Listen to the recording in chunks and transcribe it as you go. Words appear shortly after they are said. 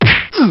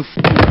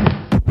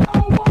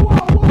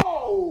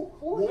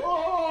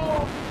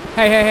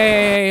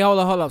Hey, hold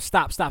up.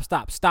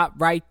 Stop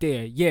right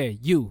there. Yeah,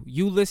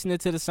 you listening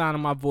to the sound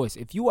of my voice.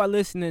 If you are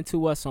listening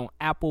to us on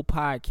Apple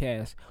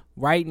Podcasts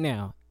right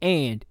now,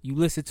 and you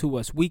listen to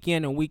us week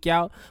in and week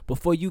out,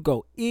 before you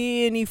go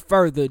any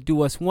further,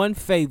 do us one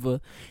favor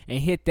and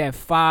hit that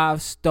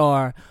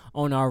 5-star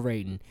on our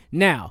rating.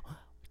 Now,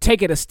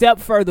 take it a step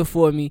further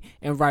for me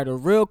and write a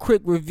real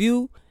quick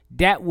review.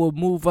 That will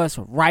move us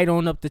right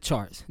on up the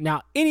charts.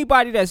 Now,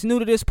 anybody that's new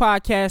to this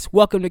podcast,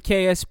 welcome to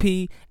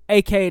KSP,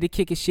 aka the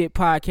Kickin' Shit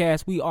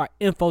Podcast. We are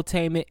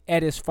infotainment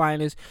at its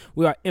finest.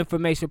 We are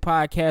information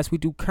podcast. We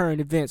do current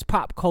events,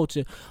 pop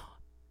culture,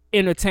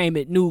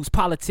 entertainment, news,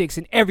 politics,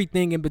 and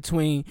everything in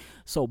between.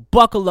 So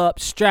buckle up,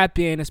 strap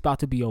in. It's about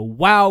to be a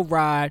wild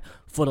ride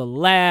for the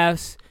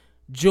laughs,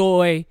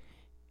 joy,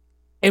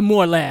 and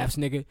more laughs,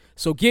 nigga.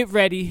 So get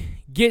ready,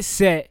 get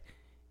set.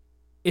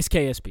 It's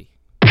KSP.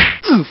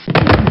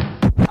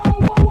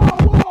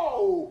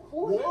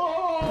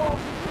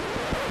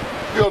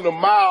 Be on the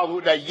miles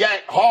with that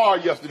yank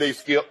hard yesterday,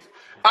 Skip.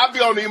 I be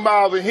on these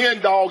miles of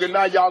hen dog, and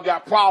now y'all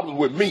got problems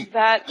with me.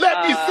 Let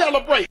me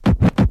celebrate.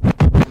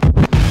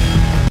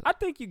 I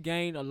think you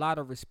gain a lot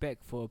of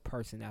respect for a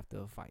person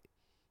after a fight.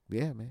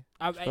 Yeah, man.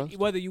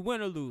 Whether you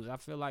win or lose, I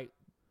feel like,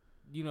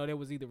 there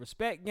was either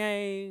respect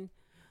gained.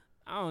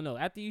 I don't know.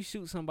 After you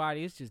shoot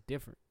somebody, it's just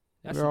different.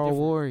 We're all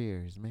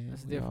warriors, man.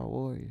 That's We're all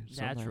warriors.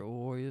 Natural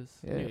warriors.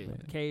 Yeah.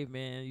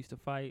 Caveman used to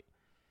fight.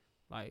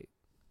 Like,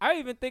 I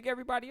even think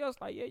everybody else,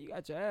 like, yeah, you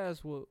got your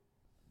ass whooped.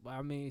 But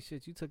I mean,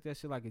 shit, you took that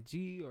shit like a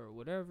G or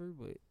whatever.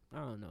 But I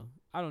don't know.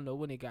 I don't know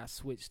when it got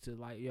switched to,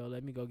 like, yo,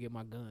 let me go get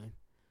my gun.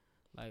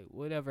 Like,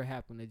 whatever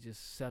happened to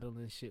just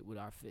settling shit with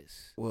our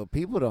fists. Well,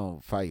 people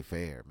don't fight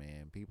fair,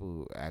 man.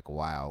 People act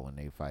wild when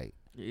they fight.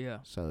 Yeah.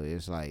 So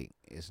it's like,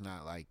 it's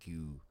not like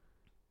you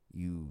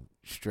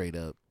straight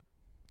up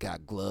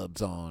got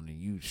gloves on and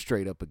you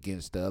straight up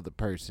against the other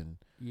person.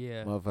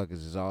 Yeah.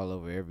 Motherfuckers is all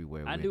over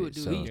everywhere. I with knew it. it,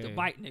 dude. So, He used to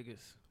bite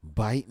niggas.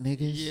 Bite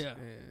niggas? Yeah.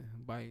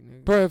 Bite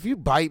niggas. Bro, if you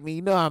bite me,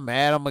 you know how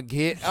mad I'm gonna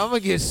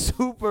get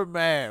super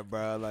mad,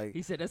 bro. Like,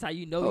 he said that's how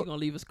you know you're gonna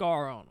leave a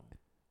scar on him.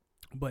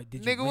 But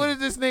did you nigga, win? what if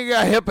this nigga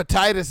got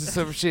hepatitis or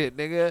some shit,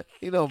 nigga?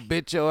 You don't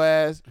bit your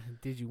ass.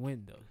 Did you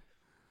win, though?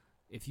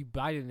 If you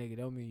bite a nigga,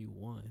 don't mean you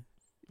won.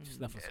 You just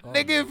left a scar.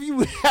 Nigga, if you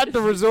had to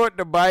resort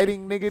to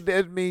biting, nigga,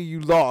 that mean you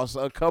lost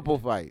a couple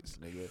fights,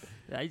 nigga.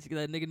 I used to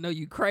let that nigga know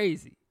you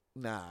crazy.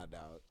 Nah,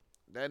 dog.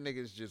 That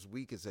nigga's just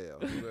weak as hell,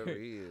 whoever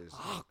he is.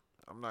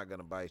 I'm not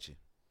gonna bite you.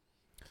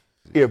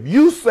 If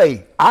you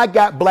say, I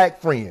got black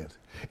friends,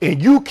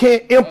 and you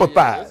can't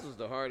empathize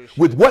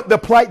with what the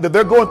plight that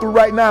they're going through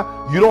right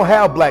now, you don't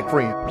have black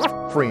friends.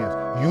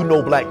 You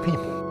know black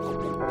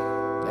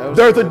people.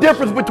 There's a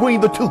difference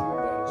between the two.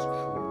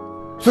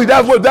 See,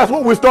 that's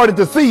what we're starting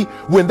to see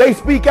when they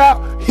speak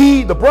out.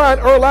 The Brian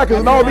Urlachers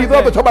and all these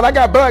others talking about, I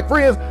got black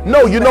friends.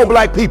 No, you know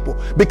black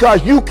people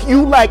because you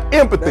lack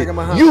empathy.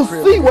 You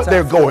see what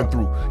they're going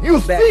through. You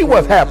see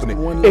what's happening,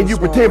 and you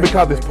pretend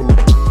because it's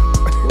political.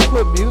 You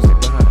put music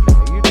behind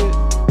it. You did.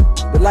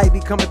 The light be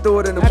coming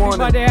through it in the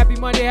morning. Happy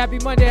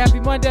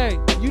Monday.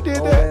 You did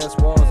that. Ass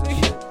walls and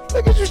shit.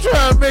 Look at you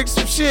trying to make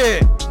some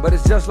shit. But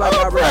it's just like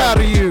I'm proud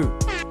of you.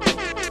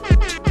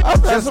 I'm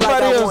proud Just like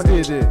somebody I else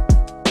wanted. did it.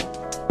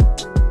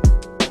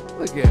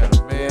 Look at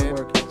him, man. I'm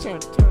working. Turn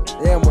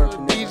Yeah, I'm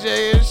working.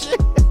 DJ and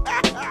shit.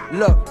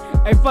 Look.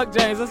 Hey, fuck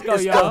James. Let's go,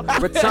 It's y'all. the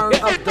return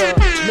of the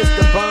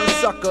Mr. Burn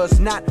suckers,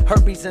 not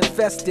herpes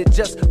infested,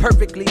 just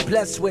perfectly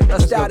blessed with a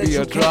style that be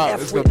you a can't drop.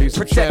 F It's with. gonna be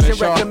some Protection Shannon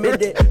Sharp.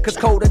 recommended, cause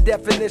code a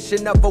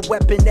definition of a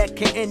weapon that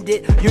can end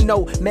it. You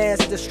know, mass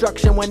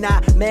destruction when I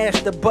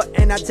mash the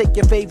button. I take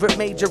your favorite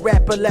major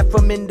rapper, left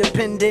from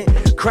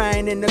independent,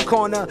 crying in the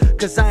corner,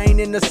 cause I ain't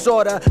in the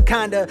sorta.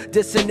 Kinda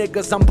dissing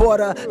niggas, I'm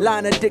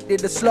borderline addicted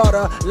to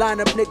slaughter. Line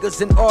up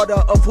niggas in order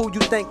of who you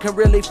think can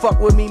really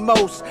fuck with me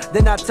most.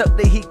 Then I tuck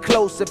the heat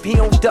close. If he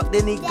don't duck,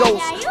 then he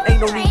ghost.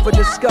 Ain't no need for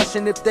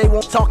discussion if they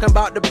won't talking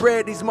about the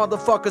bread. These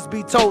motherfuckers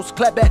be toast.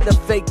 Clap at the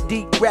fake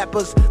deep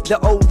rappers, the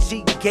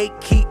OG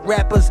gatekeep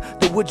rappers.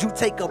 The would you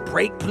take a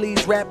break,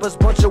 please rappers?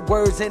 Bunch of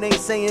words and ain't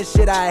saying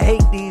shit. I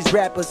hate these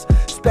rappers,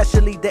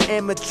 especially the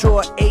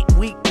immature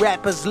 8-week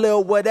rappers.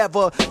 Lil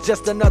whatever,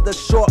 just another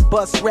short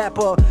bus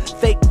rapper.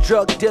 Fake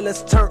drug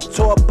dealers turned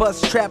tour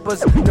bus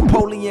trappers.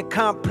 Napoleon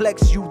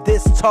complex, you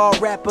this tall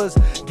rappers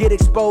get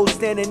exposed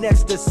standing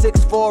next to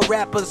 6'4"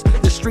 rappers.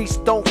 The streets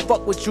don't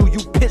fuck with you, you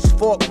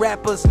pitchfork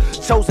rappers.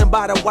 Chosen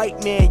by the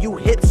white man, you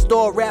hit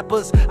store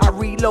rappers. I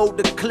reload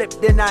the clip,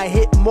 then I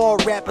hit more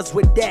rappers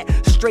with that.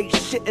 Straight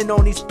shitting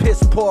on these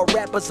piss poor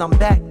rappers, I'm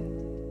back.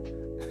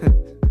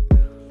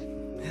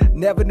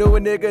 Never knew a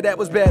nigga that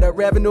was better.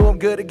 Revenue, I'm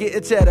good at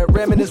getting cheddar.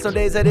 Reminisce on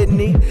days I didn't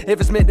eat. If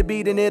it's meant to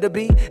be, then it'll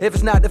be. If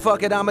it's not, then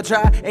fuck it, I'ma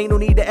try. Ain't no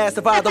need to ask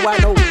the father why,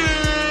 no.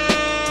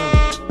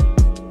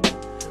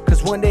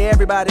 Cause one day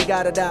everybody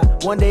gotta die.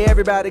 One day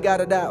everybody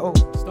gotta die. Oh.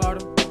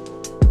 Start him.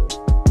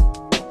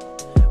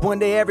 One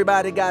day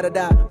everybody gotta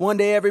die. One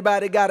day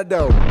everybody gotta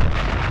go.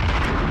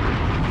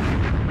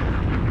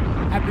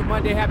 Happy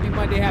Monday, happy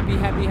Monday, happy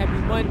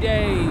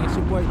Monday. It's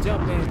your boy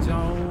Jumpman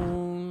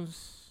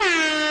Jones. We're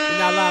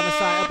now live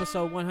inside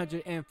episode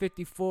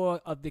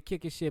 154 of the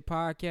Kickin' Shit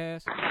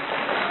Podcast.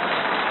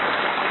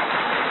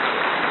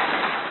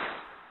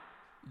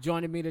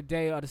 Joining me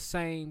today are the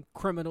same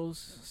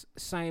criminals,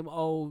 same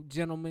old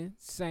gentlemen,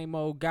 same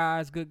old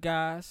guys, good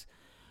guys.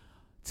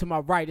 To my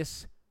right,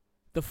 it's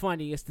the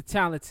funny, it's the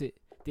talented,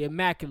 the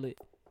immaculate,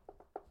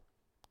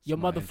 your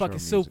my motherfucking intro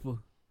music. super,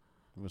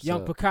 What's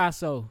Young up?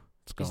 Picasso.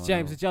 What's It's going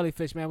James on? the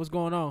Jellyfish, man. What's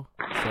going on?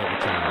 What's up with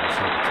y'all? What's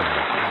up with y'all?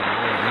 Got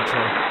a little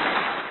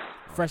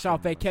intro. Fresh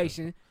off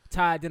vacation,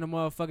 tired than a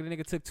motherfucker. The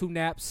nigga took 2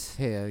 naps,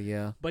 Hell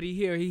yeah. but he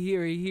here.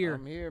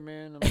 I'm here,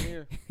 man. I'm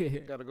here.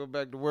 Gotta go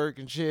back to work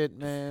and shit,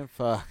 man.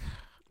 Fuck.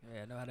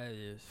 Yeah, I know how that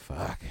is.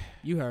 Fuck.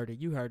 You heard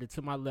it.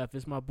 To my left,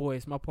 it's my boy,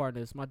 it's my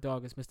partner, it's my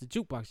dog, it's Mr.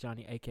 Jukebox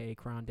Johnny, a.k.a.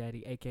 Crown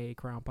Daddy, a.k.a.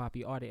 Crown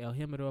Poppy, or the El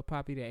Himador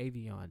Poppy, the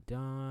Avion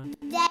Don.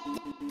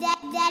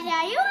 Daddy,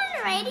 are you on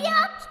the radio?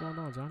 What's going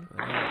on, Johnny?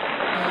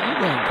 Man, you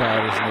can't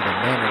call this nigga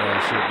none of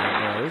that shit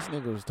no more. This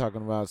nigga was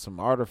talking about some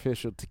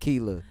artificial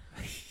tequila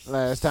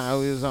last time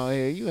we was on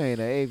here. You ain't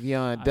an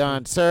Avion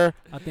Don, sir.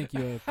 I think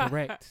you're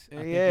correct. I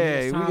think Yeah,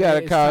 it's we time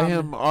gotta to- call it's time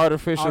him to-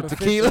 artificial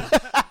tequila.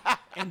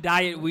 And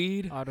diet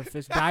weed.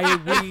 Artificial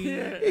diet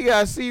weed. He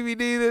got CBD.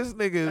 This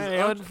nigga is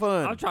Hey, I'm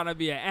unfun. trying to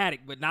be an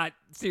addict, but not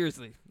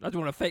seriously. I just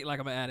want to fake like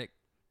I'm an addict.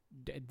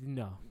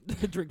 No.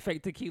 Drink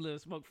fake tequila,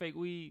 smoke fake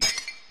weed,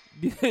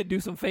 do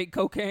some fake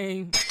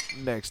cocaine,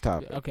 Next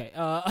topic. Okay.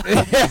 or All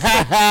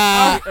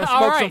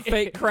smoke right. some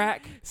fake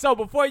crack. So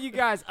before you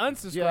guys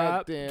unsubscribe,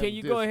 Goddamn can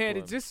you go ahead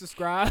and discipline. just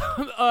subscribe?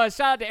 Shout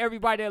out to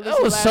everybody that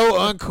That listened was last so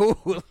week.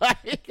 uncool.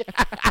 Like,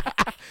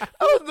 that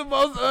was the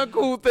most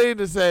uncool thing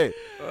to say.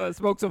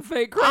 Smoke some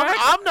fake crack.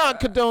 I'm not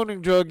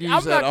condoning drug use I'm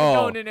at not all.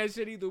 condoning that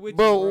shit either with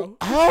Bro, you,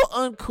 bro. how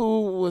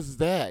uncool was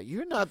that?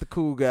 You're not the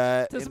cool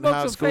guy To in smoke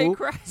high some school fake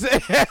crack.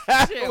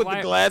 with the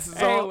why- glasses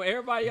Hey, on. well,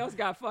 everybody else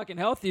got fucking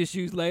health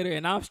issues later,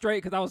 and I'm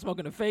straight because I was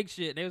smoking the fake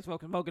shit. They was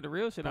smoking the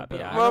real shit. I'd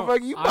be I all right.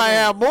 Motherfucker, you I might don't-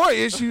 have more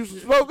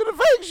issues smoking the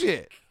fake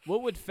shit.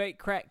 What would fake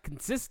crack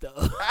consist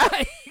of?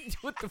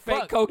 What the Fake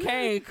fuck?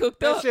 cocaine cooked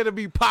That up. shit'll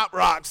be Pop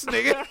Rocks,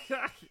 nigga.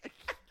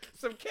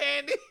 Some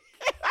candy.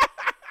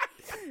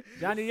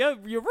 Johnny, your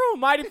room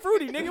mighty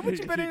fruity, nigga. What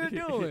you been in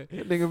there doing?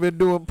 That nigga been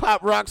doing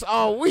Pop Rocks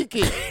all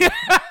weekend.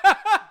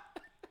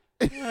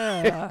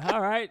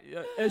 All right,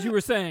 as you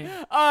were saying.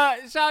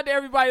 Shout out to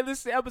everybody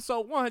listening to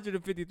episode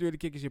 153 of the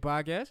Kickin' Shit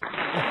Podcast.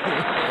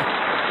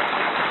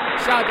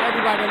 Shout out to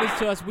everybody that listens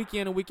to us week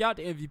in and week out,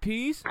 the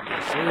MVPs.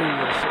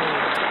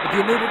 If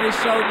you're new to this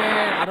show,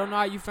 man, I don't know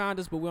how you found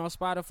us, but we're on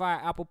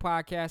Spotify, Apple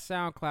Podcasts,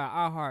 SoundCloud,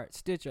 iHeart,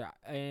 Stitcher,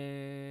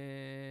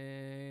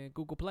 and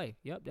Google Play.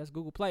 Yep, that's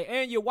Google Play.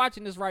 And you're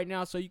watching this right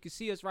now, so you can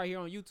see us right here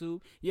on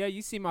YouTube. Yeah,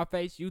 you see my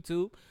face,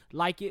 YouTube.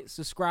 Like it,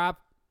 subscribe,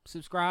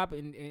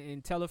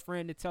 and tell a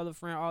friend to tell a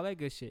friend, all that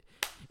good shit.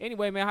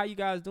 Anyway, man, how you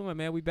guys doing,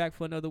 man? We back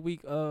for another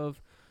week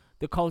of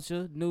the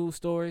culture, news,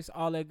 stories,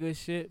 all that good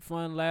shit,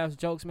 fun, laughs,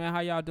 jokes, man.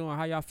 How y'all doing?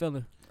 How y'all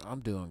feeling?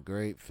 I'm doing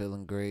great,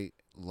 feeling great.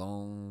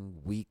 Long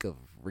week of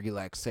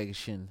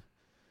relaxation.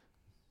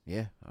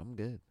 Yeah, I'm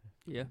good.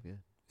 Yeah. I'm good.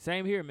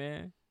 Same here,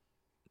 man.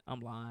 I'm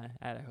lying.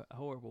 I had a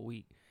horrible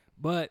week.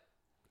 But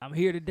I'm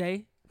here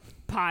today,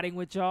 potting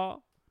with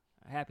y'all.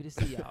 Happy to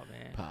see y'all,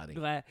 man. Potting.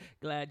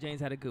 Glad James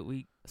had a good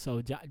week.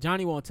 So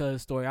Johnny won't tell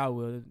his story. I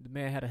will. The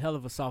man had a hell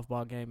of a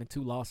softball game and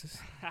 2 losses.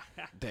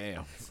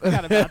 Damn.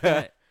 Forgot about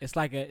that. It's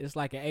like an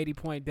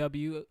 80-point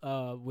W.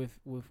 With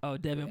Oh,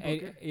 Devin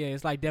Booker. yeah,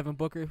 it's like Devin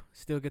Booker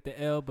still get the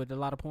L, but a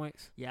lot of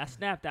points. Yeah, I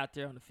snapped out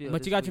there on the field.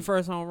 But you got your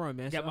first home run,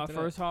 man. Got Shout my out to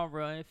first home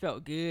run. It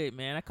felt good,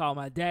 man. I called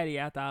my daddy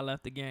after I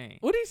left the game.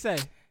 What did he say?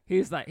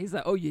 He's like,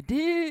 oh, you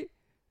did?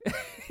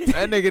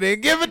 That nigga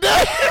didn't give a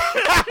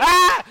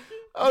damn.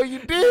 Oh, you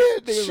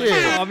did?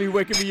 Shit. Call me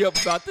waking me up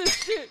about this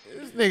shit.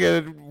 This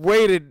nigga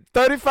waited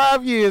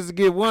 35 years to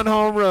get 1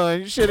 home run.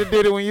 You should have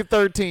did it when you're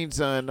 13,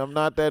 son. I'm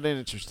not that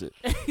interested.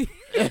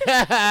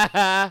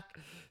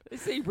 They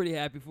seem pretty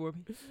happy for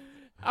me.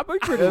 I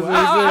pretty pretty That's well. what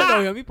he I said.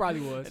 know him. He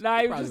probably was. Nah,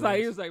 he was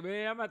probably just like,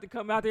 man, I'm about to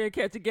come out there and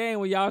catch a game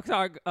when y'all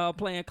start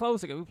playing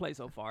closer because we play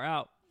so far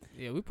out.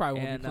 Yeah, we probably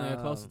won't And, be playing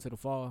closer to the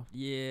fall.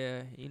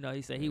 Yeah, he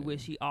said he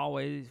wish he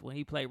always, when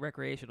he played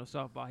recreational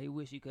softball, he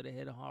wish he could have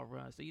hit a home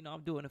run. So,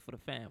 I'm doing it for the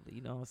family.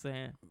 You know what I'm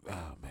saying?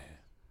 Oh, man.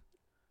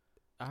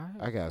 All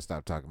right. I gotta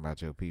stop talking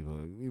about your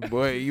people.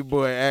 You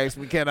boy asked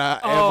me, can I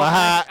ever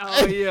hide?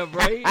 Oh, yeah,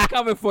 bro. He's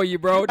coming for you,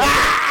 bro.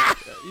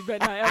 You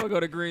better not ever go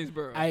to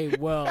Greensboro. Hey,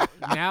 well,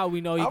 now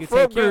we know he I'm can from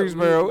take care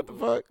Greensboro. of What the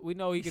fuck? We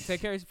know he can take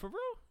care of you for real.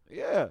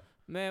 Yeah.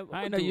 Man,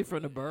 I didn't know you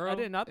from the borough. I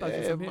didn't. I thought you Yeah,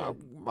 was from here.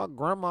 my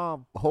grandma,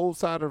 whole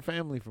side of her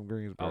family from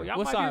Greensboro. Oh, y'all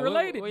What might side? be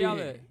related. Where y'all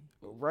then. at?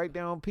 Right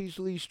down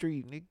Peachtree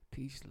Street, nigga.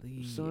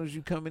 Peachtree. As soon as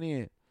you coming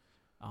in.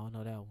 I don't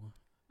know that one.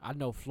 I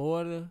know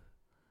Florida.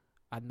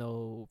 I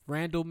know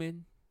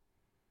Randleman.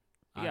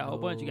 You got a whole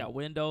bunch. You got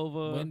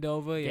Wendover,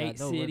 Wendover. Yeah, I Gate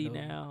know City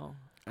Wendover. now.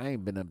 I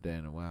ain't been up there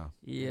in a while.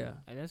 Yeah.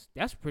 And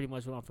that's pretty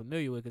much what I'm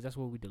familiar with because that's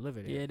where we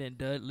delivered it. Yeah, then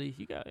Dudley.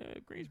 You got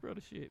Greensboro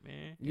the shit,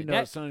 man. You know,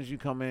 as soon as you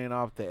come in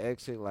off the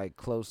exit, like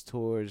close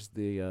towards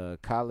the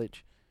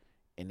college,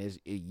 and it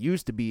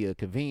used to be a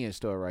convenience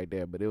store right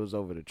there, but it was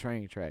over the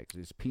train tracks.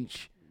 It's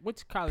Peach.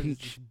 Which college?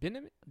 Peach. Is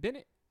this?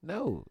 Bennett?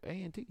 No,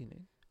 A&T.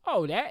 Nigga.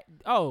 Oh, that.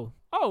 Oh,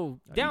 you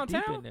deep in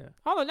downtown. there.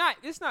 Hold on,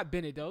 it's not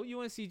Bennett though.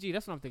 UNCG.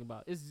 That's what I'm thinking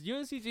about. It's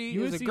UNCG.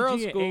 UNCG is a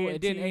girls' and school,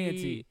 and then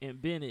A&T.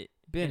 and Bennett.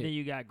 Bennett. And then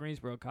you got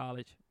Greensboro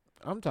College.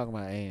 I'm talking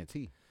about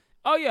A&T.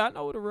 Oh yeah, I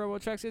know where the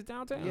railroad tracks is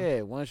downtown.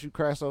 Yeah, once you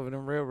cross over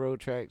them railroad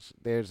tracks,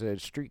 there's a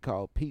street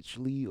called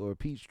Peachtree or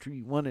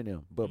Peachtree, one of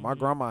them. But my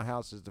grandma's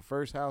house is the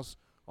first house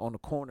on the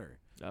corner.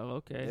 Oh,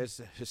 okay. It's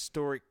a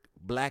historic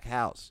black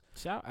house.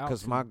 Shout out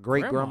Because to my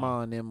great grandma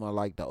grandma and them are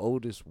like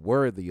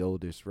were the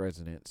oldest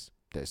residents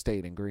that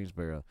stayed in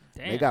Greensboro.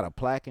 Damn. They got a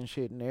plaque and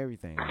shit and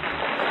everything. I'm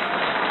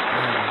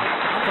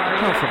I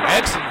come from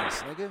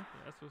excellence, nigga.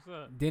 That's what's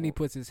up. Then he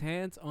puts his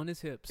hands on his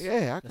hips. Yeah, I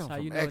That's come how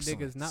from you know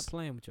excellence. niggas not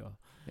playing with y'all.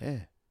 Yeah.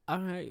 All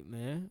right,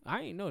 man.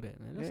 I ain't know that,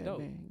 man. That's yeah, dope.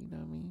 man, you know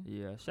what I mean?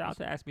 Yeah. Shout out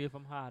to Ask Me If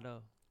I'm High,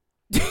 though.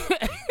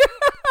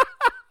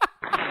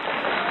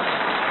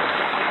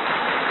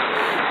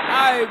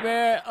 All right,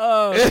 man.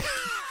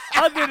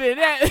 Other than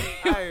that,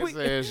 I ain't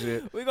saying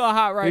shit. we gonna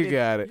hop right. You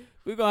got it.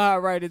 We gonna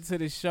hop right into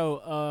the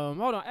show.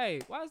 Hold on. Hey,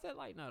 why is that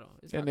light not on?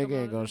 It's That not nigga coming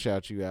ain't on? gonna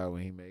shout you out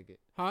when he make it.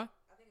 Huh?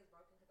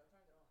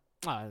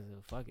 Ah,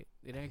 fuck it.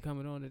 It ain't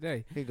coming on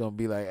today. He gonna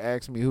be like,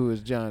 ask me who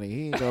is Johnny.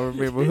 He ain't gonna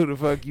remember who the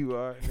fuck you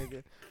are,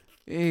 nigga.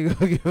 He ain't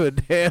gonna give a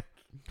damn.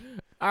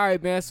 All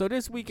right, man. So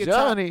this week in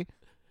Johnny.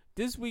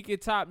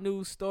 top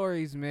news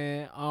stories,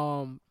 man.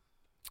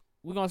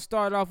 We're gonna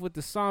start off with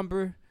the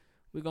somber.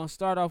 We're gonna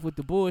start off with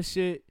the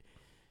bullshit.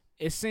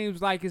 It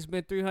seems like it's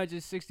been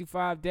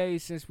 365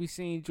 days since we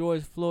seen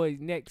George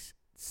Floyd's neck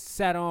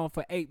sat on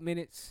for 8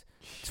 minutes,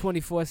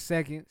 24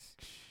 seconds.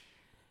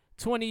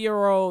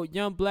 20-year-old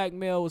young black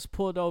male was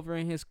pulled over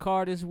in his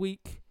car this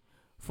week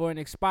for an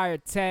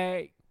expired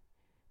tag,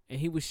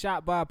 and he was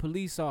shot by a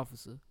police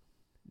officer.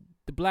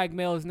 The black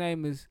male's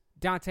name is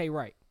Dante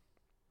Wright.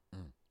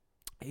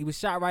 He was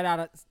shot right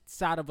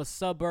outside of a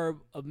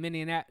suburb of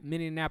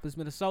Minneapolis,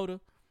 Minnesota.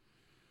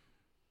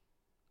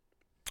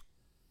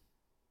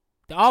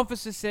 The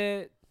officer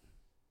said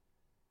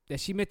that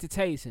she meant to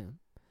tase him.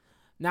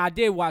 Now, I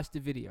did watch the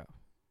video.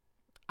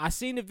 I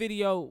seen the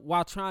video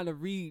while trying to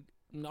read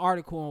an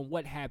article on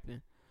what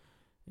happened.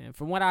 And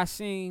from what I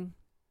seen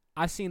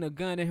a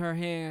gun in her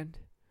hand,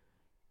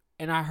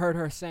 and I heard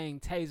her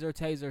saying, taser,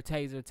 taser,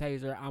 taser,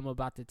 taser, I'm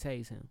about to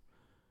tase him.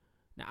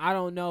 Now, I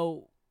don't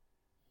know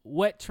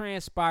what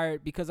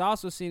transpired because I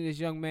also seen this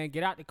young man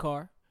get out the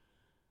car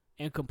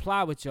and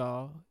comply with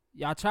y'all.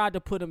 Y'all tried to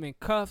put him in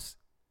cuffs.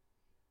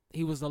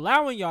 He was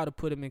allowing y'all to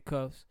put him in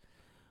cuffs,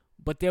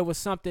 but there was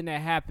something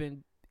that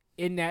happened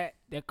in that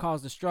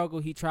caused a struggle.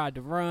 He tried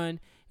to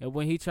run, and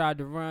when he tried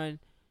to run,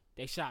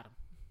 they shot him.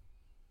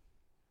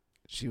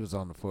 She was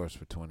on the force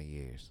for 20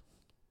 years.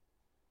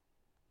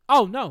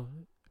 Oh, no.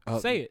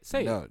 Say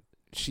it. No,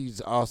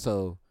 she's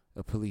also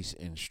a police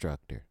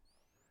instructor.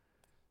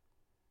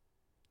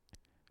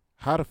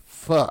 How the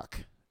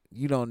fuck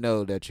you don't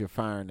know that you're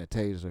firing a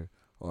taser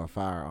or a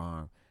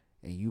firearm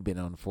and you've been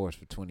on the force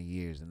for 20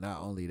 years, and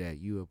not only that,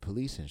 you're a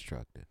police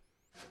instructor?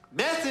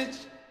 Message.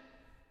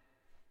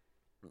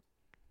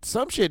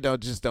 Some shit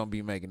don't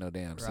be making no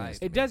damn sense.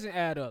 to It me. doesn't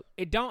add up.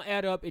 It don't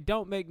add up. It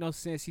don't make no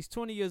sense. He's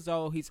 20 years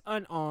old. He's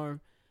unarmed.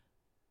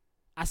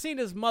 I seen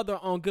his mother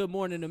on Good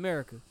Morning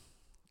America.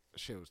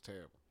 Shit was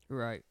terrible.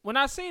 Right. When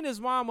I seen his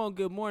mom on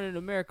Good Morning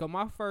America,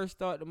 my first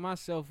thought to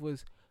myself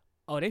was,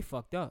 oh, they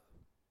fucked up.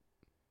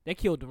 They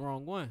killed the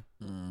wrong one.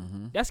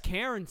 Mm-hmm. That's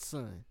Karen's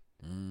son.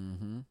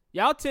 Mm-hmm.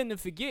 Y'all tend to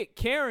forget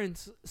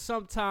Karens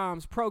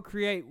sometimes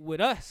procreate with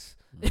us.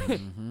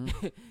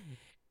 Mm-hmm.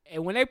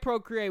 And when they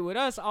procreate with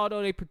us,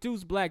 although they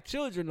produce black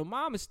children, the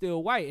mom is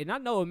still white. And I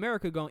know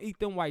America gonna eat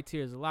them white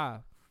tears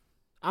alive.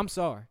 I'm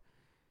sorry.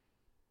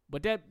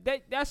 But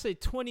that's a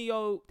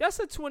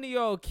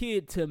 20-year-old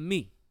kid to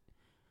me.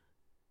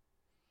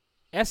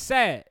 That's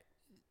sad.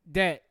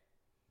 That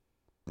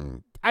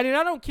I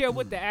don't care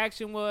what the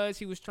action was.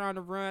 He was trying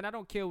to run. I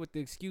don't care what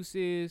the excuse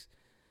is.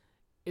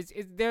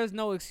 There's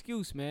no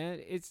excuse, man.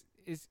 It's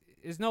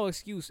no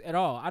excuse at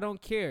all. I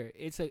don't care.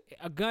 It's a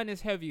gun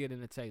is heavier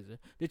than a taser.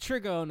 The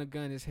trigger on the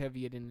gun is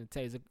heavier than the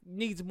taser.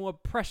 Needs more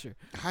pressure.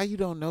 How you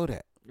don't know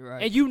that?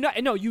 Right. And you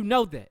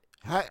know that.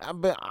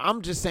 But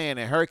I'm just saying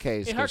in her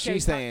case, In her because she's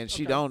case, saying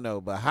she okay. don't know.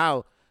 But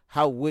how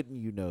wouldn't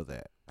you know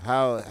that?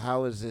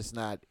 How is this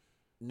not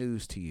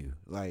news to you?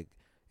 Like,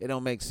 it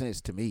don't make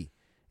sense to me.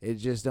 It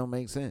just don't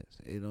make sense.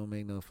 It don't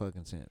make no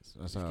fucking sense.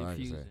 That's all I can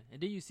confusing. say.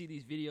 And then you see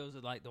these videos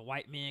of like the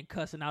white men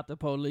cussing out the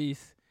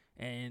police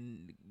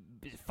and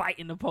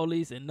fighting the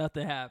police and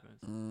nothing happens.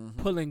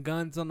 Mm-hmm. Pulling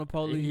guns on the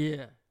police.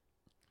 Yeah.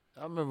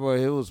 I remember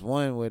it was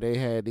one where they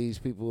had these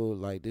people,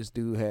 like this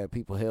dude had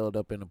people held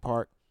up in the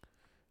park.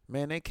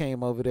 Man, they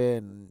came over there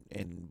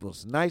and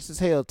was nice as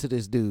hell to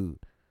this dude.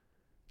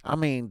 I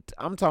mean,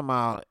 I'm talking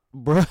about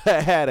bruh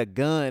had a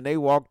gun. They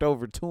walked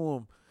over to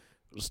him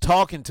was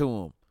talking to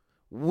him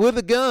with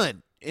a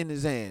gun in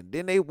his hand.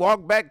 Then they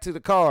walk back to the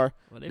car,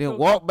 then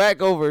walk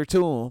back over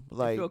to him.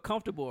 Like, feel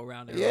comfortable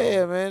around there.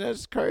 Yeah, man,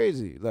 that's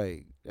crazy.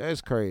 Like,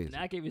 that's crazy. And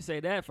I can't even say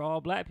that for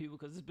all black people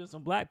because there's been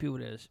some black people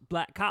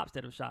black cops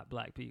that have shot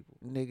black people.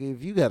 Nigga,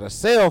 if you got a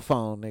cell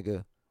phone,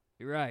 nigga,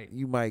 you're right.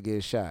 You might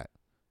get shot,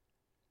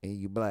 and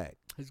you black.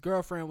 His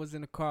girlfriend was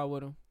in the car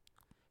with him.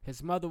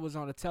 His mother was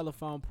on the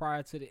telephone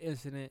prior to the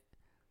incident.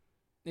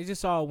 It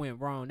just all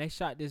went wrong. They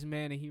shot this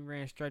man and he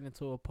ran straight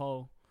into a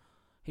pole.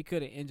 He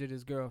could have injured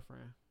his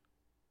girlfriend.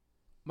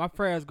 My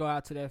prayers go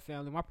out to that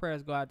family. My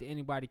prayers go out to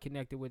anybody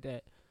connected with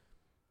that.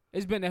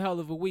 It's been a hell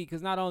of a week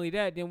because not only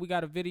that, then we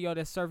got a video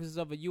that surfaces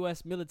of a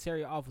U.S.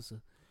 military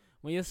officer.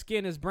 When your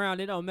skin is brown,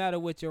 it don't matter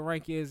what your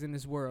rank is in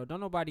this world.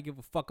 Don't nobody give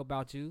a fuck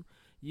about you.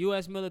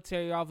 U.S.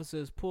 military officer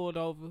is pulled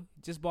over.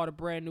 Just bought a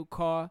brand new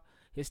car.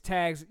 His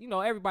tags,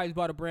 everybody's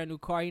bought a brand new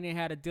car. He didn't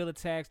have the dealer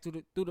tags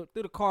through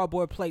the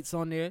cardboard plates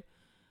on there.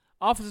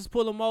 Officers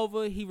pull him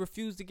over. He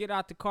refused to get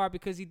out the car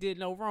because he did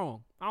no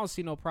wrong. I don't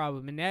see no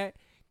problem in that.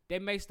 They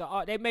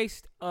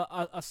maced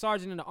a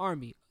sergeant in the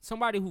army,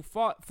 somebody who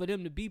fought for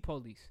them to be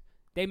police.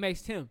 They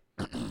maced him.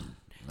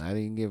 Not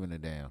even giving a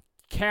damn.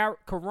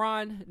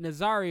 Karan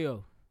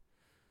Nazario.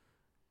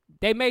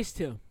 They maced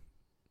him.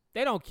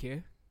 They don't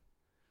care.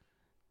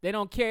 They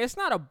don't care. It's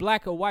not a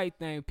black or white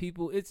thing,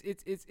 people. It's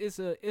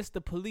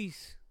the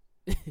police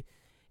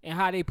and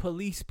how they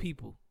police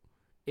people.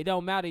 It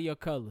don't matter your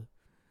color.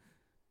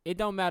 It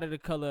don't matter the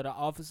color of the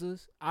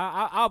officers.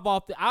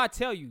 I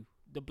tell you,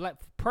 the black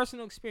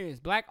personal experience.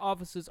 Black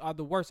officers are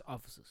the worst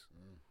officers.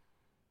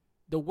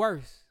 The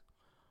worst,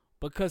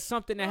 because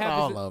something that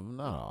happens.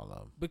 Not all of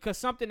them. Because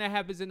something that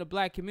happens in the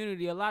black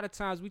community, a lot of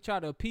times we try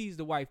to appease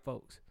the white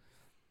folks.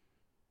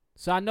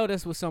 So I know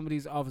that's what some of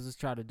these officers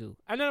try to do.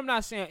 And then I'm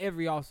not saying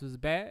every officer is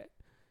bad.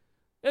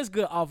 There's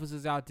good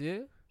officers out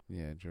there.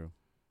 Yeah, true.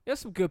 There's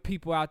some good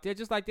people out there,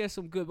 just like there's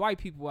some good white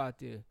people out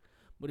there.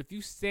 But if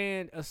you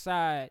stand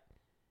aside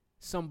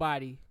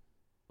somebody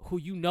who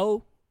you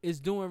know is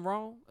doing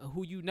wrong,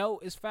 who you know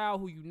is foul,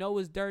 who you know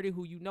is dirty,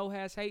 who you know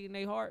has hate in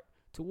their heart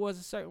towards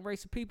a certain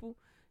race of people,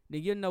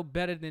 then you're no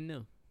better than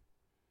them.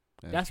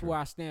 That's where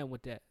I stand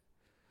with that.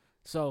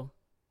 So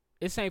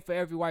this ain't for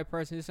every white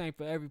person. This ain't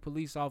for every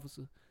police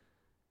officer.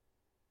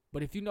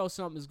 But if you know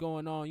something is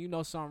going on, you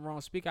know something wrong,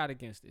 speak out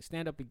against it.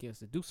 Stand up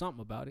against it. Do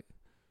something about it.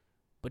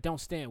 But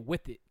don't stand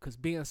with it, because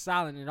being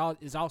silent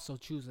is also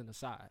choosing a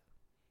side.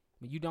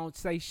 When you don't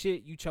say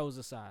shit, you chose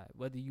a side,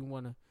 whether you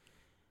want to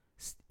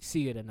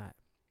see it or not.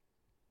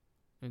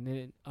 And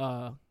then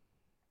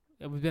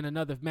there was been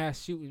another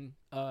mass shooting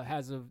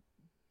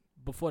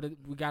before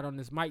we got on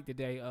this mic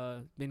today,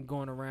 been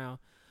going around.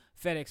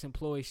 FedEx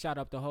employees shot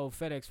up the whole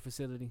FedEx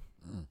facility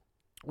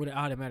with an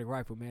automatic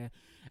rifle, man.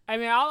 Hey,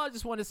 man, all I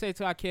just want to say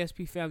to our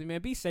KSP family,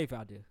 man, be safe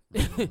out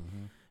there.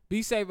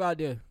 Be safe out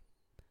there.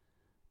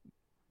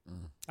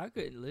 I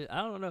couldn't.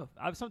 I don't know.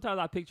 Sometimes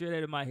I picture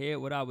that in my head,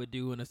 what I would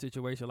do in a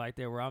situation like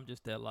that, where I'm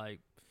just at like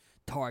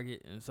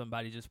Target and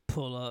somebody just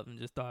pull up and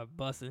just start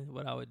busting.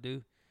 What I would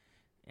do,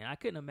 and I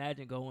couldn't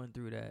imagine going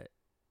through that.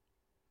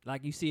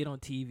 Like you see it on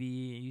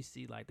TV and you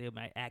see like they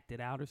might act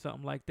it out or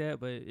something like that,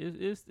 but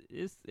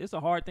it's a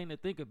hard thing to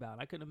think about.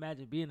 I couldn't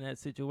imagine being in that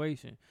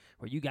situation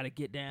where you got to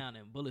get down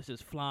and bullets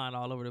just flying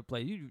all over the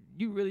place.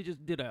 You really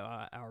just did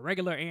a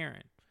regular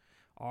errand,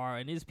 or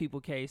in this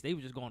people's case, they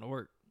were just going to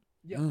work.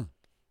 Yeah.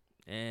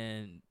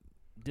 And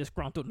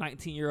disgruntled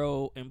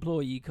 19-year-old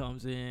employee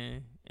comes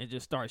in and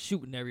just starts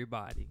shooting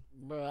everybody.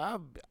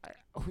 Bro,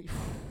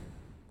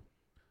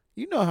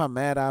 you know how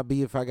mad I'd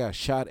be if I got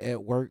shot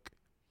at work?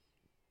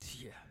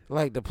 Yeah.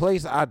 Like the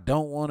place I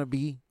don't want to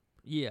be.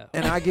 Yeah.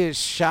 And I get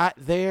shot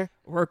there.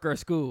 Work or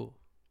school.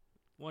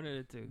 One of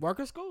the two.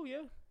 Work or school,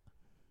 yeah.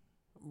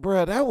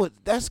 Bro,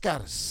 that's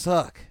gotta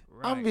suck.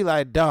 Right. I'm gonna be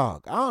like,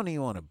 dog, I don't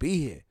even want to be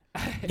here.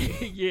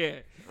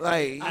 Yeah.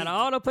 Like, out of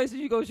all the places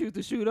you go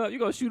shoot up, you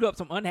go shoot up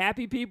some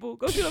unhappy people.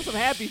 Go shoot up some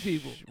happy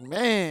people.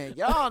 Man,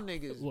 y'all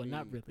niggas. Well,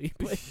 not really.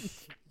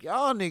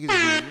 Y'all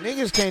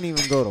niggas can't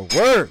even go to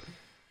work.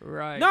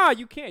 Right. No,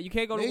 you can't. You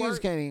can't go to work.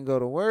 Niggas can't even go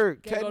to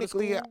work. Can't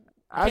Technically, go to school.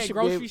 I can't should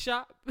grocery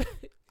shop.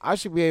 I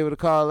should be able to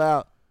call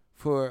out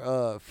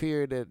for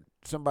fear that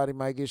somebody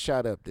might get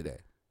shot up today.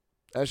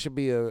 That should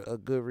be a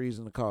good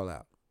reason to call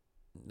out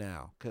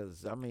now,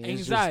 because I mean,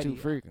 it's just too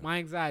frequent. My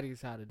anxiety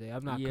is high today.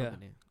 I'm not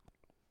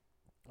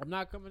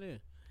coming in.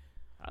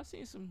 I've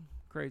seen some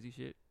crazy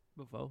shit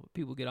before.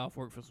 People get off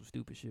work for some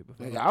stupid shit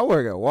before. Nigga, I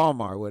work at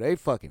Walmart where they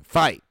fucking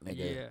fight,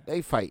 nigga. Yeah.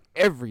 They fight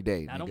every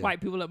day, Now, nigga. them white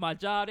people at my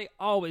job, they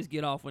always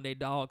get off when they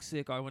dog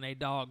sick or when they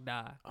dog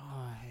die. Oh,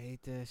 I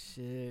hate that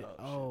shit.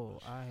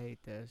 I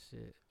hate that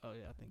shit. Oh,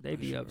 yeah, I think They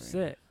be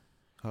upset.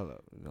 Hold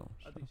up. No.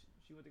 I think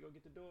she went to go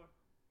get the door.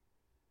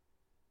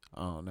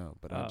 I don't know,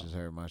 but I just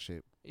heard my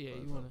shit. Yeah,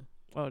 you want to.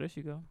 Oh, there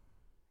she go.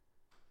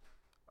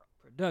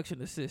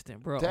 Production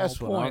assistant, bro. That's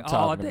on what point I'm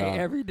all talking day, about.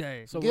 every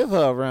day. So Give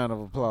her a round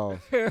of applause.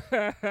 Production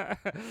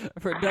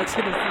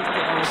assistant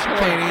on She point.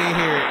 can't even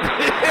hear it.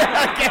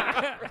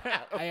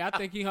 Hey, I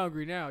think he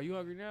hungry now. You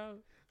hungry now?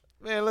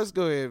 Man, let's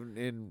go ahead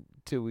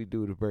until we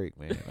do the break,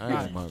 man.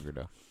 I am hungry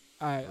though.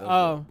 All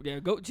right. Yeah,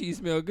 goat cheese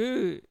smell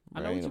good. I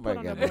know Right, what you ain't put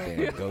on nobody that got no bread.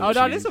 damn goat Oh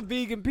no, cheese. this a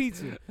vegan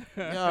pizza.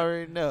 You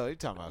already know. You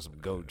talking about some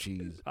goat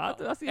cheese. I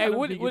see Hey, how them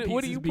what- vegan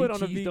what do pizzas you be, put on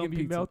a cheese vegan don't be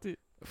pizza? melted?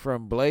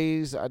 From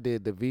Blaze, I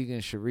did the vegan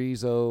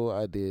chorizo.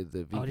 I did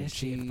the vegan that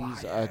shit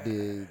cheese. fire. I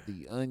did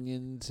the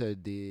onions. I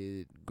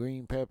did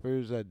green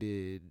peppers. I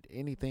did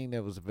anything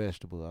that was a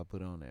vegetable. I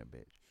put on that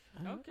bitch.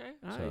 Okay.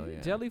 All So, right.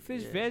 yeah.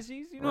 Jellyfish, Yeah.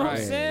 veggies. You know what I'm Right.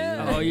 saying?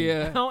 Oh,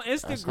 yeah. On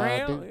That's how I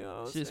Instagram. do. You know what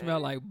I'm Shit saying? smell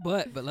like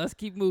butt, but let's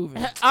keep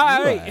moving. All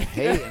You right. a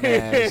hating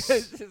ass.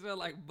 Shit smell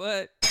like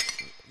butt.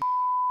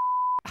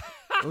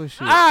 Oh,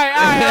 shit. All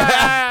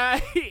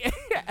right.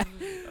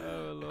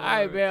 Oh, Lord. All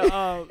right,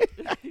 man.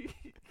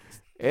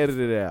 Edit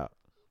it out.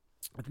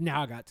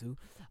 Now I got to.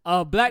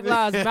 Black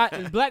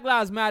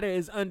Lives Matter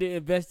is under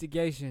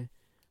investigation.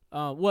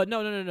 Well,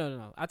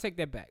 no. I take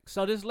that back.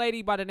 So this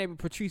lady by the name of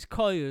Patrice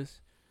Cullors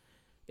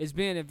is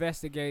being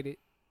investigated.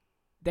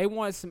 They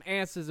want some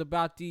answers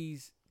about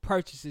these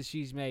purchases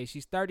she's made.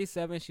 She's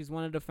 37. She's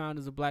one of the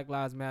founders of Black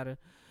Lives Matter.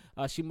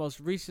 She most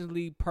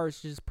recently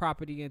purchased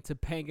property in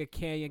Topanga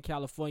Canyon,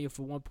 California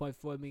for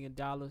 $1.4 million.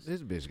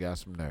 This bitch got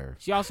some nerve.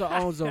 She also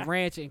owns a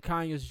ranch in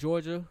Conyers,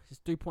 Georgia. It's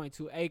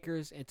 3.2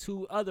 acres and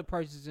 2 other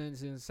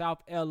purchases in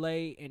South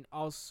LA and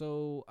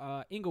also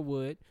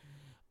Inglewood.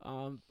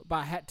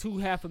 About 2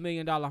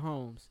 $500,000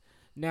 homes.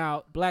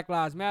 Now, Black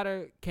Lives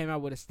Matter came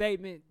out with a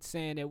statement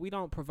saying that we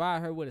don't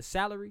provide her with a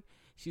salary.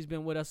 She's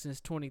been with us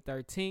since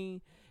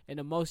 2013, and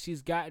the most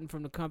she's gotten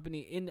from the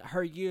company in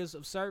her years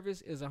of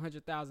service is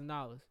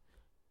 $100,000.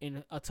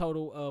 In a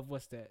total of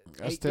what's that?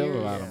 That's 8 still a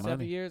years, lot of 7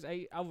 money. years,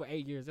 over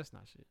 8 years. That's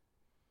not shit.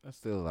 That's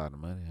still a lot of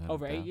money.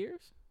 Over 8 $100,000.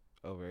 years?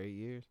 Over 8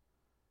 years.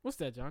 What's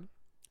that, Johnny?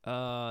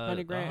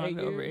 100 grand, 8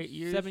 over years, 8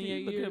 years. 7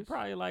 She looking years. at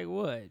probably like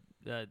what?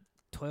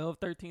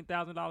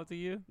 $12,000-$13,000 a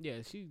year.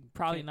 Yeah, she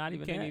Probably can't- not you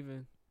even can't that.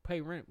 even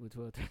pay rent with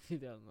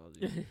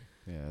 $12,000-$13,000.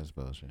 Yeah, that's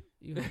bullshit.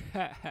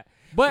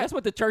 But That's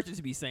what the churches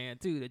be saying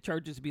too. The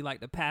churches be like,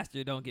 the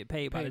pastor don't get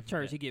paid by Paid the for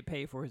church. that. He get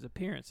paid for his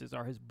appearances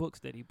or his books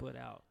that he put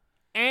out.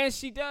 and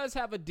she does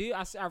have a deal.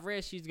 I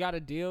read she's got a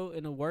deal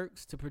in the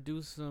works to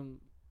produce some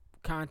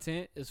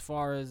content as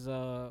far as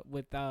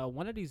with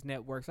one of these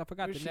networks. I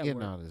forgot Where's the she network.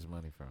 getting all this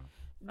money from?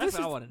 That's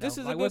what I want to know. This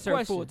is like, a what's good her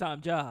question.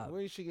 full-time job?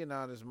 Where is she getting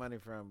all this money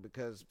from?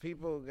 Because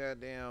people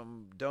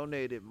goddamn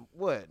donated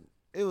what?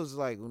 It was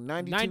like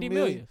 92 90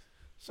 million. million.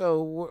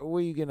 So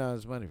where you getting all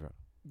this money from?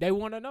 They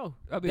want to know.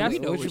 I mean, That's we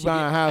know what where you she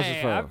buying getting-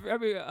 houses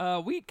Man,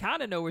 from? we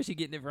kind of know where she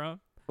getting it from.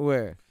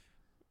 Where?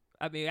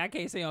 I mean, I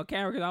can't say on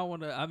camera because I don't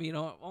want to. I mean,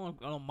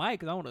 on mic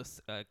because I don't want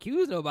to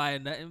accuse nobody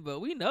of nothing. But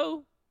we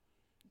know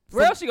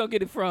where else she gonna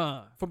get it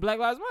from. From Black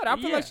Lives Matter.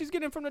 I feel Yeah. like she's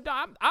getting it from the.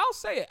 I'll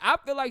say it. I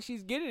feel like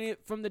she's getting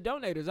it from the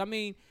donators. I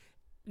mean,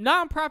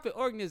 nonprofit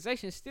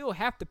organizations still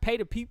have to pay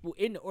the people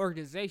in the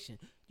organization.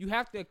 You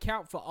have to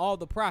account for all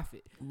the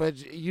profit. But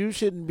you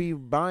shouldn't be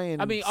buying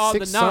I mean, all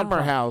 6 the summer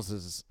non-profit.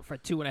 houses. For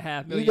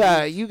 $2.5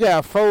 million. You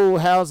got 4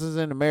 houses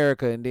in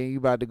America, and then you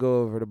about to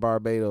go over to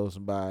Barbados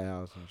and buy a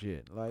house and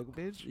shit. Like,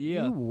 bitch,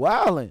 Yeah. you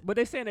wildin'. But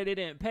they saying that they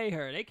didn't pay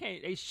her.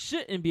 They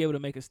shouldn't be able to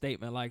make a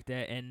statement like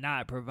that and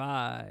not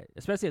provide,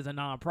 especially as a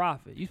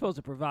nonprofit. You're supposed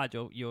to provide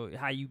your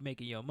how you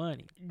making your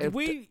money. If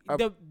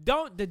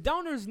The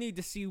donors need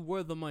to see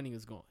where the money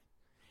is going.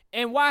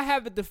 And why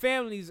haven't the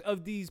families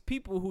of these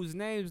people whose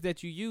names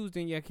that you used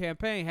in your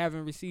campaign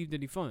haven't received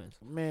any funds?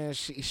 Man,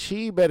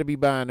 she better be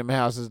buying them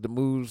houses to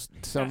move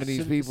some of these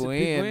Some people people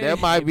in. in. That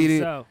might be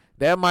So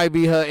that might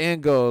be her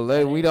end goal.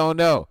 We don't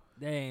know.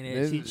 they ain't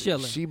it. She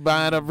chilling. She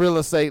buying up real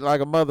estate like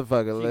a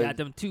motherfucker. She got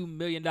them $2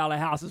 million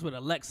houses with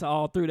Alexa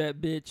all through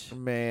that bitch.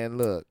 Man,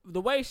 look.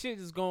 The way shit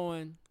is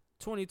going,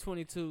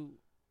 2022,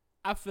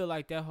 I feel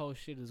like that whole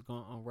shit is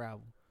going to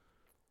unravel.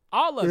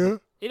 All of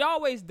it. It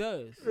always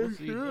does.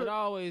 It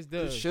always It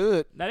does.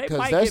 should. Now they 'cause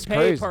might that's get paid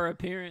crazy. per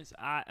appearance.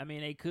 I mean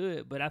they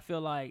could, but I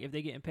feel like if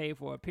they're getting paid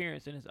for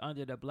appearance and it's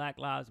under the Black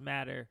Lives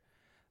Matter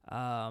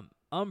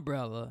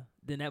umbrella,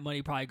 then that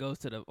money probably goes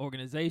to the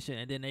organization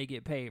and then they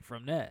get paid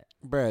from that.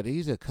 Bruh,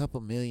 these are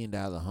 $2 million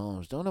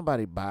homes. Don't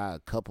nobody buy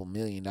 $2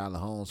 million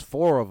homes,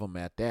 4 of them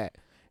at that,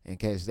 in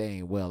case they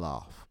ain't well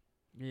off.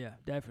 Yeah,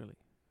 definitely.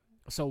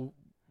 So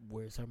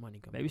where's her money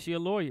coming Maybe she a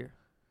lawyer.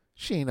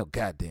 She ain't no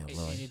goddamn from?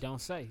 lawyer. And it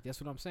don't say.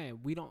 That's what I'm saying.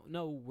 We don't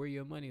know where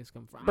your money is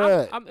coming from.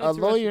 But I'm a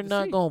interested lawyer to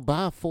not see. gonna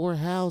buy 4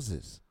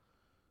 houses.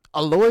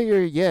 A lawyer,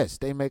 yes,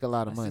 they make a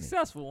lot of A money.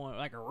 successful one,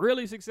 like a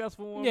really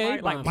successful one, Yeah, he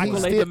right? Like buying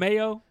Michael A. still-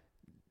 DeMayo.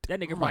 That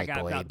nigga probably got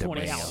Michael A. about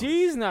 20 DeMayo. houses.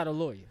 She's not a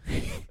lawyer.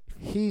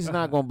 He's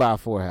not gonna buy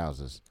 4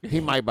 houses.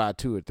 He might buy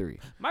 2 or 3.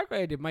 Michael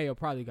A. DeMayo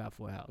probably got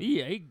 4 houses.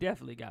 Yeah, he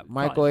definitely got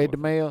Michael A. probably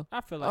more. DeMayo.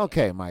 I feel like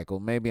Okay, Michael.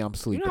 Maybe I'm You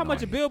sleeping. know how much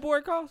on a you.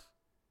 billboard costs?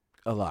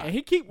 A lot. And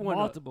he keep one up.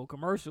 multiple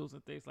commercials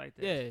and things like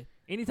that. Yeah.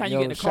 Anytime Yo,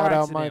 you get in a car shout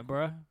out accident, Mike.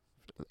 bruh.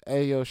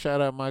 Hey, yo,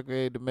 shout out Michael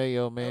A.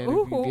 DeMayo, man.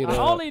 Ooh, if you get I a,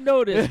 only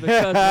know this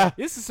because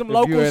This is some If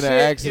local you're in an shit.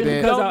 accident- If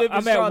you don't live in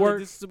I'm at Charlotte, work.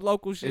 This is some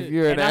local shit. if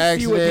you're in and an I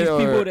see what these accident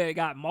people or that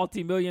got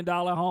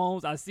multi-million-dollar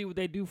homes, I see what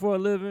they do for a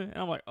living, and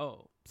I'm like,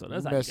 oh, So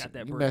that's how you got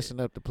that You bread. messing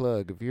up the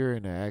plug. If you're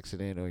in an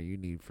accident or you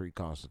need free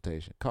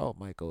consultation, call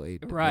Michael A.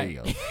 Right.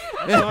 DeMayo.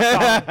 That's what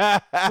I'm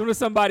calling. As soon as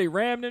somebody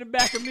rammed in the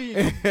back of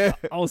me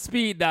on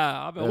speed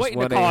dial, I've been That's waiting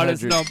to call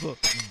this 1-800 number.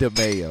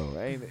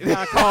 DeMayo, ain't it?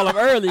 I call them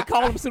early.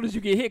 Call them as soon as you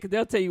get hit, because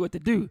they'll tell you what to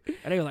do.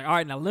 And they were like, all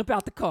right, now limp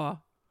out the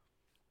car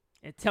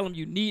and tell them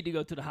you need to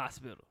go to the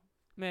hospital.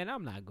 Man,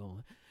 I'm not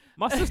going.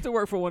 My sister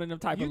worked for one of them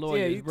type of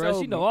lawyers, you bro.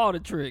 told She know me. all the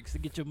tricks to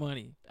get your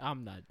money.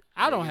 I'm not.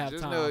 I don't have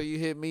Just time. know you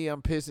hit me,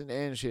 I'm pissing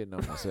and shitting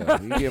on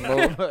myself. You get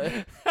more,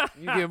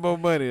 you get more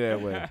money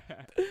that way.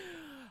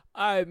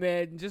 All right,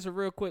 man. Just a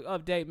real quick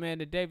update, man.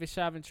 The David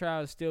Chauvin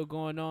trial is still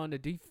going on.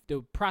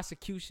 The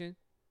prosecution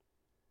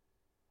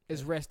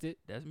is rested.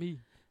 That's me.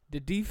 The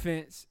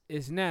defense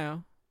is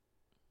now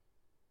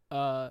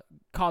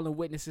calling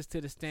witnesses to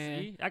the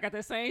stand. See? I got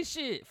that same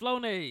shit.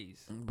 Flonase.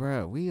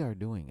 Bruh, we are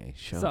doing a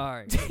show.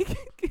 Sorry.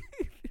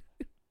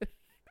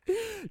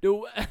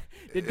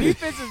 The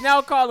defense is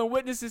now calling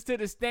witnesses to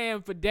the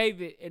stand for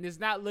David, and it's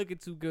not looking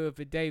too good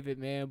for David,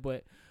 man.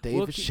 But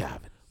David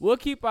Chauvin. we'll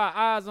keep our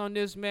eyes on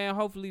this, man.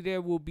 Hopefully there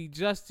will be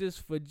justice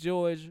for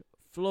George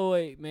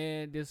Floyd,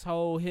 man. This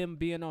whole him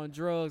being on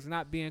drugs,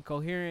 not being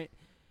coherent.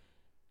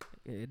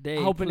 Yeah,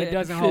 Dave Hoping it pled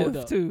doesn't the hold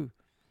fifth, up. too.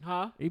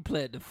 Huh? He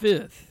pled the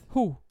fifth.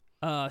 Who?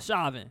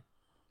 Chauvin.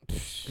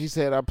 He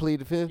said I plead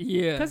the fifth.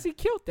 Yeah. Because he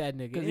killed that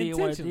nigga. Because he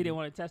intentionally. didn't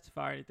want to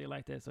testify or anything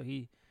like that. So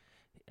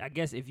I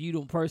guess if you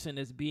the person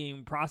that's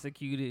being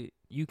prosecuted,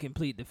 you can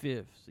plead the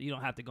fifth. So you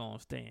don't have to go on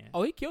stand.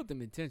 Oh, he killed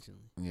him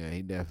intentionally. Yeah,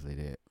 he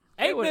definitely did.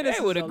 They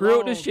would have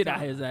grilled the shit out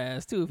his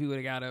ass, too, if he would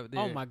have got up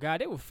there. Oh, my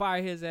God. They would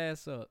fire his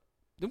ass up.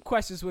 Them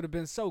questions would have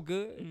been so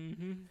good.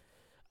 Mm-hmm.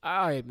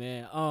 All right,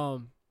 man.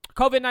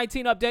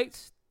 COVID-19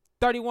 updates.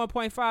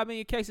 31.5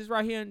 million cases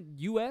right here in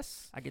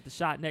U.S. I get the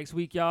shot next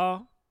week,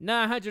 y'all.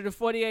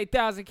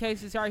 948,000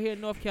 cases right here in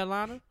North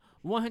Carolina.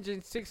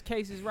 106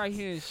 cases right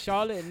here in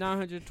Charlotte and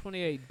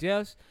 928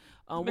 deaths.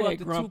 We're Man, up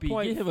to Grumpy,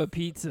 get him a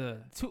pizza.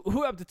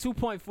 We're up to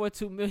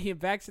 2.42 million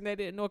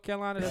vaccinated in North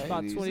Carolina. That's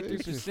about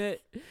 23%.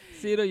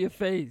 See it on your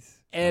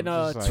face. And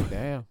I'm just like,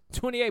 damn.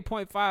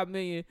 28.5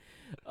 million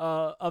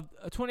of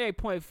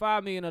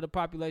 28.5 million of the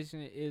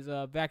population is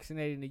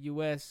vaccinated in the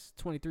U.S.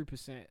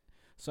 23%.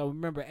 So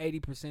remember,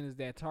 80% is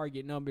that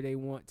target number they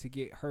want to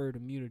get herd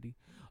immunity.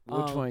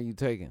 Which one you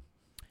taking?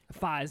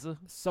 Pfizer.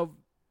 So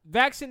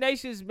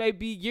vaccinations may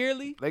be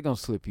yearly. They gonna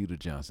slip you to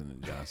Johnson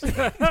 & Johnson.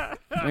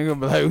 They gonna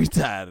be like, we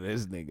tired of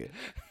this nigga.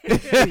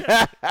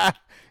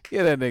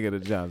 Get that nigga to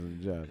Johnson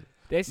 & Johnson.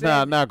 They say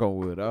Nah, knock on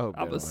wood. I hope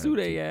I'm that going don't to sue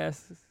happen. their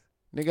asses.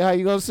 Nigga, how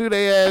you gonna sue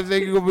their ass?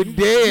 Nigga gonna be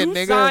dead, you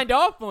nigga. signed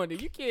off on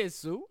it. You can't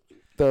sue.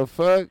 The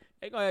fuck?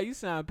 They gonna have you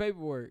sign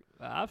paperwork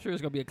I'm sure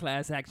it's going to be a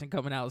class action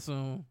coming out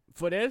soon.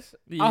 for this.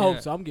 Yeah. I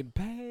hope so. I'm getting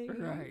paid.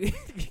 Right.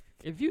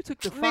 If you took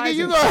the Nigga, Pfizer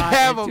you gonna shot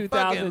have in a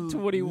fucking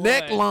 2021,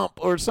 neck lump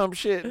or some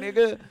shit,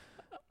 nigga.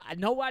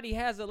 Nobody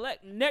has a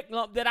neck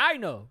lump that I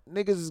know.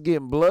 Niggas is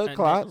getting blood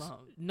clots.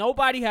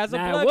 Nobody has a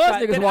Now, blood it was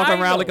clot niggas that walking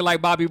I around know. looking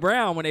like Bobby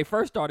Brown when they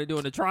first started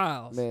doing the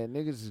trials. Man,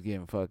 niggas is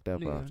getting fucked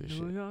up off this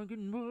shit.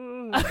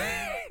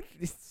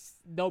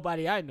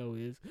 Nobody I know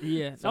is.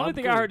 Yeah. So The only I'm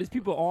thing cool. I heard is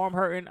people arm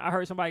hurting. I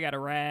heard somebody got a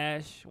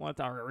rash. One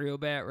time a real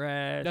bad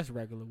rash. That's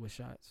regular with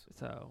shots.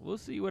 So we'll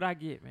see what I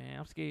get, man.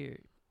 I'm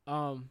scared.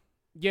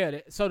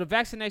 Yeah. So the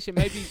vaccination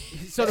may be.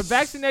 So the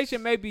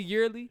vaccination may be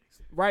yearly.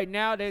 Right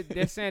now,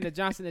 they're saying that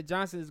Johnson &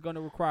 Johnson is going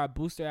to require a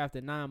booster after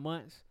 9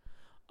 months.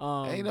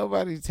 Ain't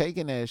nobody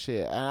taking that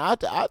shit. And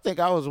I think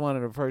I was one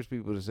of the first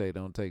people to say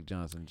don't take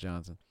Johnson &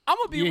 Johnson. I'm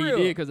gonna be Yeah, real.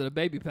 you did because of the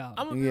baby powder.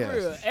 I'm gonna be Yes.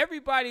 real.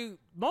 Everybody,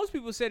 most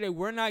people say that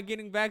we're not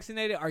getting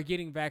vaccinated are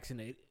getting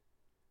vaccinated.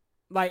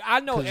 Like I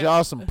know, Cause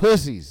y'all some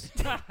pussies.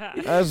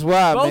 That's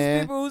why, most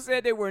man. people who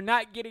said they were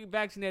not getting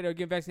vaccinated are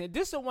getting vaccinated.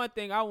 This is the one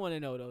thing I want to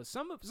know though.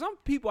 Some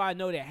people I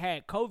know that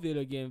had COVID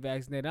are getting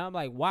vaccinated. I'm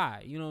like,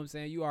 why? You know what I'm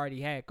saying? You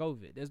already had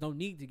COVID. There's no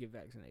need to get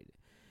vaccinated.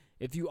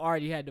 If you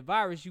already had the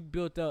virus, you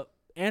built up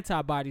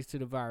antibodies to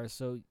the virus.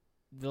 So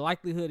the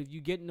likelihood of you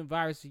getting the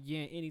virus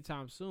again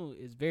anytime soon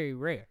is very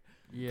rare.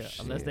 Yeah, Shit,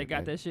 unless they got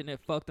man. that shit and it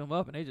fucked them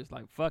up and they just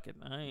like, fuck it.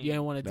 I ain't. You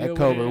don't want to That deal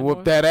with it COVID anymore?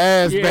 whooped that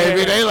ass, Yeah.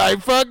 baby. They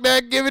like, fuck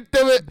that, give it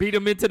to it. Beat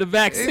them into the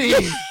vaccine.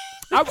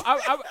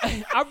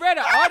 I read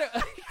an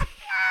article.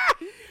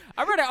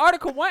 I read an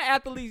article. One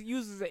athlete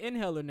uses an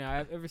inhaler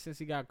now ever since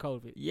he got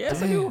COVID. Yeah,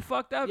 some people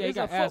fucked up. Yeah, he He's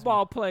a got asthma.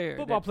 football player.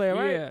 Football player,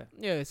 right? Yeah.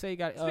 Yeah. Say he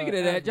got. Speaking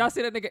of that, y'all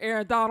see that nigga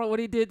Aaron Donald, what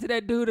he did to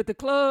that dude at the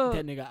club?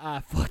 that nigga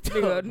eye fucked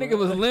Nigga, up. nigga bro.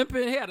 was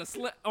limping. He had a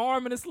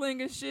arm in a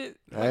sling and shit.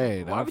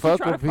 Hey, Why don't would you fuck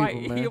try with to fight?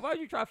 people, man. Why would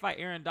you try to fight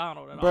Aaron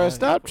Donald? At Bro, all?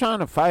 stop trying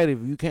to fight if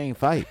you can't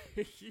fight.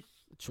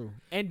 True.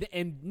 And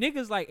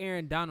niggas like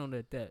Aaron Donald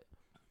at that.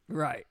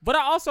 Right. But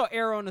I also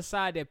err on the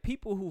side that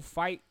people who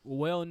fight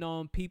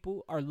well-known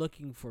people are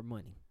looking for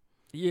money.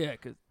 Yeah,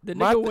 because the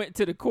My nigga went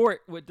to the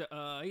court with the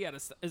he had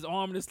his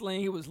arm in a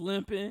sling. He was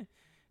limping.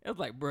 It was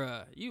like,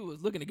 bruh, you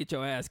was looking to get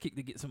your ass kicked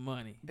to get some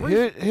money.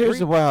 Here's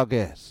a wild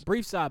guess.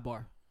 Brief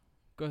sidebar.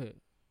 Go ahead.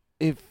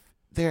 If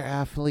they're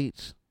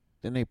athletes,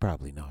 then they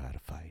probably know how to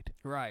fight.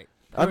 Right.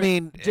 I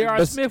mean,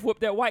 J.R. Smith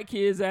whooped that white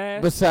kid's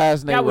ass.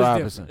 Besides Nate That was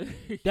Robinson.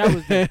 different. That was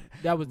different.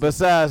 That was different.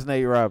 Besides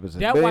Nate Robinson.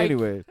 That But white,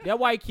 anyway. that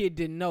white kid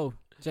didn't know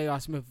J.R.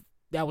 Smith.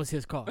 That was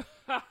his car.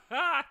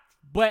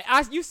 But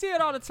you see it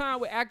all the time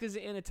with actors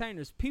and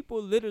entertainers.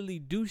 People literally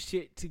do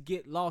shit to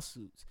get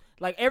lawsuits.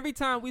 Like every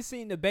time we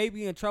seen the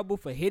baby in trouble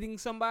for hitting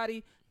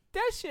somebody,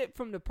 that shit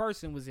from the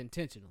person was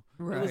intentional.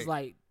 Right. It was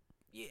like,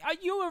 you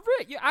a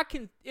rich.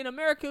 In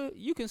America,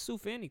 you can sue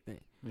for anything.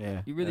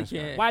 Yeah. You really that's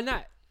can. right. Why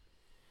not?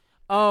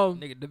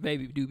 Nigga, the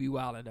baby do be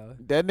wildin' though.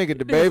 That nigga,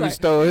 the Nigga's baby, like-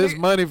 stole his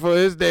money for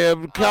his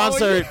damn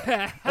concert. Oh,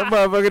 yeah. That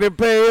motherfucker didn't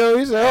pay him.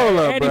 He said, hold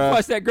up, And he bro.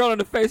 punched that girl in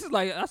the face. It's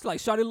like, that's like,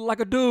 shawty look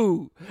like a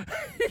dude.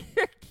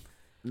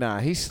 Nah,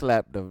 he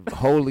slapped the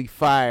holy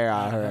fire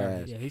out her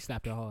ass. Yeah, he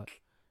slapped her hard.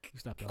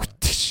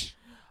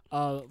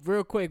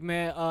 Real quick,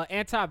 man.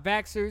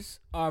 Anti-vaxxers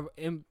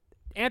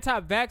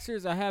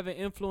are having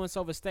influence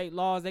over state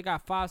laws. They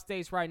got 5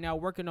 states right now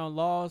working on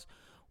laws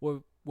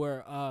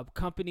where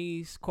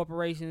companies,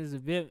 corporations,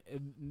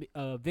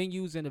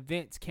 venues, and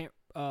events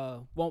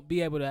won't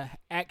be able to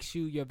ask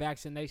you your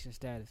vaccination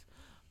status.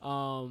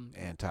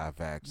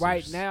 Anti-vaxxers.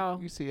 Right now,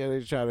 You see how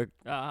they try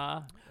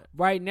to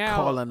Right now,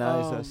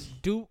 colonize us.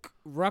 Duke,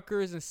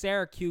 Rutgers, and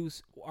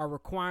Syracuse are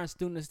requiring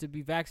students to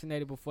be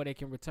vaccinated before they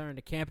can return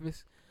to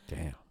campus.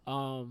 Damn.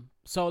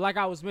 So like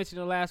I was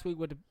mentioning last week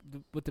with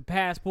the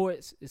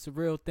passports, it's a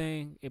real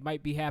thing. It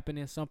might be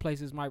happening. Some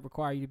places might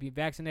require you to be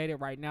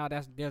vaccinated. Right now,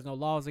 there's no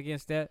laws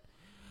against that.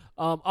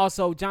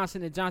 Also,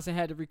 Johnson & Johnson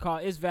had to recall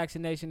its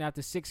vaccination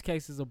after 6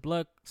 cases of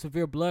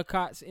severe blood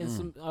clots in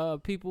some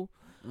people.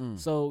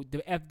 So the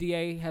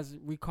FDA has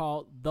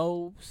recalled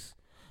those.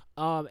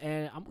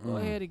 And I'm going to go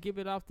ahead and give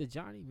it off to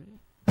Johnny, man.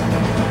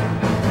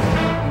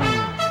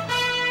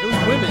 It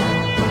was women.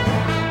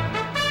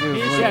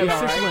 Yeah, it was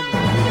 6 women.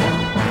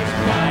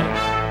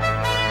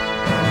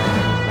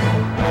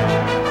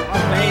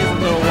 My veins a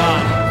little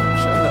wide.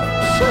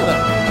 Shut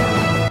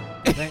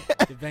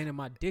up. The vein of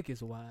my dick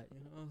is wide.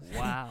 You know what I'm saying?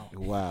 Wow.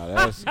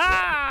 Wow,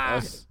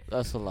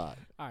 that's a lot.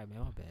 All right, man.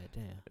 My bad.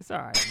 Damn. It's all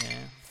right,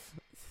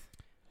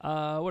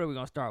 man. What are we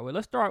going to start with?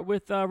 Let's start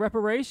with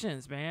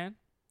reparations, man.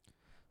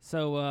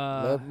 So,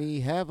 Let me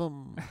have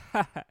them.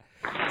 the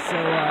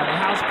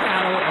House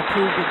panel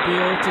approved a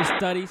bill to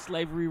study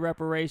slavery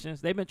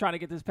reparations. They've been trying to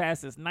get this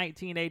passed since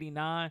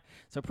 1989.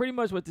 So pretty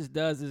much what this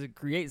does is it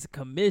creates a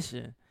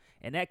commission,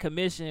 and that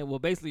commission will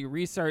basically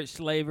research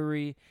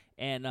slavery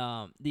and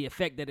the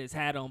effect that it's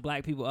had on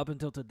black people up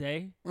until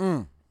today.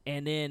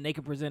 And then they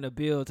can present a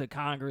bill to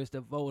Congress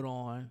to vote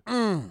on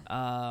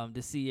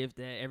to see if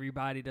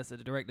everybody that's a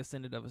direct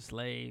descendant of a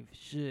slave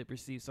should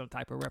receive some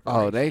type of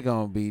reparation. Oh, they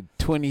gonna be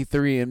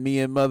 23 and me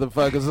and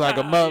motherfuckers like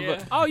a mother.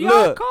 Yeah. Oh, y'all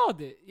Look,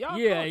 called it. Y'all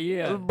called it.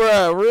 Yeah.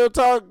 bruh, real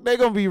talk. They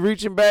gonna be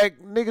reaching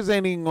back. Niggas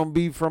ain't even gonna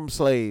be from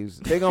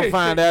slaves. They gonna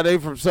find out they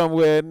from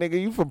somewhere. Nigga,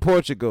 you from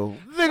Portugal.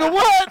 Nigga,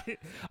 what?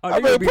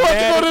 I've been in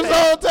Portugal this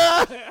whole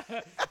time.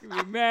 You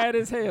be mad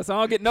as hell, so I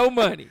don't get no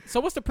money. So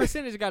what's the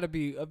percentage got to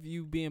be of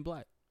you being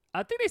black?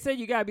 I think they said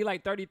you gotta be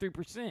like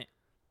 33%.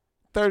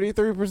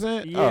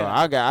 33%. Yeah. Oh,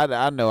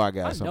 I know I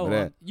got some of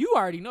that. You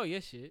already know your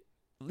shit.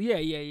 Yeah.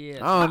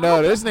 I don't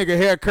know. This nigga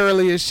hair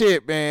curly as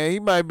shit, man. He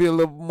might be a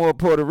little more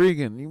Puerto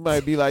Rican. He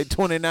might be like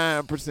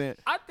 29%.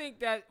 I think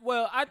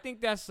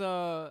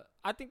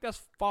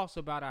that's false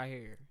about our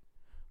hair.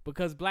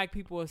 Because black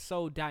people are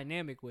so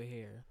dynamic with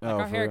hair. Like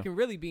our for hair real? can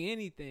really be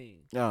anything.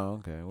 Oh,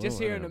 okay. Well, Just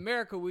here in whatever.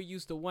 America, we're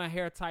used to one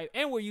hair type,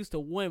 and we're used to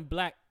one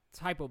black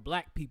type of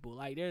black people.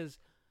 Like there's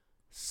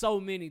so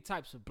many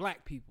types of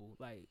black people.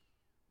 Like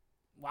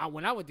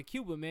when I went to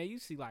Cuba, man, you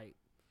see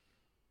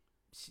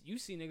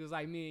niggas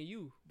like me and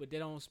you, but they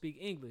don't speak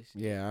English.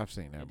 Yeah, I've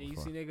seen that And then you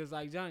before. see niggas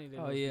like Johnny. That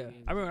Oh don't yeah. speak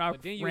English. I remember I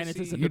But then you ran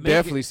into see- some You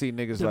definitely see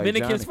niggas like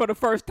Dominicans Johnny. for the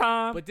first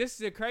time. But this is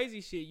the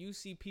crazy shit. You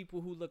see people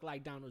who look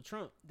like Donald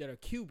Trump that are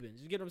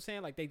Cubans. You get what I'm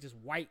saying? Like they just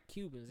white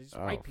Cubans. They just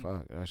Oh, white people.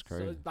 fuck. That's So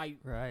crazy. it's like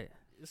Right.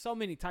 there's so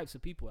many types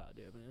of people out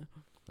there, man.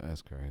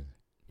 That's crazy.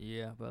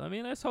 Yeah, but I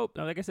mean, let's hope.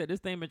 Like I said, this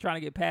thing been trying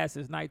to get passed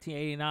since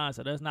 1989,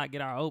 so let's not get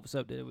our hopes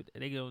up that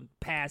they gonna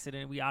pass it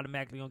and we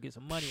automatically gonna get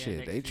some money.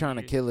 Shit, they trying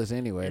to kill us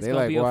anyway. It's They gonna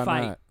like, be a why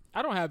fight. not?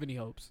 I don't have any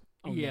hopes.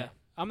 on Yeah. that.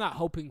 I'm not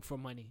hoping for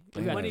money. You If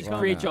Yeah, gotta money why comes,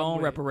 create your I'm own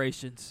with it.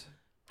 reparations.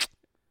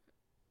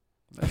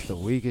 That's the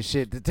weakest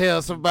shit to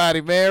tell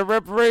somebody, man.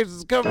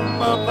 Reparations coming from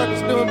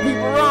motherfuckers doing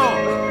people wrong.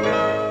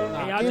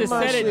 And y'all give just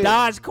my said it. shit.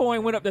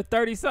 Dogecoin went up to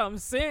 30-something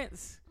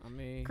cents. I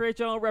mean, Create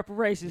your own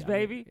reparations, yeah,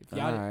 baby. if All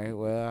y'all, right,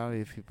 well,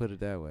 if you put it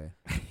that way.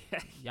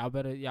 y'all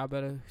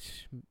better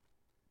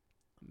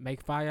make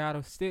fire out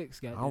of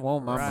sticks. I Goddamn.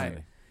 want my Right.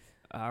 money.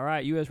 All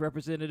right, U.S.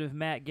 Representative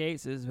Matt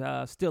Gaetz is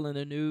still in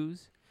the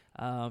news.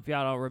 If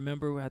y'all don't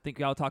remember, I think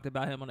y'all talked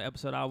about him on the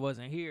episode I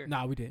wasn't here.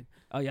 Nah, we didn't.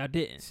 Oh, y'all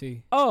didn't?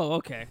 See, Oh,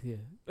 okay.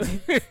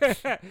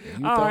 yeah.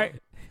 All right.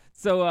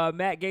 So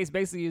Matt Gaetz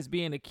basically is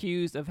being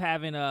accused of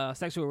having a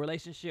sexual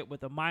relationship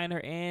with a minor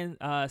and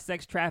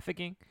sex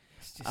trafficking.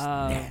 It's just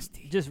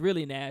nasty. Just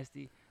really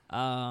nasty.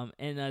 And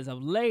as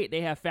of late,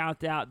 they have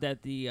found out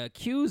that the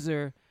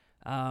accuser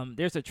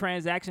There's a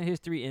transaction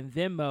history in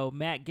Venmo.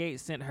 Matt Gaetz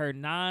sent her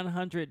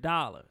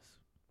 $900.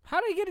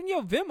 How they get in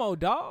your Venmo,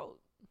 dog?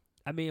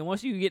 I mean,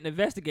 once you get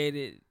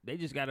investigated, they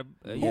just gotta.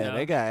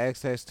 They got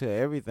access to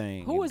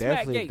everything. Who is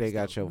definitely Matt if they Gaetz,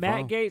 got your Matt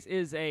phone. Gaetz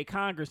is a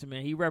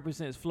congressman. He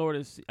represents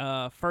Florida's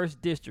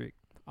 1st district.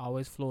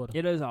 Always Florida.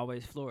 It is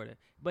always Florida.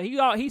 But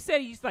he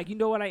said he's like, you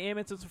know what, I am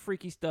into some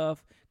freaky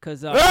stuff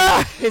because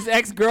his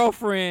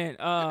ex-girlfriend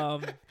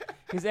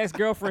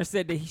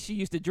said that she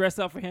used to dress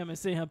up for him and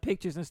send him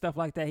pictures and stuff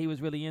like that. He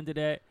was really into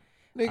that.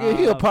 Nigga,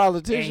 he a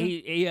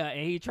politician. And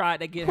he tried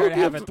to get her to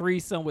have a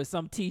threesome with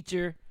some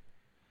teacher.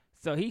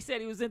 So he said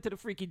he was into the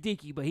freaky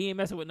deaky, but he ain't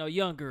messing with no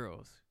young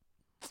girls.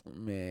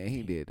 Man,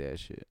 he did that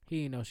shit.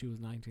 He didn't know she was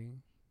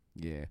 19.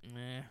 Yeah.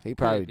 Man, He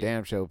probably could be.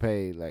 damn sure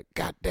paid like,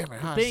 God damn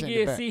it. How I Thing send it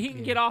is, back? see, he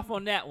can get off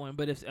on that one,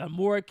 but if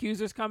more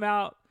accusers come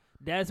out,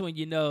 that's when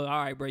you know,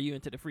 all right, bro, you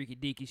into the freaky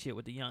deaky shit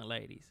with the young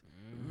ladies.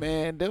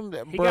 Man, He bro,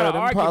 got an them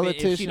argument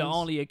politicians. if she the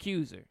only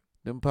accuser.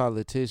 Them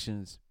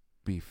politicians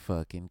be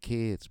fucking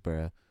kids,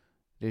 bruh.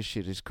 This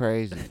shit is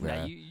crazy,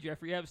 Now, bruh.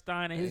 Jeffrey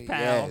Epstein and his Yes,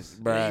 pals.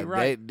 That bruh. ain't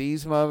right.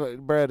 These mother,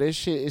 bruh, this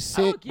shit is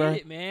I don't sick, get bruh.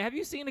 it, man. Have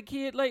you seen a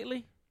kid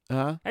lately?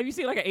 Huh? Have you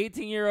seen like an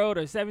 18-year-old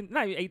or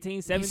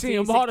 17, 17,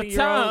 him all the 16-year-old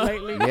time.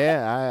 lately?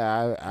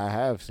 Yeah, I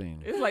have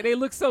seen it. It's like they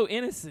look so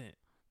innocent.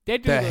 They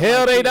do The look hell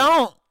like they kids.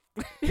 don't.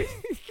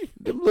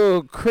 Them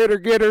little critter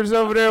getters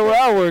over there where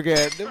I work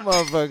at, them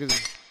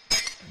motherfuckers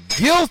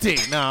guilty.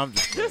 No, I'm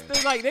just Just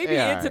playing. like they be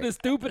Yeah, into alright. the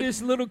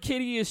stupidest little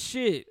kiddie-ish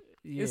shit.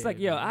 It's Yeah, like,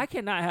 yo, man. I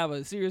cannot have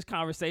a serious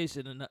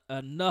conversation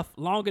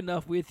long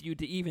enough with you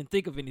to even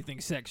think of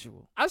anything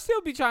sexual. I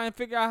still be trying to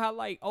figure out how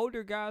like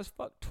older guys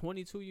fuck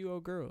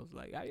 22-year-old girls.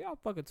 Like how y'all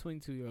fuck a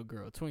 22-year-old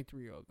girl,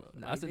 23-year-old girl.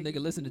 Now, that's a Like, nigga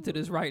listening to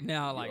this right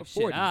now, you like, a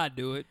shit, 40. I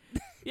do it.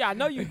 Yeah, I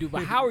know you do,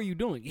 but how are you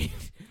doing it?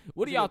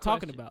 What are That's a y'all good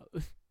talking question.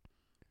 about?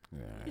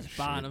 Yeah, Just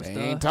buying them they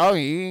stuff. ain't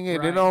talking. You ain't, They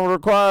Right. don't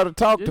require to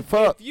talk to Just-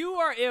 fuck. If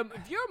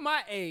you're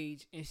my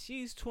age and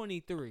she's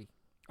 23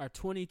 or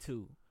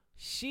 22,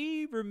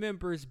 she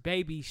remembers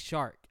Baby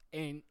Shark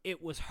and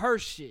it was her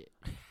shit.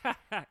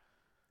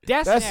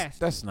 That's nasty.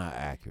 That's not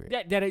accurate.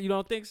 That you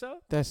don't think so?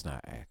 That's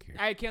not accurate.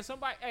 Hey, can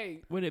somebody?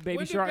 Hey, When did Baby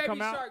when Shark did come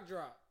Baby out? Shark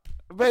drop?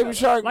 Baby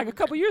Shark, Like a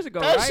couple years ago,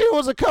 that right? shit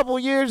was a couple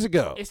years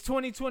ago. It's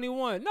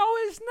 2021. No,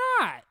 it's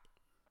not.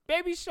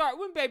 Baby Shark.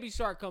 When Baby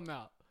Shark come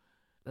out?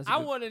 That's a I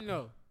good- want to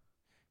know.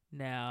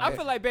 Now, I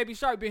feel like Baby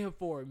Shark been here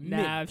for a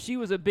minute. now if she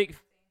was a big,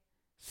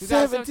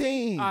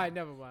 17. All right,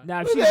 never mind.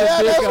 now if she's Yeah,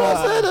 a that's big what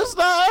I said. That's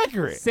not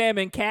accurate.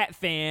 Salmon Cat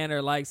fan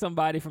or like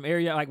somebody from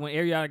area, like when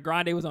Ariana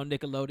Grande was on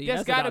Nickelodeon. There's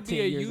That's got to about be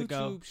 10 a years YouTube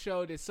ago.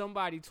 show that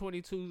somebody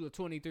 22 or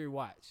 23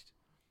 watched.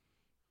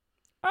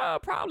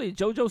 Probably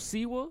JoJo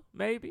Siwa,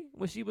 maybe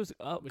when she was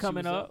When she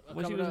coming was up. up-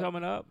 When she coming was up.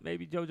 coming up,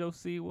 maybe JoJo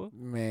Siwa.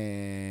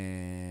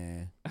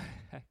 Man,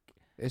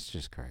 it's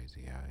just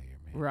crazy out here,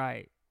 man.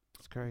 Right.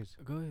 It's crazy.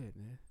 Go ahead,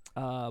 man.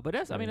 But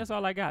that's, I mean, that's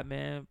all I got,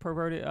 man.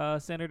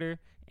 Perverted senator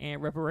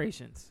and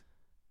reparations.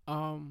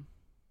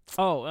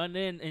 Oh, and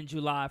then in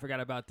July, I forgot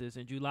about this.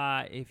 In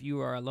July, if you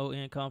are a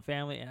low-income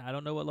family, and I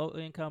don't know what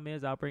low-income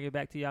is, I'll bring it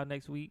back to y'all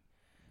next week.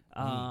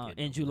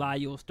 In July,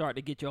 you'll start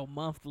to get your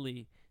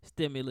monthly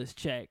stimulus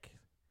check.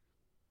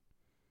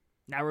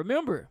 Now,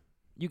 remember,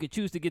 you can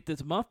choose to get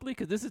this monthly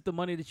because this is the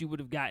money that you would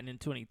have gotten in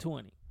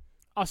 2020.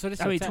 Oh, so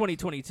this I mean, tax-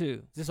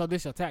 2022. So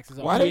this your taxes.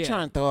 Why they yeah.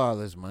 trying to throw all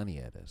this money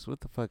at us?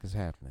 What the fuck is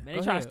happening? Man, Go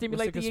they trying ahead. to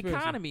stimulate What's the the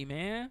conspiracy? economy,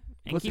 man,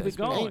 and What's keep the it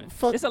going. conspiracy?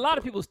 Fuck- It's a lot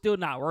of people still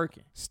not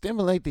working.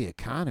 Stimulate the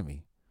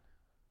economy,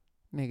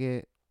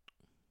 nigga.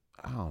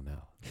 I don't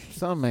know.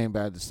 Something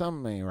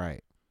ain't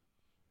right.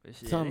 But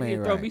shit, Something they need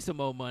ain't to throw right. me some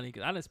more money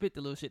because I done spit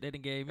the little shit they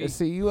done gave me. And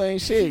see, you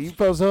ain't shit. You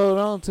supposed to hold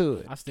on to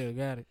it. I still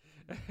got it.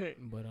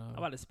 But I'm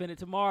about to spend it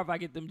tomorrow if I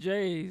get them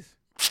J's.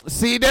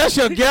 See, that's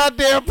your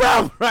goddamn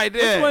problem right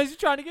which there. ones you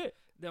trying to get?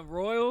 Them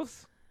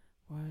Royals,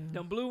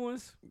 them blue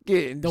ones.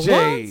 Getting The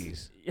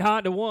J's. Yeah,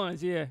 the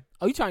ones, yeah.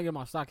 Oh, you trying to get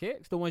my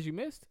StockX? The ones you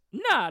missed?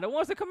 Nah, the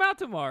ones that come out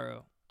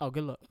tomorrow. Oh,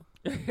 good luck.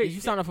 Did you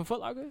sign up for Foot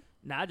Locker?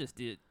 Nah, I just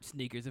did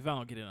sneakers. If I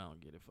don't get it, I don't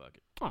get it. Fuck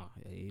Oh,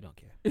 yeah, you don't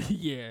care. it.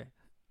 Yeah.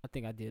 I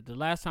think I did. The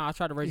last time I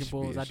tried to You Raging should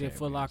be Bulls, I did ashamed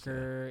Foot of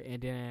Locker,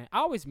 and then I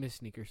always miss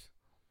sneakers.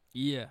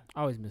 Yeah.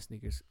 I always miss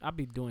sneakers. I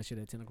be doing shit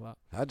at 10 o'clock.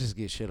 I just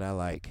get shit I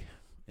like,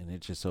 and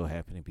it just so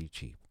happen to be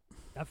cheap.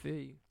 I feel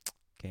you.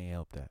 Can't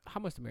help that. How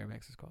much the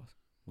Miramaxes cost?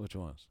 Which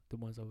ones? The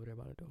ones over there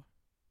by the door.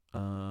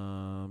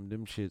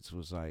 Them shits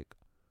was like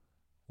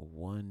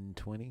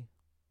 $120.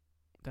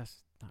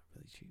 That's not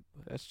really cheap,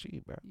 but That's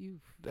cheap, bro.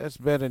 you That's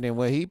better than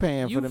what he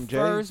paying for them J's.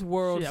 first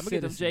world Shit, I'm going to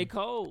get them citizen. J.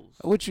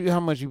 Cole's. How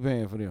much you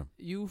paying for them?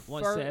 You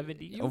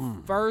 170.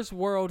 You first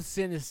world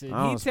citizen.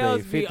 I He don't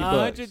tells pay me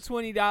 $50.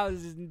 $120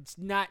 is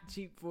not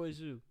cheap for a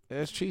shoe.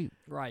 That's cheap.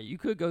 Right. You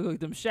could go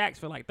get them Shacks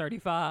for like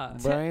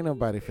 35. Bro, ain't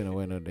nobody finna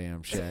wear no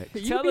damn Shacks.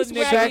 You Tell be a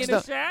nigga- swagging in the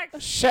Shaqs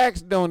Shacks?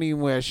 Shacks don't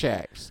even wear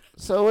Shacks.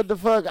 So what the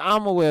fuck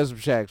I'ma wear some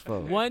Shacks for?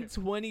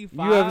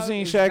 125. You ever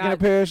seen is Shaq in a not-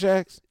 pair of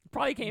Shacks?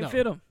 Probably can't No.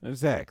 fit them.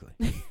 Exactly.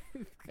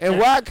 And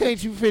why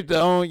can't you fit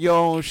your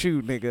own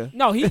shoe, nigga?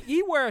 No,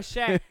 he wear a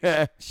Shaq.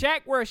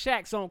 Shaq wear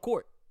Shaqs on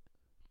court.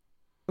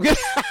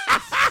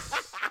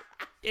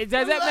 Does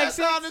that make Last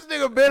time sense? this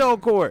nigga been on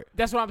court.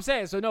 That's what I'm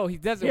saying. So no, he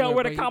doesn't. He don't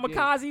wear the but he did.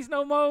 kamikazes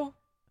no more.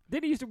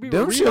 Then he used to be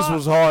Them with shits Reebok.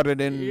 was harder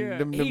than Yeah.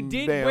 them He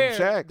did damn wear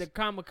Shaqs. the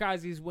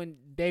kamikazes when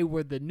they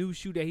were the new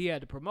shoe that he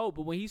had to promote.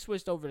 But when he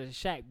switched over to the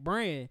Shaq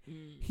brand,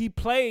 he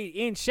played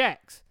in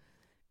Shaqs.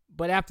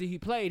 But after he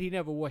played, he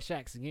never wore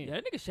Shaqs again. Yeah,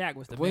 that nigga Shaq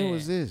was the When man.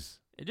 was this?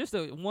 Just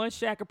a one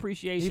Shaq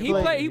appreciation. He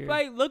played-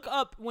 played. Look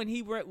up when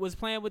he was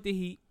playing with the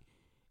Heat,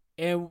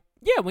 and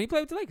yeah, when he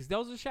played with the Lakers,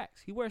 those are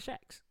Shaqs. He wears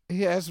Shaqs.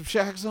 He had some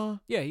Shaqs on.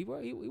 Yeah, he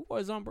wore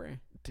his own brand.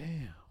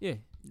 Damn. Yeah.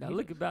 Now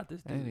look about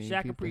this I dude. didn't Shaq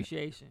peep that.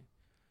 appreciation.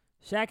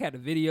 Shaq had a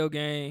video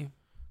game.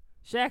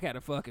 Shaq had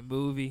a fucking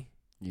movie.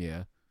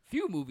 Yeah.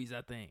 Few movies,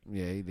 I think.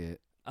 Yeah, he did.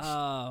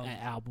 That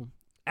album.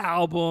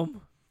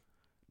 Album.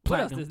 What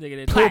else Platinum. this nigga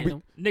did?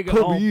 Platinum.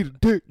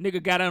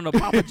 Nigga got on the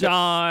Papa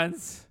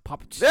John's.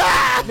 Papa.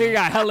 Nigga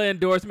got hella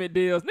endorsement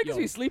deals. Niggas Yo,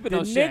 be sleeping The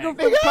on nigga Shaq. from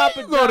Nigga, Papa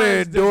you go to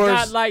John's does endorse-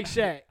 not like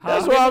Shaq.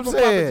 That's The what nigga I'm from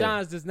saying. Papa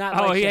John's does not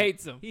Oh, like he Shaq.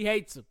 hates him. He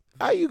hates him.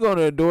 How you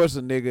gonna endorse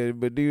a nigga,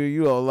 but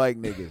you don't like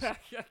niggas?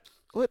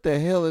 What the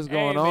hell is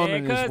going on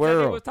in this That nigga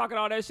world? was talking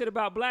all that shit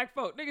about black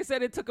folk. Nigga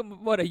said it took him,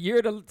 a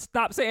year to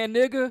stop saying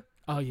nigga?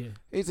 Oh yeah.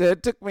 He said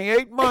it took me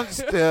 8 months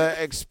to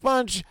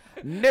expunge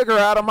nigger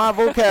out of my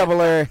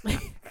vocabulary.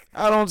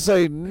 I don't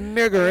say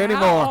nigger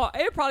anymore.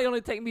 It probably only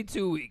take me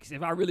 2 weeks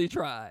if I really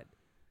tried.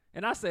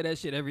 And I say that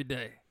shit every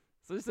day.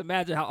 So just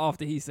imagine how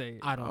often he say it.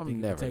 I don't I'm think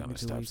never it'll take gonna me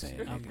 2 stop weeks.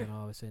 saying I'm nigga. gonna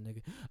always say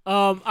nigga.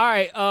 All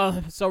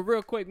right. So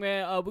real quick,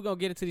 man. We're gonna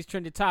get into these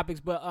trending topics,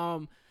 but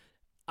I'm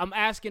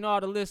asking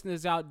all the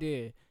listeners out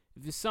there,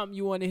 if it's something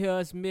you want to hear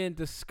us men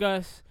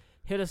discuss,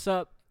 hit us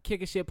up,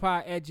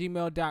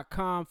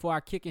 kickingshitpod@gmail.com for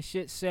our kicking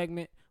shit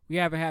segment. We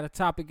haven't had a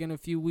topic in a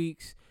few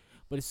weeks,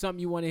 but it's something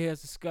you want to hear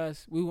us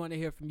discuss. We want to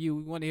hear from you.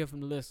 We want to hear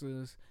from the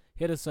listeners.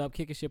 Hit us up,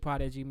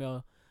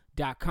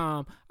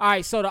 kickingshitpod@gmail.com. All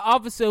right, so the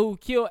officer who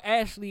killed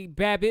Ashley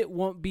Babbitt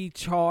won't be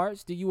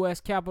charged. The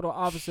U.S. Capitol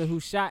officer who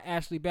shot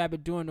Ashley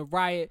Babbitt during the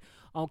riot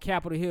on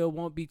Capitol Hill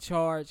won't be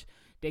charged.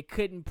 They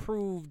couldn't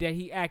prove that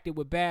he acted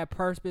with bad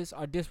purpose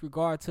or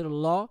disregard to the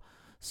law.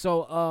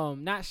 So,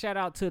 not shout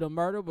out to the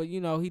murder, but,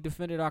 you know, he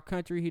defended our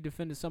country. He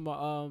defended some,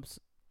 some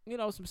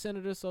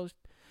senators. So,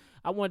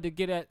 I wanted to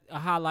get at a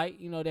highlight,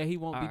 you know, that he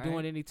won't be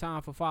doing any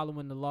time for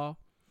following the law.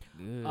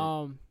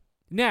 Good.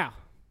 Now,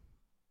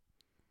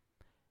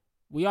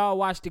 we all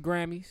watched the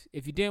Grammys.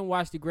 If you didn't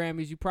watch the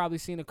Grammys, you probably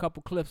seen a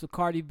couple clips of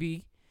Cardi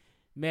B,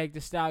 Meg Thee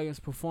Stallion's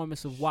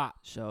performance of WAP.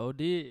 Sure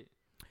did.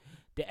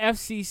 The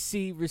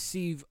FCC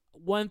received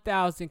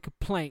 1,000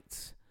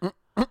 complaints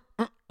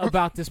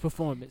about this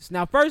performance.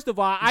 Now, first of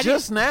all, I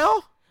guess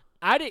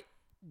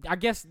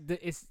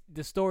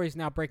the story is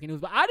now breaking news,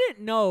 but I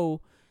didn't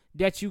know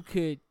that you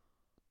could.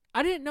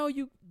 I didn't know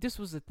this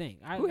was a thing.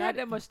 Who had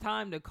that much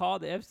time to call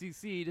the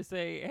FCC to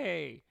say,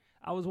 hey,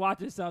 I was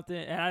watching something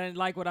and I didn't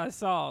like what I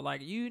saw?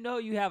 Like, you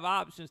have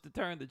options to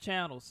turn the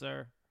channel,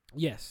 sir.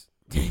 Yes.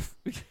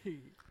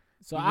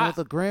 So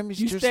the Grammys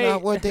you just stay-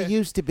 not what they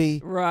used to be.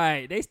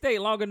 Right. They stayed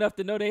long enough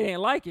to know they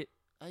didn't like it.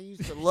 I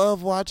used to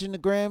love watching the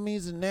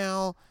Grammys, and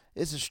now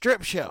it's a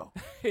strip show.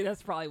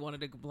 That's probably one of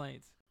the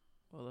complaints.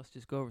 Well, let's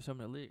just go over some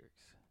of the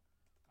lyrics.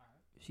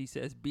 She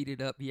says, beat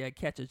it up, yeah,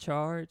 catch a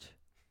charge.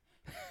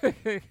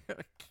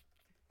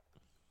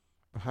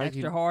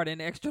 Extra hard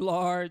and extra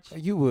large.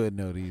 You would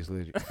know these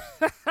lyrics.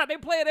 They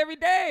play it every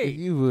day.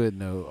 You would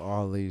know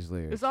all these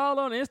lyrics. It's all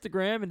on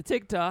Instagram and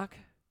TikTok.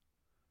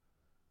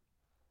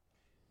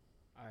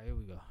 All right, here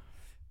we go.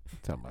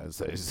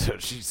 So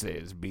she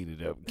says, beat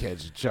it up,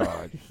 catch a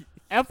charge.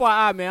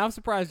 FYI, man, I'm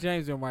surprised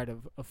James didn't write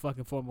a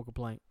fucking formal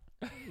complaint.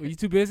 Were you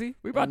too busy?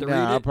 We about to Nah,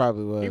 read I it.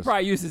 probably was. He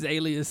probably used his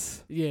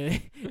alias. Yeah.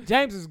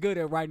 James is good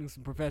at writing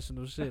some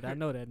professional shit. I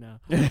know that now.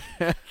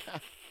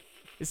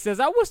 It says,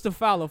 I wish to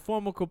file a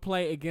formal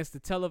complaint against the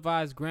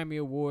televised Grammy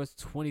Awards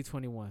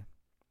 2021.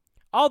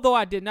 Although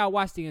I did not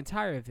watch the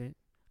entire event,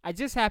 I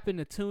just happened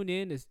to tune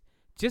in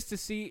just to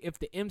see if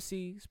the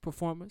MCs,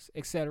 performers,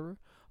 etc.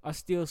 are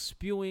still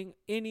spewing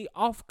any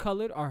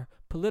off-colored or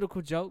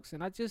political jokes,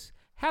 and I just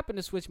happened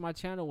to switch my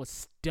channel and was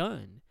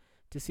stunned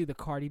to see the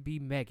Cardi B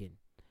Megan.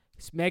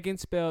 It's Megan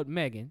spelled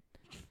Megan,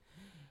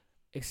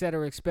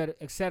 etc.,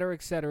 etc.,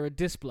 etc.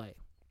 display.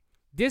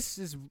 This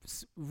is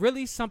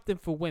really something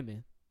for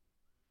women.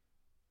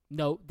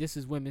 Note, this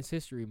is Women's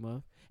History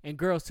Month, and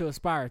girls to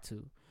aspire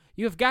to.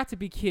 You have got to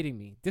be kidding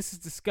me. This is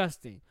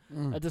disgusting.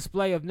 A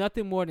display of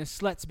nothing more than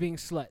sluts being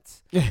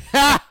sluts.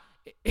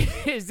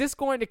 Is this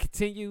going to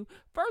continue?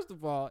 First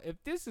of all, if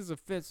this is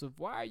offensive,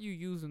 why are you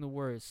using the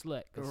word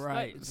slut? 'Cause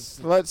Right. slut is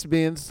offensive. Sluts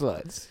being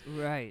sluts.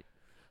 Right.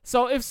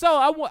 So if so,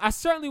 I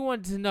certainly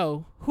wanted to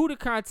know who to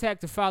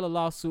contact to file a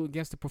lawsuit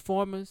against the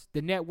performers,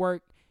 the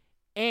network,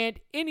 and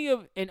any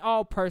of and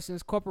all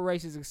persons,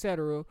 corporations,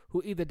 etc.,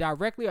 who either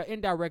directly or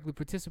indirectly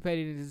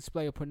participated in the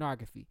display of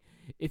pornography.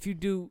 If you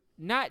do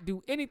not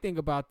do anything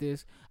about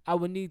this, I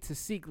will need to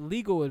seek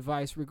legal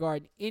advice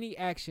regarding any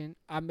action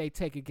I may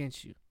take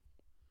against you.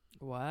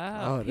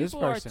 Wow. Oh, this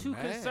People are person too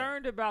mad.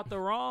 concerned about the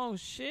wrong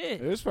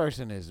shit. This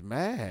person is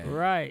mad.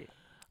 Right.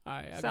 All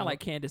right, Sound like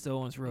Candace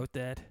Owens wrote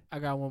that. I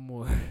got one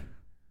more.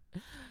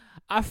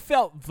 I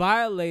felt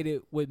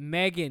violated with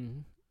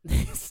Megan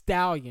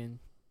Stallion,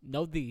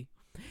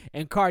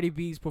 and Cardi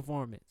B's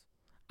performance.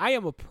 I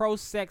am a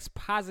pro-sex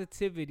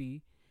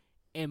positivity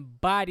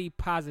and body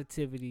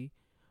positivity,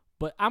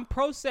 but I'm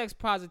pro-sex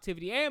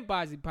positivity and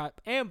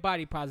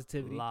body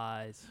positivity.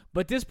 Lies.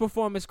 But this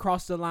performance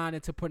crossed the line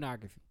into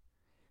pornography.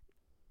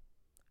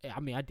 I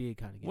mean, I did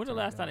kind of get. When the turned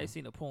last time on. they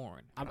seen a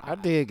porn? I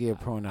did get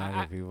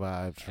pornography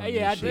vibes from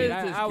Yeah, I this did. shit.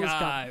 I was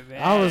guy,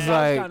 man. I was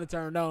like- kind of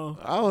turned on.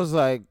 I was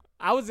like,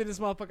 I was in this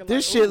motherfucker.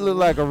 this like, shit ooh. look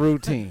like a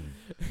routine.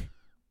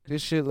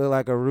 This shit look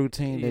like a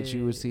routine that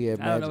you would see at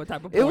I don't know Magic. what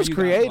type of It porn was you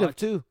guys creative watch.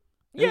 too.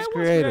 Yeah, was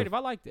creative. I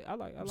liked it. I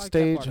like that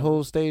Stage, part of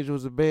whole it. stage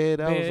was a bed.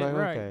 I was Bed, like,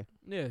 right. okay.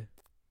 Yeah,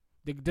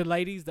 the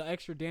ladies, the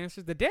extra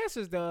dancers,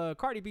 the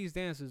Cardi B's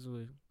dancers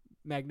were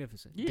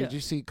magnificent. Yeah. Did you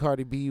see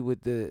Cardi B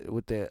with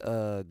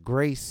the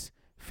Grace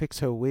fix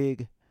her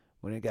wig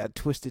when it got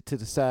twisted to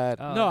the side?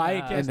 Oh, No, I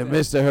ain't nah. catch In the that.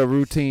 midst of her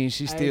routine,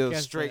 she I ain't still catch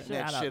that. straightened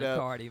that Shout out shit to up.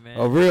 Cardi, man.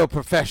 A real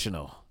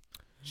professional.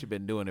 She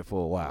been doing it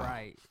for a while.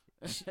 Right.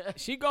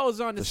 She goes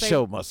on to The say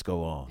show must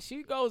go on.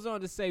 She goes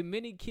on to say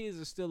many kids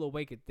are still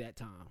awake at that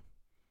time.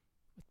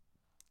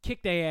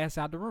 Kick their ass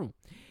out the room.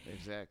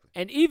 Exactly.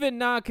 And even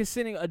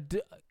non-consenting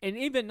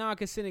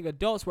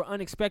adults were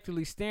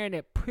unexpectedly staring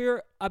at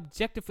pure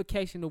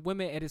objectification of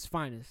women at its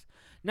finest.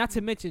 Not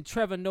to mention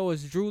Trevor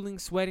Noah's drooling,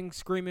 sweating,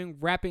 screaming,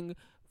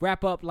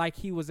 wrap up like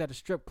he was at a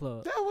strip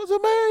club. That was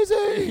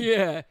amazing.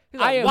 Yeah,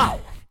 like, wow.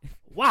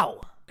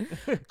 Wow.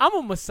 I'm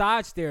a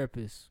massage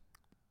therapist.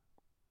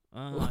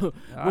 All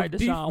right, With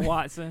deep- Deshaun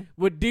Watson.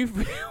 With deep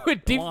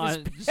respect.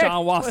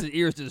 Deshaun Watson's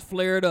ears just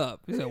flared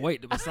up. He said,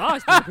 wait, the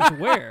massage therapist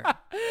where?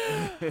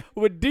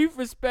 With deep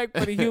respect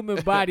for the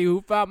human body,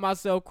 who found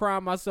myself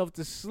crying myself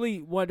to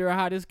sleep, wondering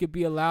how this could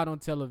be allowed on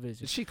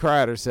television. She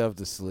cried herself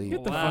to sleep.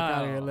 Get the fuck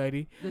out of here,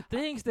 lady. The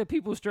things that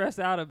people stress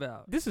out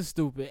about. This is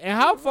stupid. And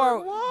how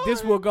far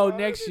this will go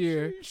next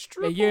year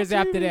and years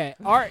after that.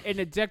 Art and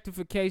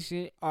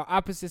objectification are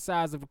opposite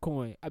sides of a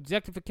coin.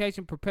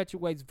 Objectification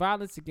perpetuates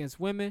violence against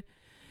women,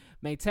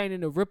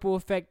 maintaining a ripple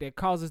effect that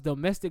causes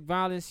domestic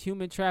violence,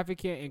 human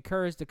trafficking,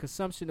 encourage the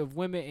consumption of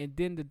women, and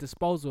then the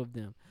disposal of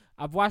them.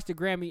 I've watched the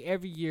Grammy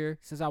every year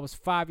since I was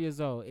 5 years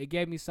old. It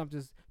gave me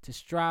something to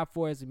strive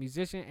for as a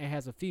musician and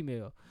as a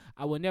female.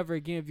 I will never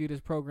again view this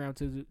program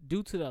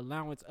due to the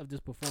allowance of this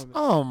performance.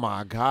 Oh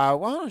my God!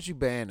 Why don't you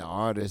ban the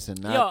artist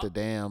and not the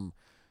damn?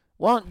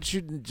 Why don't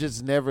you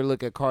just never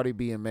look at Cardi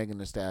B and Megan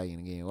Thee Stallion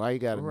again? Why you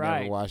gotta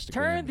never watch the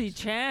Turn Grammys? the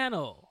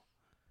channel.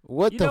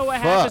 What You the know what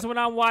fuck? happens when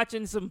I'm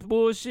watching some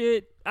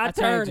bullshit? I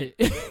turn change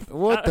it.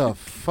 What the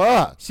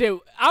fuck? Shit,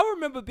 I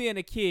remember being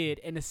a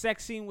kid and the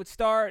sex scene would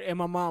start and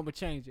my mom would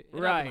change it. And I'd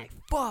be Right. like,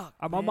 fuck.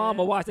 My man. mom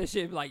would watch that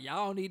shit and be like,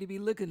 y'all don't need to be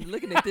looking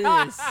at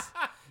this.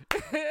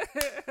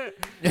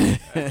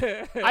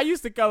 I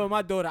used to cover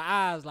my daughter's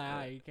eyes like, all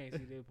right, you can't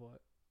see this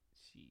part.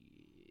 Shit.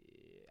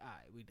 All right,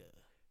 we done.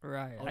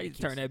 Right. Oh, I they used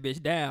to turn kissing. that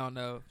bitch down,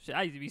 though. Shit,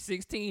 I used to be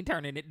 16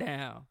 turning it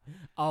down.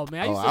 Oh,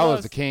 man. I Oh, used to I was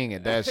love- the king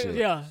at that shit.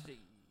 Yeah.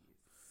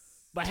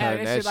 But having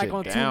Turn that that shit like shit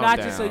on two down,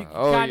 notches so down. you can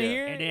Oh, kind of yeah.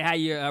 hear And it. then have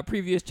your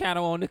previous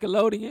channel on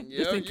Nickelodeon,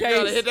 just in you case.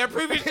 gotta hit that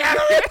previous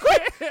channel real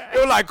quick. It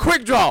was like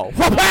quick draw.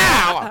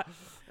 Wow.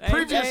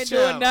 Previous ain't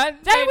channel. doing nothing.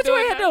 Jay, what you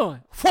doing in here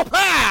doing?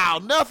 Wow.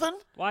 Nothing.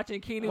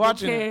 Watching Keenan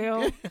Watching-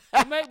 and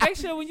Kel. Make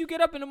sure when you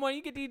get up in the morning,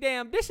 you get these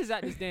damn dishes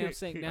out this damn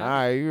sink All now.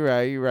 right, you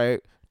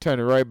right. Turn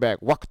it right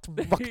back. Walk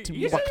it,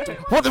 You see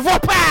What the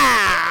fuck?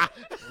 Pow!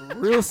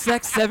 Real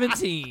Sex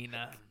 17.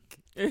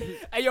 Hey,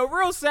 yo,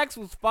 Real Sex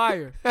was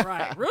fire.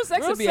 Right. Real Sex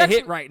Real would be Sex a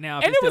hit was- right now.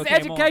 if And it was still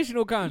came on.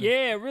 educational kind of.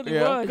 Yeah, it really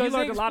Yeah. was. You Because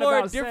learned they a lot explored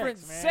about different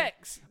sex, man.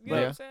 sex. You know what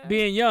I'm Yeah. saying?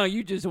 Being young,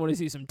 you just want to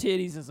see some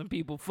titties and some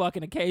people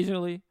fucking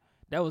occasionally.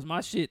 That was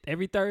my shit.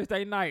 Every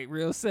Thursday night,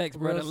 Real Sex,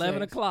 bro. Real At 11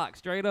 Sex. o'clock,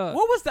 straight up.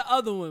 What was the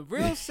other one?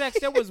 Real Sex.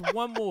 There was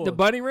one more. The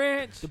Bunny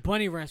Ranch. The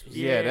Bunny Ranch was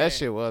Yeah, that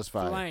shit was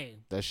fire.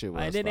 flame. That shit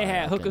was And then they fire.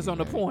 had I hookers can't on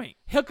the imagine. point.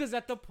 Hookers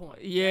at the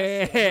point.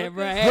 Yeah, That's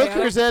right.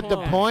 Hookers at the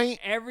point?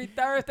 Every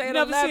Thursday at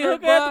Never 11, seen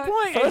Hooker at the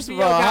bro. Point. First of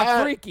HBO all, got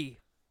how- freaky.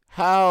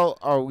 How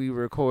are we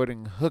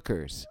recording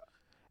hookers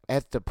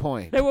at the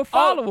point? They would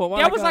follow them.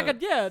 That was like a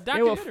they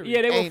documentary.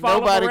 would Ain't follow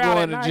nobody them around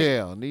going at to night.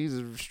 jail. These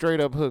are straight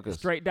up hookers.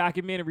 Straight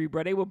documentary,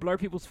 bro. They would blur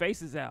people's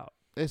faces out.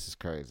 This is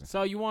crazy.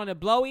 So you want a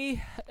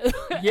blowy?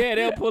 Yeah,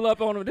 they'll pull up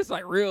on them. This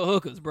like real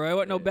hookers, bro. It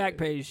wasn't no back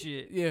page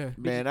shit. Yeah.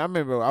 Man, I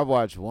remember I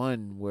watched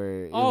one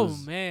where it Oh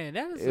was, man,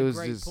 that is it a was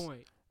great just-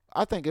 point.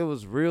 I think it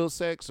was Real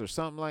Sex or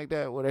something like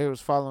that, where they was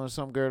following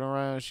some girl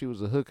around. She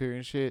was a hooker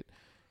and shit.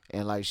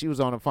 And like she was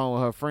on the phone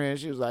with her friend.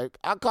 She was like,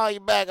 "I'll call you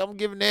back. I'm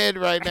giving head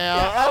right now."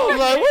 I was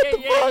like, "What the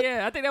fuck?"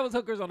 Yeah. I think that was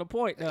hookers on the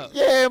point though.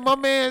 Yeah, my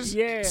man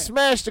Yeah.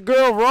 smashed the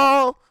girl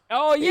raw.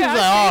 Oh He yeah,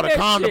 was I like, seen "Oh, the that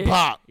condom shit.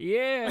 pop."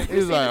 Yeah, He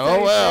was like,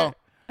 "Oh well."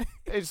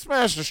 They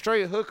smashed a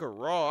straight hooker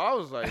raw. I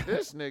was like,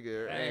 "This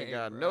nigga ain't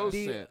got no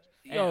sense."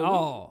 Yo, At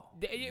all.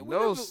 we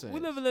No live, sense. we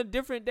live in a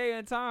different day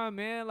and time,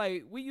 man.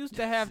 Like we used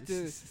to have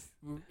to,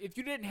 if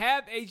you didn't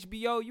have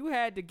HBO, you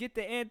had to get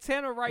the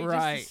antenna right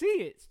just to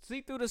see it,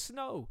 see through the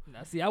snow.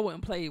 Now, see, I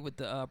wouldn't play with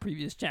the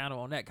previous channel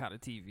on that kind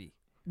of TV.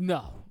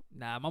 No.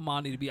 Nah, my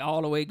mom need to be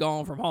all the way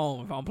gone from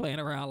home if I'm playing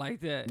around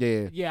like that.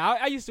 Yeah. Yeah,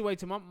 I used to wait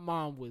till my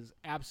mom was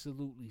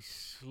absolutely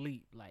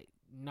asleep, like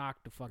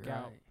knocked the fuck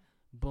out. Right.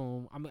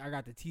 Boom. I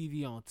got the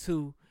TV on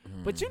too.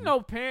 But Mm-hmm. you know,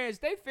 parents,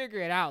 they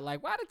figure it out.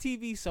 Like, why the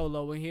TV so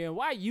low in here?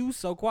 Why you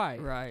so quiet?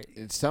 Right.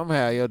 And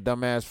somehow your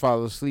dumb ass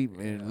fall asleep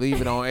and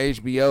leave it on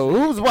HBO.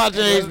 Who's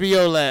watching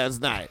HBO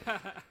last night?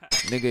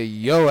 Nigga,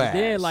 yo ass.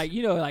 Then, like,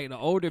 you know, like the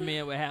older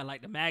men would have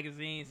like the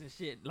magazines and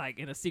shit, like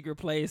in a secret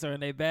place or in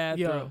their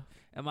bathroom. Yeah.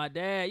 And my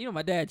dad, you know,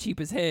 my dad cheap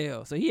as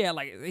hell, so he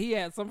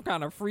had some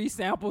kind of free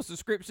sample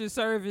subscription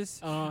service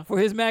for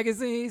his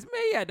magazines.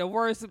 Man, he had the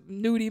worst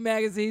nudie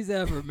magazines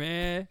ever,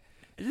 man.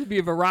 It just be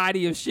a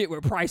variety of shit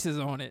with prices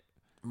on it.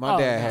 My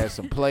dad had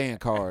some playing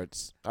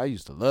cards. I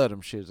used to love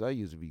them shits. I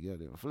used to be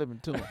goddamn flipping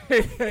to them.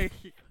 Them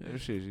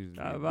shits used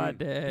to be My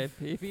big. dad,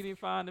 if he didn't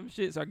find them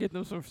shits or get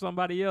them from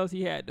somebody else,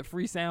 he had the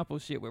free sample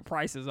shit with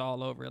prices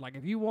all over it. Like,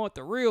 if you want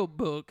the real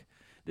book,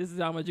 this is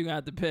how much you're going to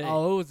have to pay.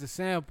 Oh, it was a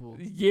sample.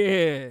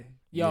 Yeah.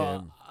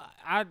 Yo,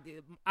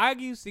 I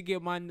used to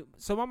get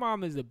so my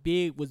mom was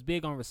big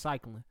on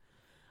recycling.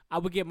 I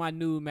would get my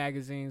new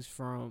magazines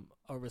from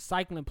a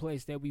recycling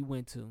place that we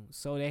went to.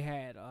 So they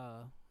had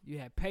you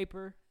had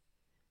paper,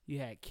 you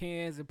had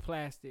cans and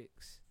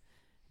plastics,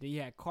 then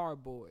you had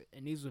cardboard,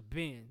 and these were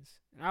bins.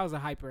 And I was a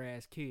hyper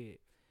ass kid.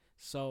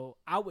 So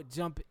I would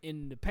jump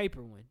in the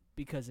paper one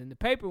because in the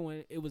paper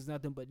one it was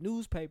nothing but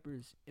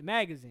newspapers and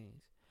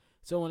magazines.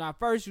 So when I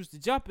first used to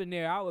jump in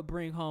there, I would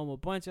bring home a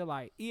bunch of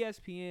like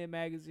ESPN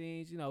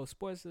magazines, you know,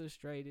 Sports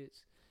Illustrated,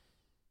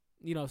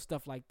 you know,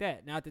 stuff like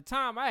that. Now at the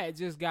time, I had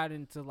just got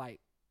into like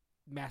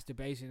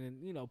masturbation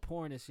and, you know,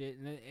 porn and shit,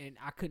 and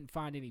I couldn't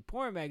find any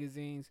porn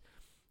magazines.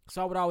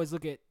 So I would always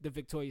look at the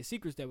Victoria's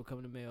Secrets that would come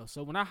in the mail.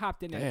 So when I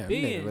hopped in that Damn,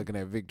 bin, nigga looking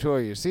at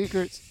Victoria's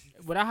Secrets.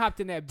 when I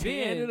hopped in that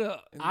Tan bin, it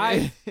up.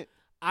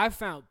 I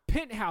found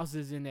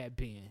penthouses in that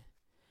bin.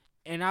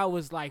 And I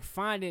was like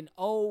finding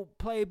old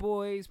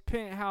Playboys,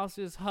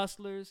 penthouses,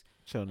 hustlers.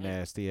 Your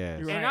nasty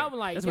ass. And I'm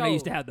like, that's yo, when they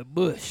used to have the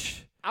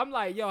bush. I'm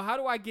like, yo, how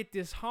do I get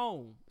this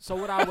home? So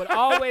what I would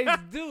always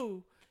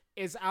do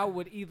is I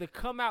would either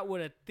come out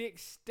with a thick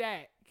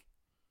stack,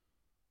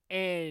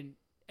 and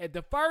at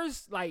the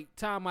first like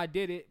time I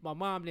did it, my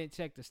mom didn't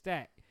check the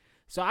stack.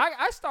 So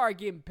I started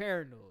getting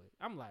paranoid.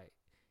 I'm like,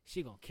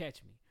 she gonna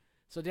catch me.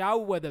 So then I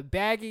would wear the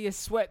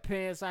baggiest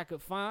sweatpants I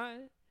could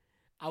find.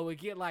 I would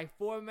get like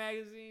 4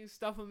 magazines,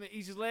 stuff them in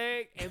each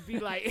leg, and be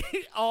like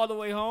all the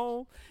way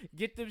home.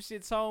 Get them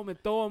shits home and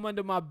throw them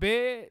under my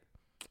bed.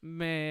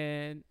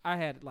 Man, I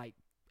had like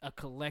a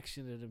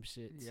collection of them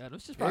shits. Yeah,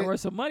 those shit's probably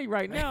worth some money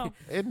right now.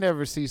 It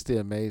never ceased to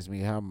amaze me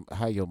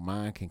how your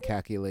mind can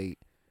calculate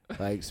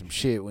like some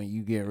shit when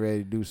you getting ready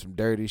to do some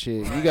dirty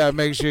shit. You gotta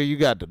make sure you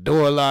got the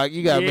door locked.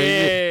 You gotta make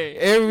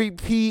sure every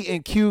P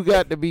and Q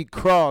got to be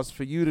crossed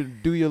for you to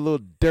do your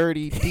little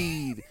dirty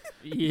deed.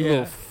 You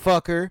little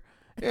fucker.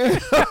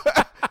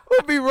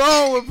 What be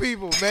wrong with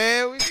people,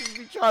 man? We just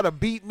be trying to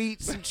beat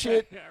meats and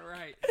shit.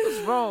 Right. What's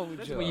wrong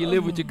with you? When you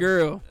live with your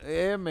girl,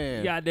 Yeah, man.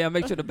 you gotta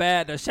make sure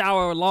the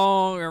shower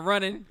long and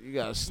running. You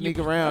gotta sneak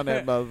around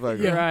that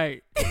motherfucker.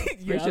 Right.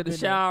 Yeah, Make sure I've the been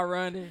shower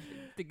running.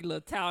 Stick a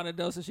little towel in the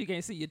door so she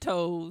can't see your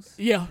toes.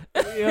 Yeah.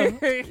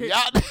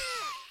 Y'all,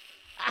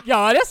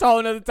 Yo, that's a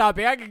whole nother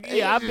topic.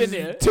 I've been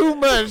there. Too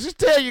much. Just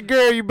tell your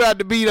girl you about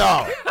to beat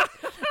off.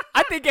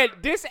 I think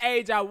at this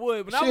age I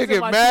would. When I She'll was in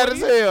get my mad 20s, as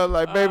hell.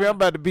 Like, baby, I'm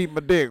about to beat my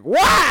dick.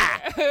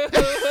 Why?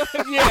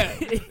 Yeah.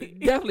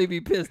 Definitely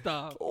be pissed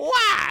off.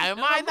 Why? Am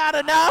I not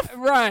enough?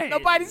 Right.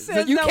 Nobody So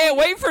says you no can't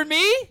when wait for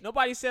me?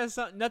 Nobody says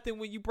nothing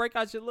when you break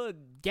out your little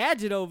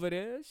gadget over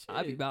there. Shit.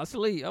 I be about to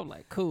sleep. I'm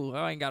like, cool.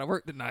 I ain't gotta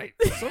work tonight.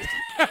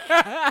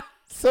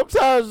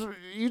 Sometimes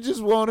you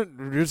just want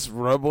to just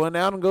rub one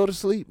out and go to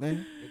sleep,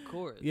 man. Of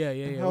course. Yeah.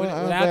 How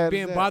Without bad is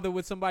being that? bothered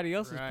with somebody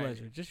else's Right.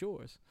 pleasure, just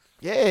yours.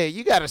 Yeah,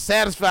 you gotta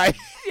satisfy.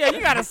 Yeah,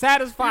 you gotta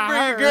satisfy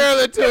Bring her. a girl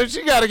into it,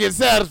 she gotta get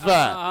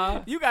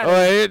satisfied. You gotta.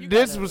 Oh, you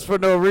this gotta- was for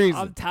no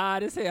reason. I'm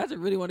tired as hell. I just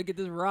really want to get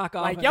this rock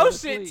off. like and your go to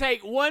shit sleep.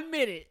 take 1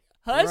 minute.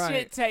 Her Right.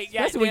 shit take.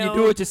 Especially when you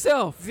goddamn do it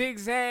yourself.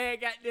 Zigzag.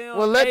 Goddamn.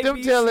 Well, let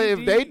them tell her if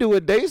ABCD. they do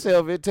it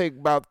theyself, it take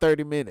about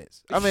 30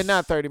 minutes. I mean,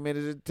 not 30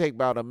 minutes. It take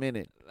about a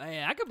minute.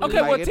 Man, I can believe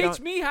Okay, Like, well, it teach don't-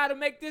 me how to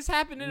make this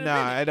happen in a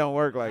Nah, minute. it don't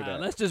work like that.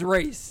 Let's just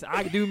race.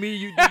 I do me,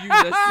 you do you.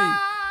 Let's see.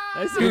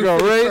 Let's see You who gonna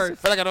finishes race?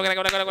 first.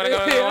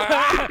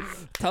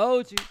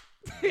 Told you.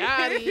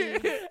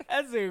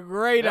 That's a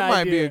great That idea.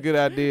 might be a good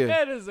idea.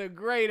 That is a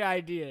great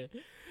idea.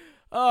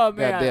 Oh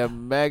man,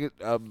 Goddamn maggot.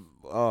 I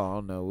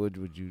don't know. What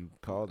would you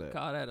call that?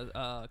 Call that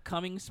a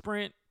coming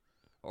sprint,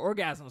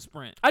 orgasm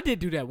sprint. I did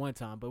do that one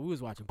time, but we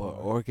was watching Or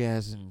porn.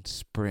 orgasm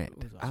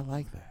sprint. I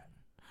like that.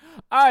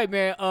 All right,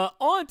 man.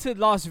 On to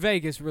Las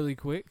Vegas really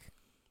quick.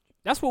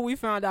 That's where we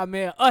found out,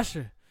 man.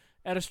 Usher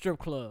at a strip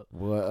club.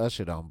 Well,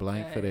 Usher don't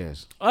blank for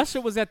this.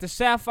 Usher was at the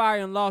Sapphire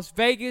in Las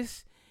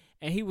Vegas,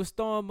 and he was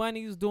throwing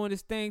money. He was doing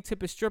his thing,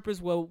 tipping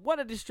strippers. Well, one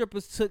of the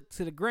strippers took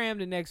to the gram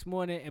the next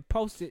morning and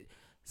posted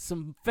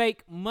some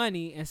fake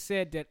money and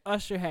said that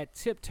Usher had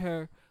tipped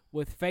her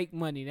with fake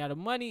money. Now the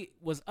money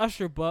was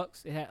Usher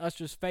bucks. It had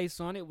Usher's face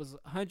on it. It was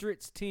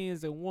hundreds,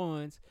 tens, and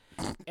ones.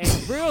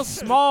 And real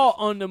small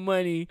on the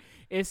money,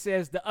 it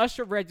says the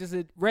Usher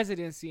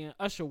residency in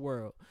Usher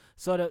World.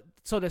 So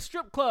the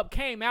strip club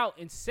came out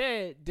and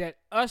said that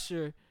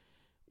Usher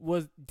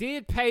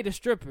did pay the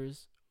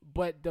strippers,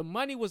 but the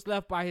money was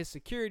left by his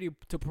security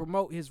to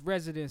promote his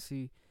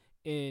residency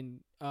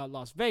in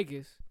Las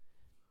Vegas.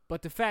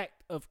 But the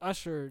fact of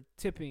Usher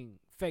tipping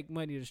fake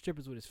money to the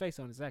strippers with his face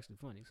on is actually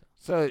funny.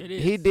 So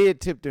he did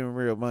tip them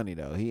real money,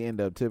 though. He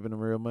ended up tipping them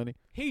real money.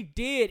 He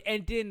did,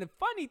 and then the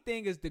funny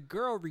thing is the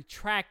girl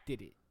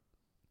retracted it.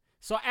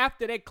 So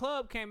after that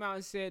club came out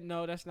and said,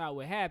 no, that's not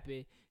what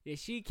happened, then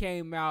she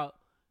came out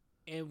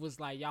and was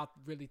like, y'all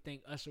really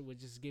think Usher would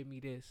just give me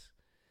this?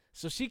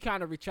 So she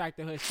kind of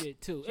retracted her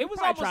shit, too. It was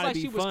almost like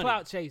she was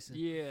clout chasing.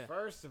 Yeah.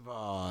 First of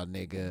all,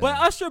 nigga. But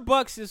Usher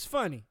Bucks is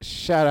funny.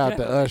 Shout out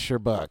to Usher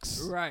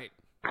Bucks. Right.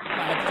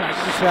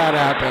 Shout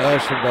out to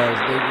Usher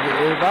Bucks,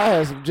 nigga. If I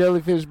had some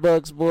jellyfish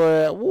bucks,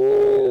 boy,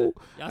 woo,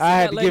 I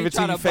had to give it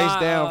to you face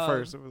down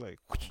first. I was like,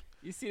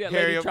 you see that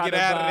lady try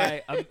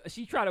to buy?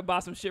 She tried to buy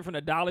some shit from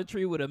the Dollar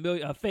Tree with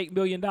a fake $1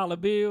 million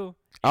bill.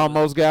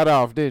 Almost got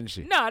off, didn't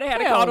she? Nah, they had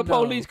to call the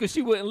police because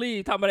she wouldn't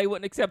leave. Talking about they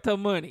wouldn't accept her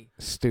money.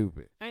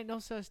 Stupid. Ain't no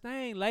such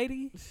thing,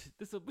 lady.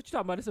 What you talking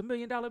about? It's $1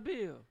 million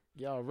bill.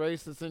 Y'all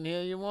racist in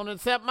here. You won't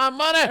accept my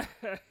money?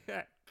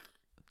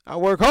 I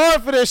work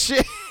hard for this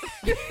shit.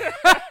 Yeah,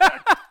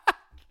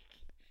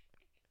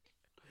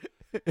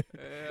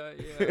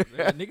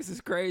 man. Niggas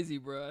is crazy,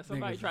 bro.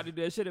 Somebody tried to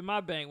do that shit in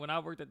my bank when I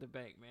worked at the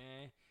bank,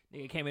 man.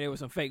 Nigga came in there with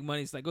some fake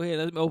money. It's like, go ahead,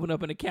 let me open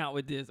up an account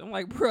with this. I'm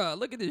like, bro,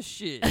 look at this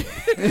shit.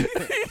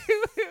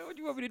 What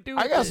you want me to do?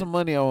 I got some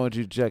money I want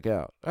you to check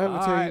out. I ever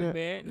tell you that?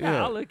 Man.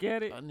 Nah, I'll look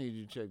at it. I need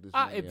you to check this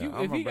money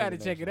out. If he got to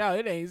check it out,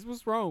 it ain't.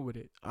 What's wrong with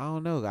it? I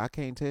don't know. I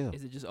can't tell.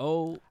 Is it just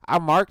old? I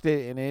marked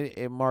it and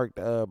it marked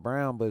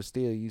brown, but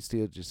still, you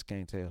still just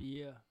can't tell.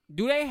 Yeah.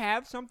 Do they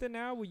have something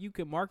now where you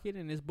can mark it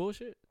and it's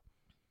bullshit?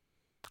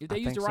 If they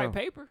use the right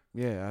paper?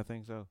 Yeah, I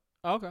think so.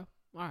 Okay. All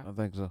right. I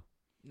think so.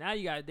 Now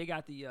they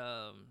got the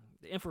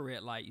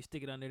infrared light. You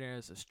stick it under there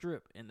as a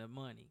strip in the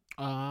money.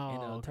 Oh,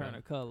 and it'll turn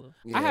a color.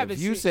 Yeah, I haven't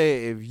if you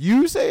say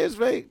it's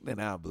fake, then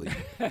I'll believe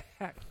it.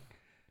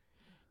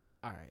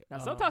 All right. Now,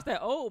 sometimes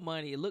that old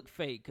money, it look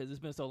fake because it's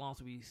been so long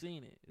since we've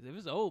seen it. If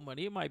it's old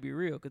money, it might be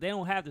real because they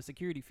don't have the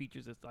security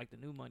features that's like the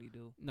new money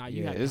do. Nah,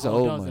 you Yeah, have it's to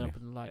hold old those money. up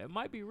in the light. It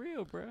might be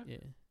real, bro. Yeah.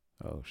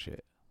 Oh,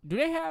 shit. Do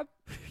they have?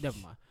 Never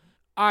mind.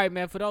 All right,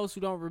 man. For those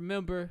who don't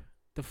remember,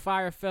 the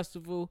Fire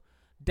Festival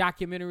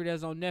documentary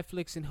that's on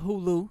Netflix and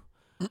Hulu,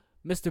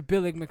 Mr.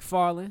 Billy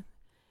McFarland,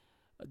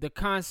 the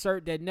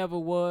concert that never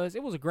was.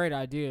 It was a great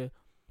idea,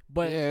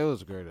 but yeah, it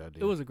was a great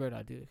idea. It was a great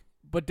idea.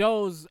 But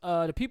those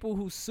the people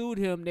who sued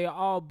him, they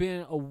all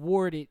been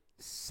awarded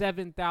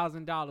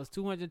 $7,000.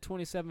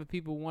 227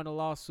 people won a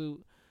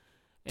lawsuit,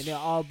 and they'll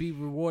all be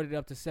rewarded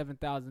up to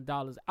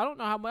 $7,000. I don't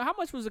know how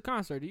much was the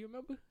concert. Do you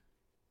remember?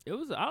 It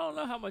was. I don't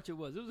know how much it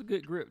was. It was a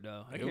good grip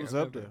though. It was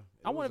up there.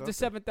 I wonder if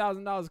the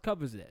 $7,000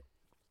 covers that.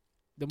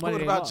 The money.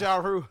 What about Ja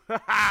Rule?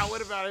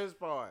 What about his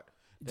part?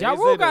 Ja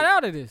Rule got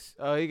out of this.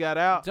 Oh, he got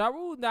out? Ja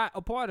Rule not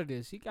a part of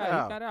this. He got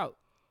out.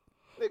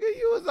 Nigga,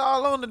 you was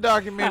all on the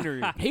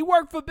documentary. He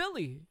worked for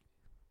Billy.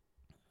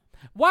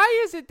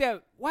 Why is it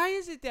that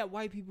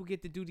white people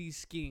get to do these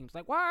schemes?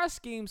 Like, why our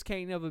schemes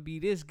can't never be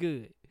this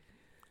good?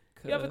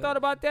 You ever thought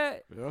about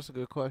that? That's a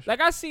good question.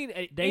 Like, I seen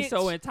they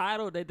so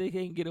entitled that they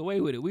can't get away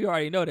with it. We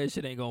already know that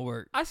shit ain't gonna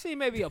work. I seen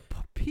maybe a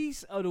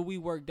piece of the We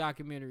Work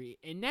documentary,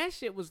 and that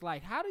shit was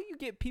like, how do you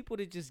get people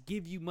to just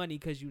give you money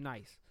because you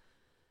nice?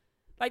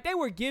 Like, they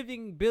were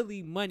giving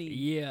Billy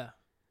money,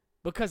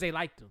 because they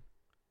liked him.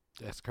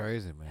 That's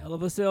crazy, man. Hell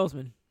of a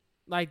salesman.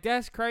 Like,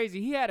 that's crazy.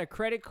 He had a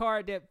credit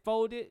card that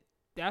folded.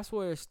 That's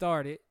where it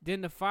started.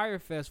 Then the Fire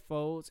Fest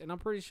folds, and I'm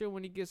pretty sure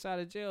when he gets out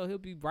of jail, he'll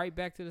be right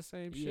back to the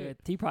same shit.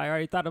 He probably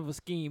already thought of a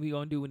scheme he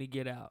gonna do when he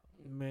get out.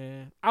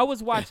 Man, I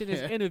was watching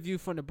this interview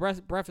from the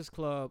Breakfast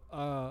Club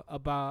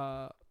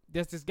about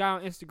there's this guy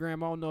on Instagram.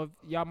 I don't know if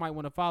y'all might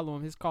want to follow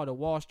him. He's called a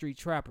Wall Street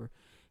Trapper.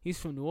 He's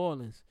from New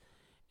Orleans,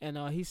 and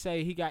he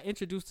say he got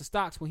introduced to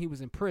stocks when he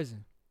was in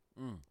prison.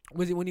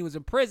 When he was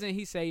in prison,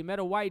 he said he met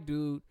a white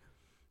dude,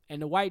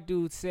 and the white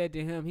dude said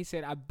to him, he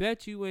said, "I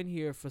bet you in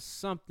here for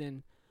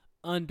something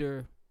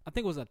under, I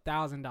think it was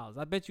 $1,000.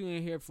 I bet you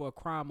in here for a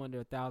crime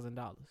under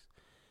 $1,000."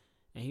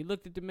 And he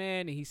looked at the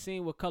man and he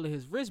seen what color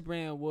his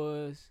wristband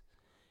was.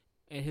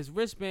 And his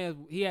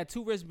wristband, he had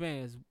two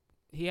wristbands.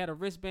 He had a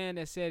wristband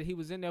that said he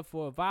was in there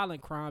for a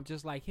violent crime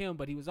just like him,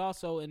 but he was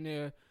also in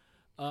there,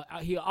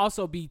 he'll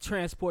also be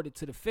transported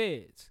to the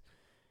feds.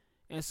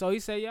 And so he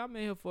said, yeah, I'm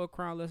in here for a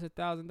crime less than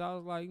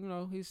 $1,000. Like, you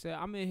know, he said,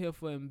 I'm in here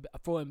for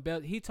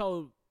he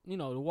told, you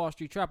know, the Wall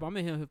Street Trapper, I'm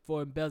in here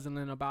for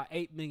embezzling about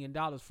 $8 million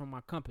from my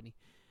company.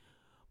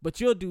 But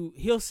he'll do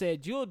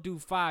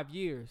 5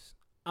 years.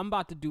 I'm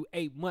about to do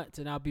 8 months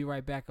and I'll be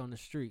right back on the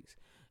streets.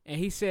 And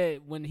he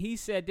said, when he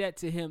said that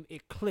to him,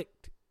 it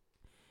clicked.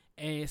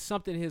 And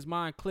something in his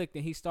mind clicked,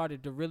 and he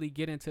started to really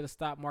get into the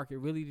stock market,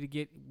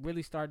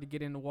 really started to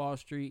get into Wall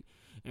Street,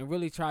 and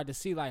really tried to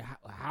see like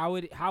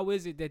how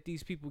is it that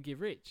these people get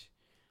rich,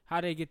 how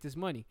they get this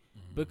money,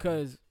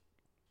 because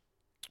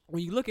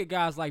when you look at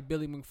guys like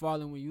Billy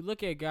McFarland, when you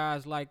look at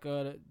guys like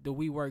the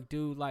WeWork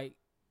dude, like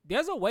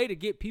there's a way to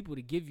get people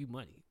to give you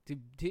money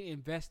to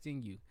invest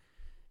in you.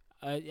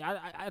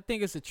 I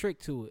think it's a trick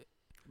to it.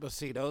 But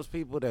see, those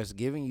people that's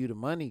giving you the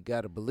money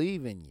got to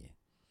believe in you.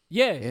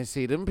 Yeah. And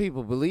see, them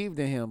people believed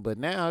in him, but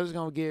now it's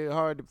going to get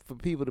hard for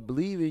people to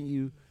believe in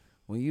you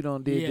when you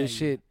don't did this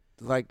shit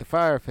like the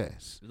Fire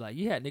Fest. Like,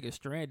 you had niggas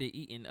stranded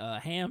eating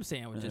ham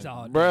sandwiches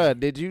all day. Bruh,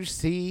 did you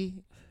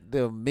see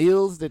the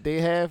meals that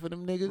they had for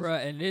them niggas?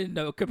 Bruh, and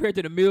then compared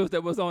to the meals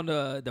that was on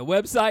the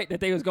website that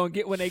they was going to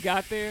get when they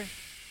got there,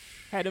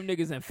 had them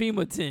niggas in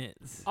FEMA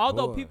tents.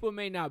 Although people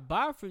may not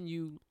buy from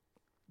you,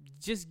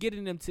 just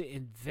getting them to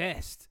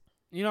invest.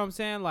 You know what I'm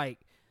saying? Like,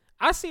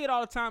 I see it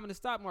all the time in the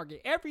stock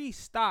market. Every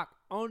stock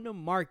on the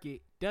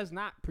market does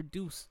not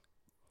produce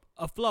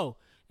a flow.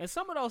 And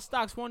some of those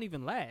stocks won't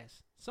even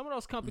last. Some of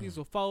those companies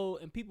will fold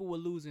and people will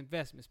lose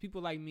investments.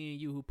 People like me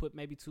and you who put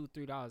maybe $2,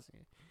 $3 in.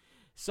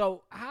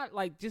 So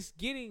just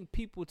getting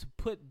people to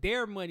put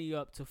their money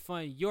up to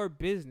fund your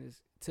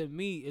business, to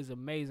me, is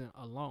amazing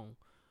alone.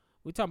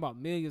 We're talking about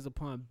millions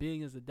upon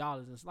billions of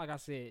dollars. And like I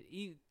said,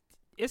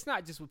 it's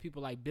not just with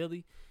people like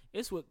Billy.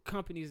 It's with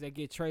companies that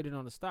get traded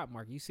on the stock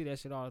market. You see that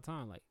shit all the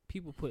time. Like,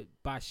 people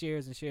buy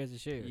shares and shares and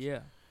shares. Yeah.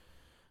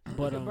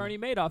 But Bernie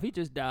Madoff, he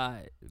just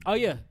died. Oh,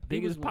 yeah.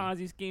 Biggest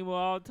Ponzi scheme of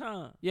all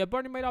time. Yeah,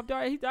 Bernie Madoff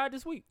died. He died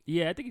this week.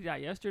 Yeah, I think he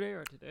died yesterday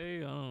or today. I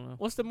don't know.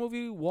 What's the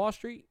movie, Wall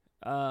Street?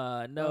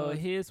 No,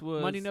 his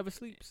was Money Never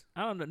Sleeps.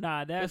 I don't know.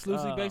 Nah, that's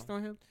loosely based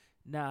on him?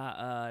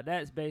 Nah,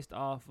 that's based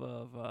off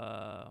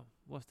of,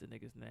 what's the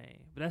nigga's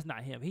name? But that's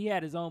not him. He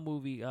had his own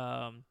movie,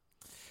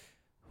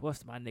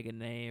 what's my nigga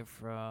name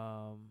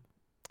from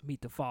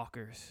Meet the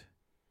Fockers?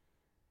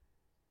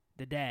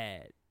 The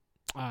dad.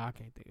 I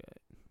can't think of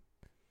it.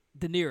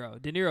 De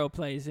Niro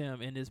plays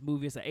him in this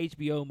movie. It's an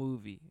HBO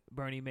movie,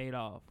 Bernie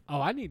Madoff.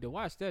 Oh, I need to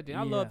watch that. Then.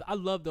 I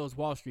love those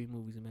Wall Street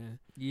movies, man.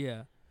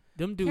 Yeah.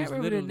 Them dudes Can't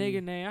remember literally. the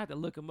nigga name. I have to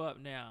look him up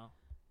now.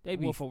 They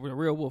be the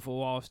Real Wolf of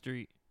Wall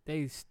Street.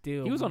 They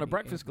still. He was on the money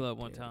Breakfast every Club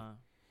one day. time.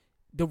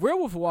 The Real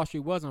Wolf of Wall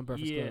Street was on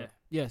Breakfast Yeah. Club.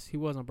 Yes, he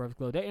was on Breakfast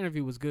Club. That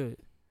interview was good.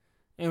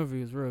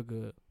 Interview was real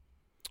good.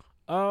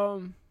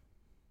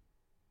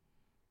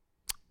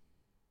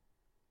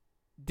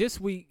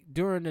 This week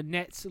during the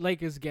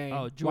Nets-Lakers game.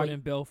 Oh, Jordan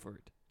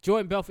Belfort.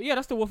 Jordan Belfort. Yeah,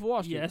 that's the Wolf of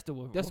Wall Street. Yeah, that's the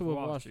Wolf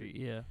of Wall Street.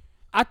 Yeah.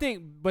 I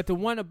think, but the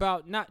one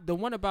about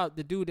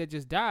the dude that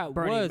just died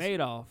Bernie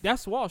Madoff.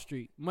 That's Wall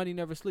Street. Money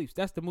Never Sleeps.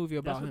 That's the movie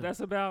about him. That's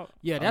about.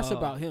 Yeah, that's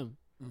about him.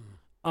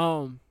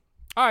 All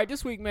right,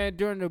 this week, man,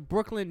 during the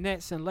Brooklyn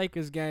Nets and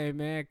Lakers game,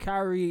 man,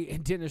 Kyrie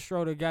and Dennis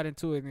Schroeder got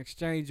into an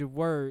exchange of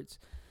words,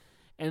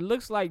 and it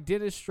looks like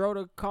Dennis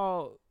Schroeder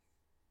called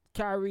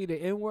Kyrie the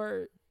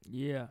N-word.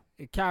 Yeah.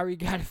 And Kyrie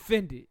got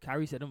offended.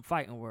 Kyrie said them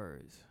fighting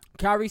words.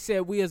 Kyrie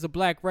said we as a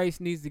black race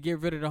needs to get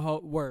rid of the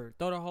whole word.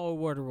 Throw the whole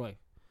word away.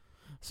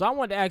 So I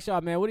wanted to ask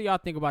y'all, man, what do y'all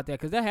think about that?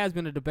 Because that has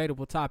been a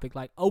debatable topic.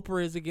 Like,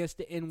 Oprah is against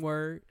the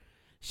N-word.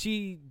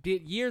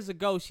 Years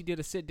ago, she did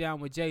a sit-down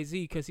with Jay-Z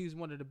because he was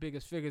one of the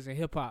biggest figures in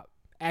hip-hop.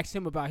 Asked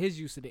him about his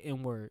use of the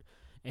N-word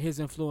and his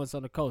influence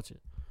on the culture.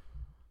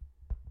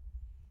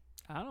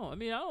 I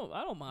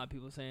don't mind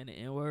people saying the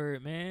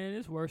N-word, man.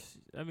 It's worse.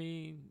 I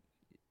mean,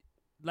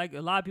 like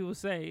a lot of people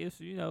say, it's,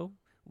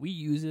 we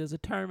use it as a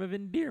term of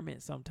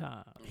endearment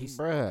sometimes.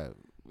 Bruh,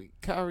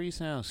 Kyrie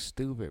sounds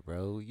stupid,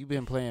 bro. You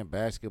been playing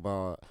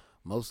basketball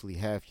mostly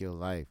half your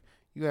life.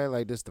 You act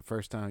like this the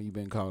first time you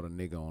been called a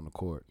nigga on the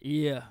court.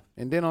 Yeah.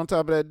 And then on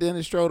top of that,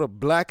 Dennis Schroeder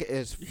black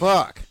as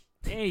fuck.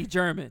 And he's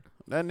German.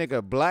 That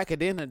nigga blacker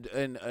than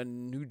a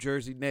New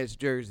Jersey Nets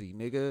jersey,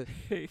 nigga.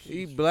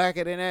 He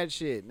blacker than that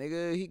shit,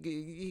 nigga.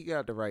 He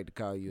got the right to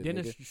call you a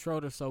Dennis nigga.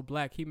 Schroeder so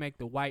black, he make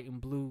the white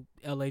and blue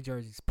LA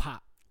jerseys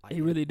pop. Like,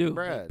 he really do.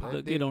 Bruh,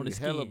 Look good on the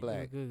hella skin.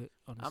 black.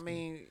 I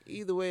mean,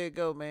 either way it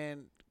go,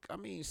 man. I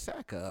mean,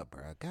 sack up,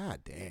 bro. God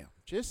damn.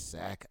 Just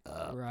sack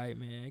up. Right,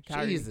 man.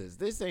 Kyrie, Jesus,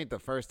 this ain't the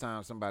first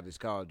time somebody's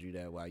called you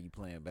that while you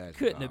playing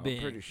basketball. Couldn't have been.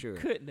 I'm pretty sure.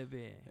 Couldn't have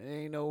been.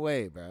 Ain't no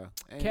way, bro.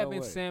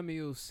 Kevin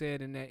Samuels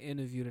said in that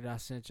interview that I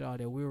sent y'all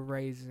that we were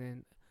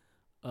raising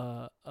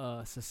a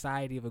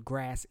society of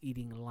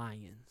grass-eating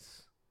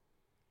lions.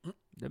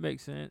 That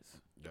makes sense.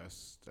 That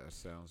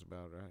sounds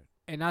about right.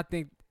 And I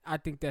think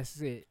that's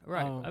it.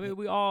 Right. I mean,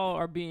 we all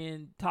are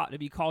being taught to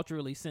be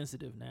culturally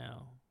sensitive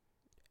now.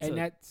 And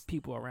that's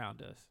people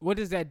around us. What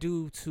does that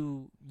do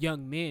to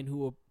young men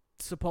who are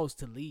supposed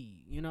to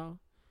lead,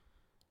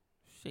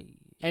 Shit.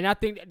 And I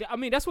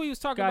mean, that's what he was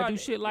talking about. Do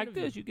shit like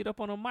this. You get up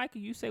on a mic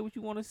and you say what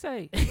you want to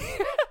say.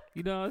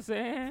 You know what I'm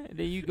saying? And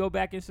then you go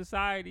back in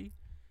society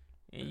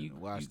and you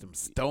watch them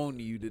stone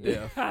you to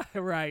death.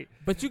 Right.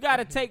 But you got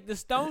to take the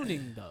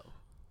stoning, though.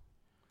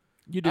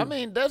 You do. I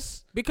mean,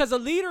 that's because a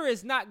leader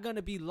is not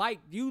gonna be like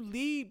you.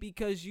 Lead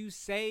because you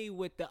say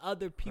what the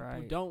other people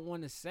Right. don't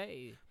want to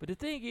say. But the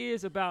thing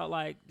is about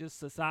like just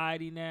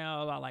society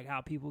now, about like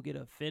how people get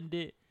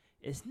offended.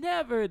 It's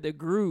never the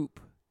group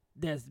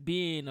that's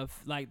being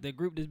like the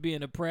group that's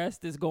being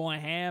oppressed that's going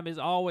ham. Is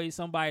always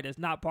somebody that's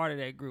not part of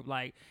that group.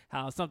 Like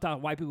how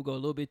sometimes white people go a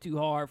little bit too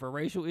hard for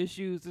racial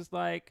issues. It's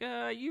like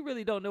you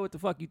really don't know what the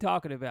fuck you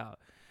talking about.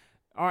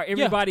 Or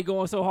everybody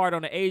going so hard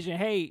on the Asian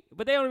hate,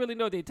 but they don't really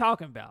know what they're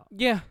talking about.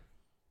 Yeah.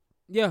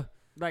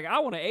 Like I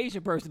want an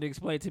Asian person to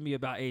explain to me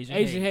about Asian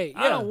hate.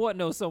 I don't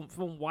want some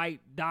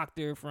white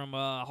doctor from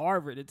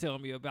Harvard to tell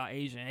me about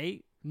Asian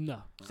hate.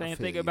 No. Same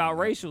feel thing you, about man.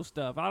 racial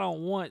stuff. I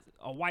don't want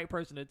a white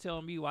person to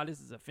tell me why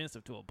this is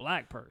offensive to a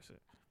black person.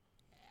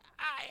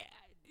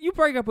 You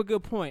bring up a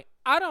good point.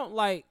 I don't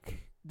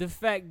like the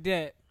fact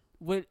that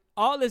with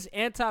all this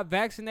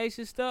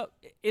anti-vaccination stuff,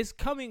 it's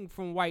coming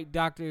from white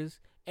doctors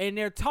and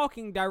they're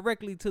talking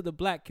directly to the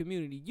black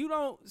community. You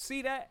don't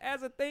see that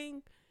as a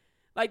thing?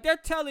 Like they're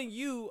telling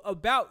you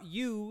about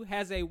you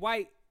as a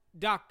white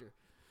doctor.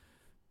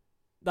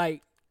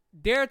 Like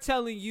they're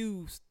telling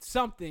you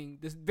something.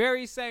 The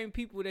very same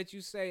people that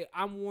you say,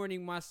 I'm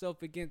warning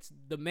myself against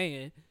the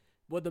man.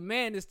 Well, the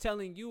man is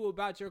telling you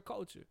about your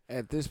culture.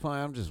 at this point,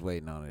 I'm just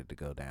waiting on it to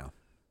go down.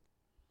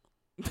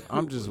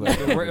 I'm just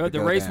waiting on it to The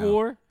go race down.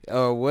 war?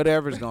 Or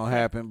whatever's gonna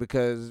happen,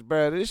 because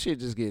bro, this shit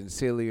just getting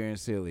sillier and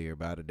sillier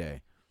by the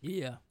day.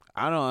 Yeah.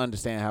 I don't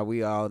understand how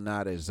we all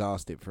not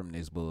exhausted from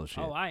this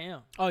bullshit. Oh, I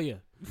am. Oh, yeah.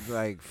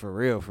 Like for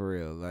real.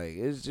 Like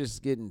it's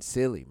just getting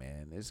silly,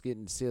 man. It's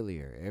getting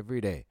sillier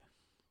every day.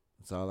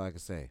 That's all I can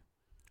say.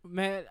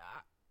 Man,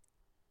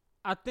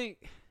 I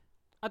think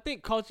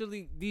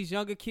culturally these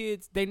younger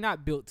kids, they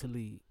not built to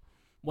lead.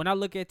 When I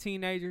look at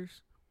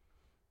teenagers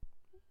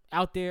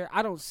out there,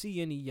 I don't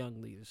see any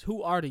young leaders.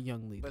 Who are the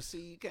young leaders? But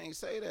see, you can't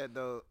say that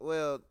though.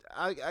 Well,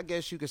 I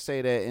guess you could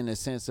say that in the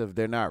sense of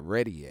they're not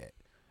ready yet.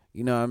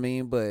 You know what I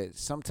mean? But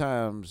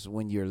sometimes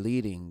when you're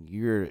leading,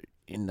 you're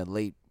in the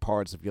late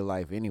parts of your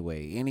life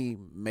anyway. Any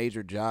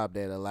major job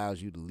that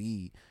allows you to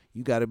lead,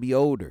 you got to be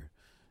older.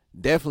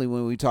 Definitely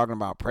when we're talking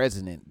about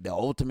president, the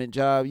ultimate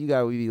job, you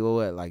got to be,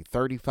 what, like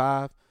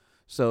 35?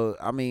 So,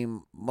 I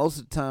mean, most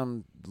of the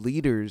time,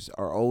 leaders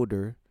are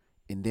older,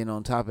 and then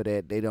on top of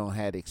that, they don't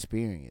have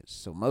experience.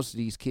 So most of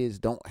these kids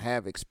don't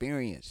have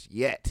experience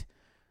yet.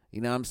 You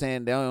know what I'm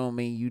saying? That don't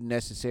mean you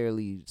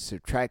necessarily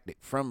subtract it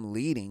from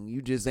leading.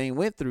 You just ain't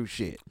went through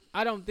shit.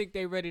 I don't think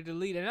they ready to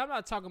lead. And I'm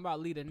not talking about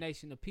lead a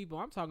nation of people.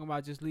 I'm talking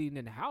about just leading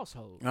in the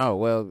household. Oh,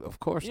 well, of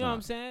course not. You know what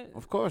I'm saying?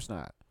 Of course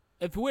not.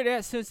 If we're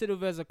that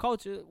sensitive as a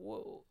culture,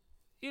 well,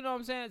 you know what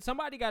I'm saying?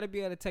 Somebody got to be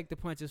able to take the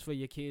punches for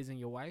your kids and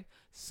your wife.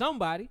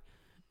 Somebody.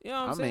 You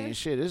know what I'm saying? I mean,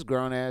 shit, it's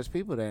grown-ass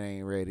people that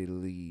ain't ready to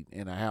lead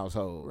in a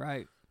household.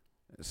 Right.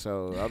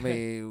 So, I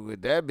mean,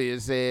 with that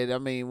being said, I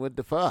mean, what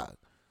the fuck?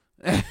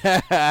 No,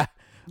 But,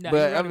 you're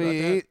right I about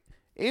mean,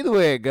 either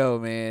way it go,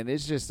 man,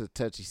 it's just a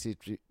touchy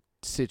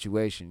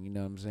situation, you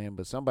know what I'm saying?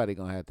 But somebody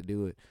going to have to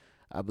do it.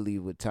 I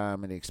believe with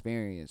time and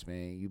experience,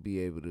 man, you be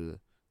able to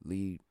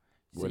lead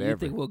whatever.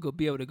 So you think we'll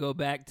be able to go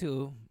back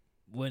to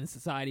when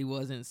society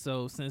wasn't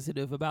so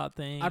sensitive about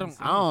things? I don't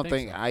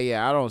think so.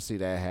 I don't see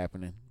that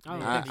happening. I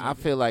don't think so. I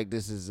feel like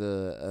this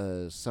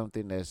is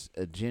something that's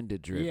agenda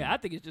driven. Yeah, I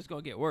think it's just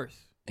going to get worse.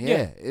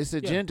 Yeah, it's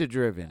agenda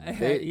driven.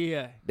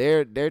 Yeah.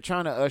 They're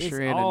trying to usher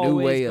It's in a new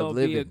way of always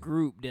living. be a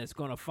group that's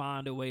going to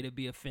find a way to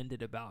be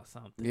offended about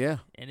something. Yeah.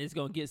 And it's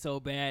going to get so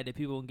bad that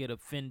people will get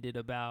offended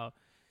about,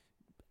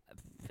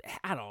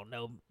 I don't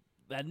know,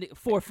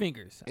 4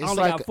 fingers. I It's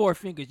only like got 4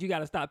 fingers. You got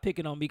to stop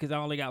picking on me because I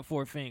only got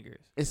 4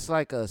 fingers. It's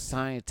like a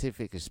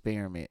scientific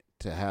experiment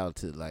to how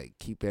to like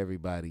keep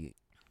everybody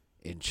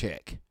in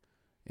check.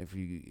 If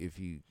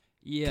you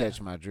Yeah.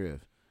 catch my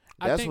drift.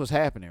 I That's think- what's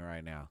happening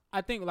right now.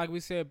 I think, like we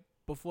said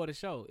before the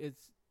show,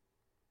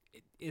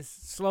 it's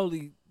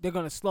slowly, they're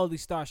going to slowly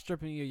start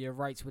stripping you of your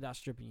rights without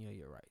stripping you of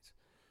your rights.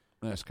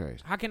 That's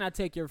crazy. How can I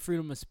take your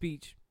freedom of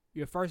speech,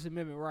 your First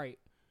Amendment right,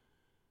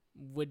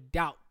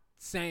 without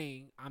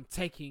saying I'm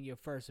taking your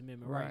First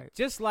Amendment right? Right.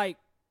 Just like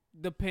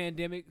the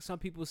pandemic, some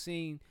people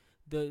seen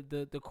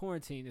the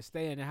quarantine, to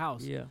stay in the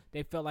house. Yeah.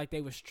 They felt like they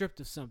were stripped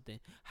of something.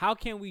 How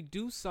can we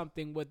do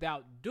something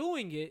without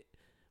doing it,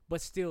 but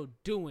still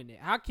doing it?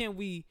 How can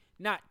we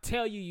not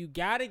tell you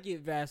gotta get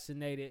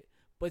vaccinated,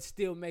 but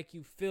still make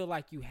you feel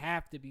like you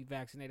have to be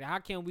vaccinated? How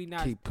can we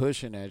not? Keep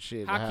pushing that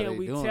shit. How can they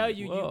we doing tell it.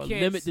 you Well,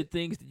 can't limit the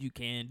things that you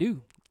can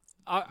do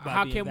by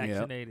how being can we?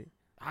 vaccinated.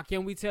 How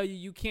can we tell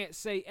you can't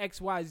say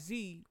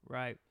XYZ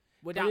Right.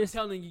 without it's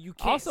telling you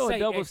can't Also say a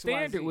double XYZ?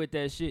 standard with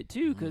that shit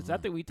too, because I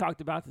think we talked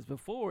about this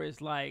before.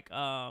 It's like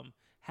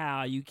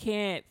how you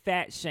can't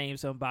fat shame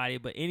somebody,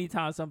 but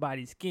anytime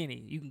somebody's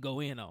skinny, you can go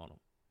in on them.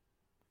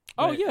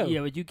 Oh, But- yeah.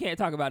 yeah, but you can't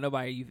talk about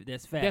nobody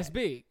that's fat. That's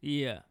big.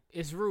 Yeah,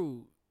 It's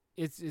rude.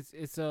 It's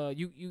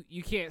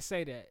you can't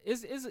say that.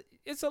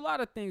 It's a lot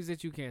of things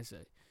that you can't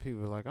say.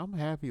 People are like, I'm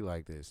happy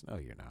like this. No,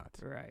 you're not.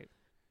 right.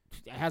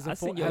 As I a,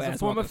 seen your as a ass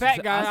former walking-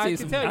 fat guy, I I seen can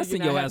some- tell you I seen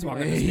you're your not ass happy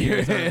walking like the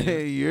that.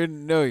 stairs. You're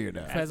no, you're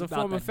not. As a about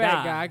former to fat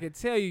die. guy, I can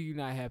tell you you're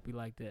not happy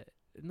like that.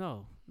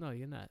 No,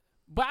 you're not.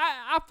 But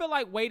I feel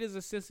like weight is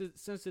a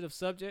sensitive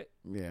subject.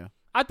 Yeah.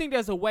 I think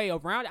there's a way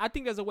around it. I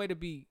think there's a way to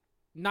be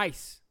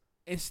nice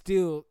and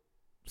still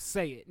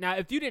say it. Now,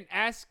 if you didn't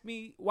ask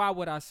me, why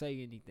would I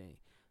say anything?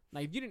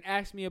 Like, if you didn't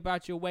ask me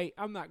about your weight,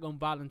 I'm not going to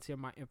volunteer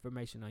my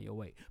information on your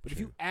weight. But if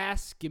you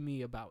asking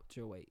me about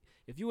your weight,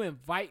 if you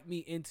invite me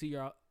into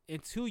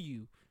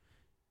you,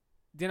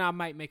 then I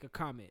might make a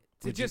comment.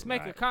 To just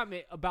make a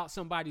comment about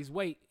somebody's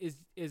weight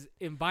is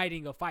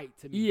inviting a fight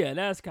to me. Yeah,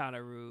 that's kind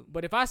of rude.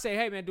 But if I say,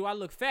 hey, man, do I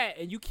look fat?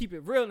 And you keep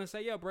it real and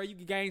say, yeah, bro, you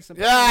can gain some.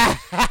 Yeah,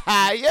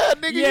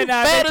 nigga, Yeah, you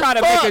now fat they try as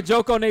to make fuck. a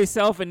joke on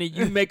themselves and then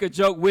you make a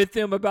joke with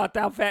them about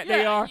how fat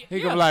they are.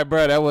 He could be like,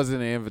 bro, that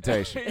wasn't an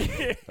invitation.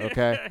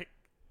 Okay.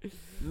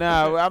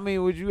 Nah, I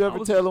mean, would you ever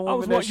tell a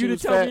woman that wanting she you to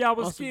was tell fat me I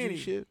was on some G skinny.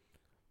 shit?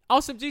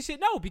 On some G shit?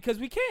 No, because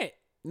we can't.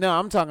 No,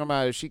 I'm talking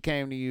about if she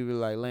came to you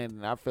like,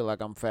 Landon, I feel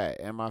like I'm fat.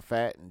 Am I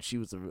fat? And she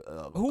was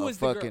Who a is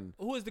the fucking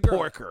girl? Who is the girl?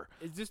 porker.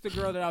 Is this the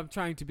girl that I'm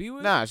trying to be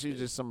with? Nah, she was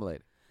just some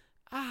lady.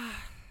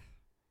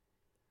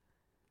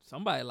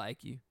 Somebody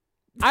like you.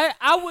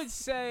 I would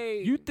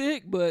say You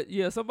thick, but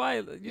yeah,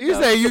 somebody. You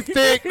know. say you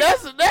thick.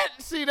 That's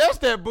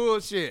that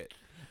bullshit.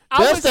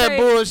 I That's would that say-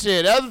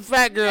 bullshit. That's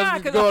fat girls Nah,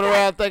 just 'cause going I'm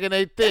around thinking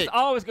they It's thick.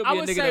 always gonna I be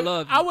a would nigga say that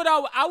love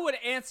you. I would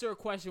answer a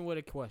question with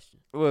a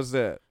question. What's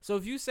that? So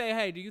if you say,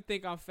 "Hey, do you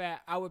think I'm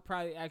fat?" I would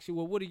probably ask you,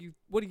 "Well, what are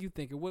you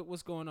thinking?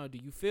 What's going on? Do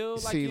you feel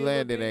like See, you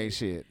Landon look ain't big?"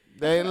 shit.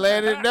 They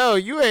Landon, no,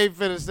 you ain't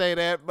finna say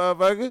that,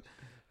 motherfucker.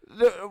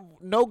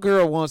 No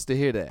girl wants to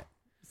hear that.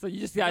 So you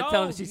just gotta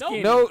tell them she's No.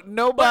 skinny.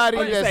 Nobody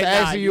But that's say, nah,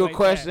 asking you you a ain't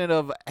question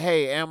of,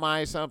 hey, am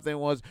I something?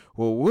 Was,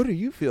 well, what do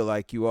you feel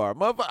like you are?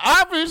 Motherfucker,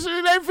 obviously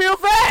they feel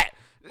fat.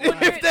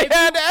 If they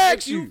had to ask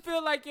If you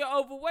feel like you're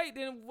overweight,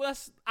 then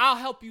I'll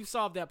help you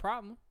solve that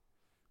problem.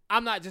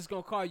 I'm not just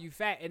gonna call you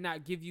fat and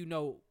not give you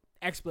no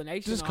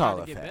explanation Just on how call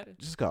to it get fat. better.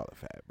 Just call it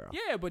fat, bro.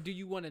 Yeah, but do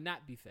you want to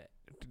not be fat?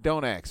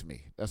 Don't ask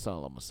me. That's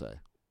all I'm gonna say.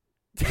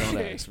 Don't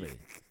ask me,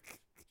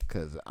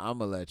 cause I'm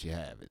gonna let you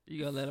have it. You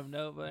gonna let them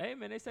know, but hey,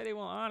 man, they say they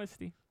want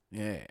honesty.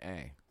 Yeah,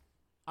 hey.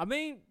 I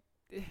mean,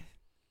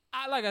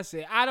 like I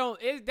said, I don't.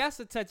 That's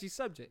a touchy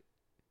subject.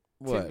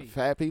 What? me.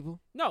 Fat people?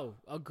 No,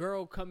 a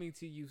girl coming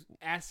to you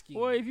asking.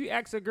 Or if you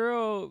ask a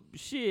girl,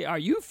 shit, are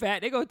you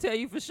fat? They gonna tell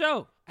you for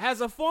sure.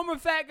 As a former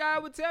fat guy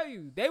would tell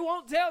you, they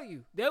won't tell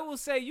you. They will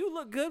say you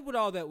look good with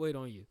all that weight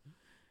on you,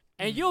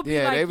 and you'll be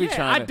Yeah, like, they be yeah,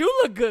 trying I to- do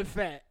look good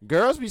fat.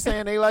 Girls be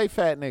saying they like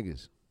fat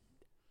niggas.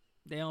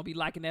 They don't be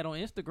liking that on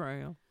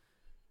Instagram.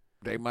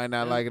 They might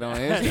not like it on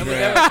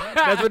Instagram.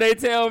 That's what they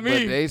tell But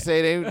me. they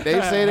say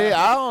they.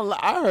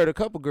 I heard a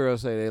couple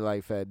girls say they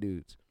like fat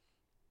dudes.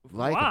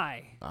 Like 'em.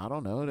 Why? I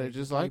don't know. They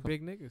just like 'em.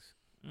 big niggas.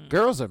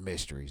 Girls are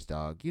mysteries,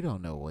 dog. You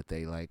don't know what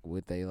they like,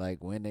 when they like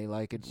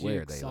it,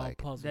 where they Jigsaw like it.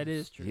 puzzles. That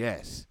is true.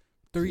 Yes,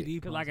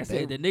 3D. Cause like I puzzles.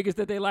 said, the niggas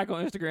that they like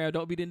on Instagram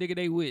don't be the nigga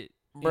they with.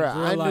 bruh.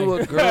 real I knew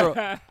life. a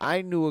girl.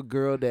 I knew a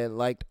girl that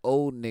liked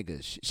old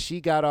niggas.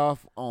 She got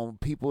off on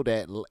people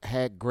that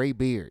had gray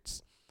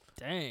beards.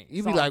 Dang.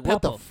 You be Salt like, and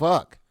what the pepper.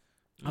 fuck,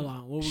 Hold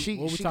on. What She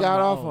what we got talking about?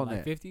 off Oh, on like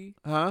that. 50?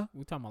 huh?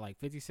 We talking about like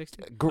 50,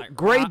 60? Like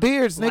Gray Ron-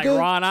 beards, Like nigga.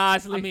 Ron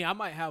Osley. I mean, I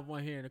might have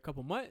one here in a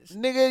couple months.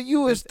 Nigga,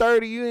 you is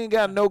 30. You ain't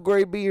got no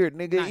gray beard,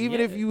 nigga. Not Even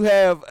yet. if you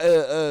have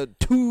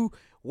 2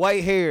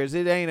 white hairs,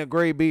 it ain't a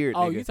gray beard,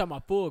 Oh, nigga. you talking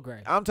about full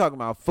gray? I'm talking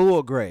about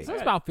full gray. So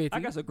it's about 50. I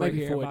got some gray maybe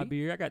hair in 40. my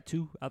beard. I got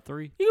 2 or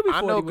 3. You could be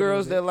I 40 know with a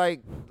girls little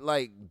that bit.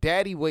 like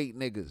daddy weight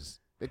niggas.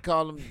 They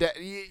call them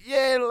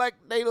yeah, like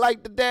they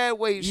like the dad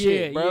weight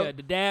shit, bro. Yeah,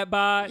 the dad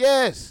bod.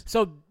 Yes.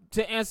 So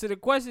to answer the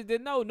question,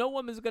 then no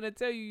woman's gonna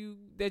tell you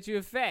that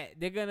you're fat.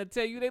 They're gonna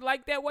tell you they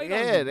like that weight on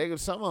Yeah, you.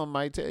 some of them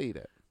might tell you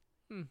that.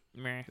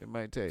 Man. They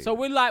might tell you. So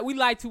we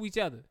lie to each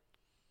other.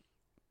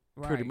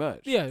 pretty Right. much.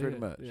 Yeah, pretty yeah,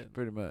 much. yeah.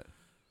 Pretty much.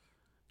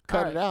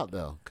 Cut All it right. out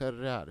though. Cut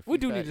it out. If We you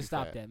do fat, need to you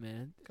stop fat. that,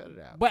 man. Cut it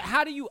out. But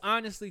how do you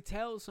honestly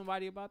tell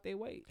somebody about their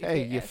weight? If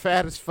Hey, they you're ask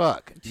fat as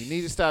fuck. You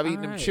need to stop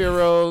eating them Alright.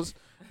 churros,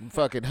 them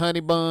fucking honey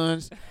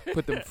buns.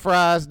 Put them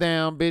fries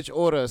down, bitch.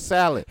 Order a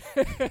salad.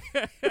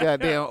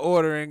 Goddamn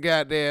ordering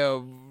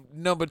goddamn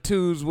number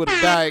 2s with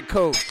a Diet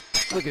Coke.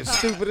 Looking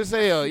stupid as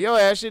hell. Your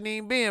ass shouldn't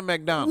even be in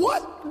McDonald's.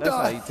 What That's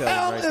how the you tell them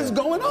hell right is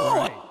there. going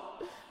on?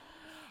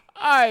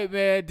 All right,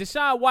 man.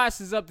 Deshaun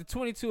Watson's up to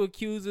 22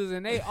 accusers,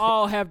 and they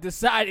all have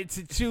decided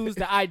to choose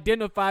to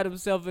identify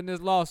themselves in this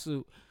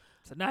lawsuit.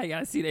 So now you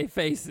gotta see their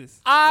faces.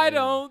 I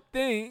don't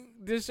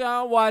think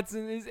Deshaun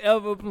Watson is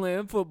ever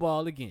playing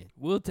football again.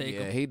 We'll take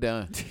Yeah, them. he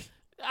done.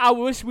 I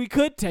wish we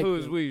could take Who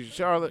is him. we?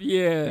 Charlotte?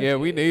 Yeah. Yeah,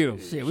 we need him.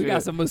 Shit, we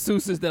got some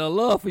masseuses that'll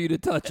love for you to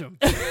touch them.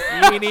 You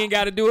ain't even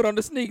got to do it on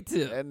the sneak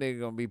tip. That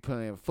nigga gonna be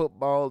playing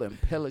football in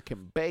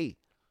Pelican Bay.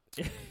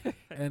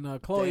 And Damn.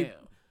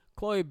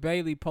 Chloe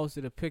Bailey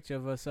posted a picture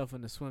of herself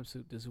in a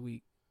swimsuit this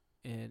week,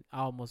 and I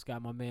almost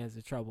got my man's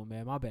in trouble,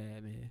 man. My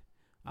bad, man.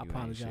 I You ain't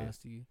apologize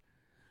to you.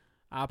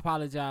 I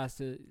apologize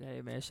to.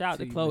 Hey man, shout out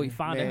to See, Chloe man.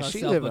 finding Man, she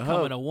herself living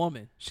becoming her- a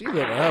woman. She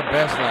living her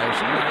best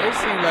life. It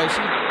seemed like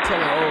she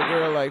telling old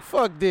girl like,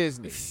 "Fuck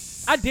Disney."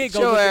 I did go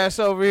Get your look at- ass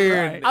over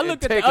here. Right. And, I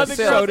looked at take the a other selfie.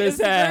 girl's this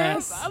Instagram.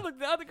 ass. I looked at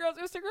the other girl's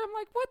Instagram. I'm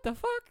like, what the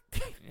fuck?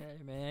 Yeah,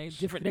 man,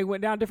 different. They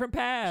went down different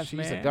paths. She's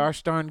man. a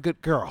gosh darn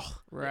good girl.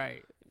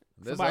 Right.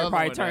 This Somebody other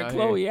probably one turned out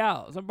Chloe here.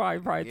 out. Somebody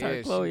probably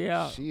turned Chloe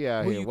out. She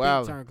out Who here you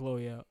wild. think turned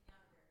Chloe out?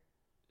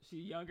 She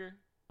younger.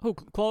 Who?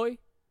 Chloe?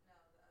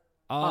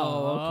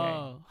 Oh,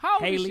 okay. How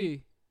old is Haley?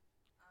 she?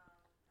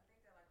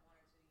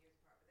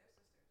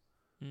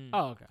 Mm.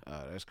 Oh, okay.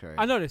 Oh, that's crazy.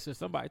 I know this is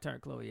Somebody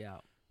turned Chloe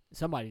out.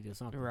 somebody did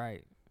something.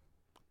 Right.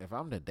 If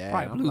I'm the dad,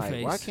 Probably I'm like,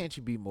 Blueface. why can't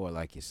you be more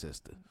like your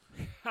sister?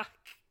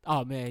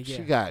 Oh man, yeah.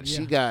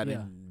 She got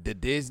yeah. the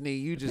Disney.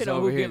 You just Depending on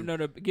over who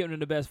here. giving her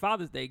the best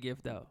Father's Day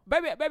gift though.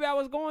 Baby, I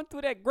was going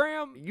through that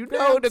Graham. You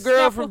Graham know the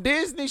girl snapper. from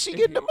Disney. She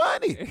getting the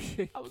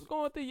money. I was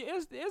going through your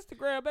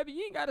Instagram, baby.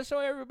 You ain't got to show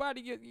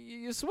everybody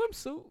your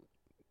swimsuit.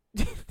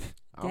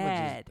 I'ma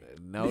Dad.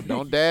 No,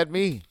 don't dad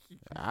me.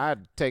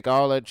 I'd take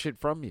all that shit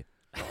from you.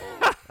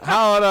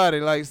 How old are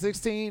they? Like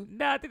 16?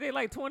 Nah, I think they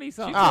like 20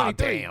 something. Ah,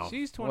 23. damn.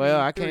 She's 20. Well,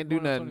 I can't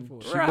do nothing.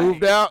 24. She Right.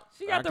 moved out.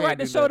 She got I the can't right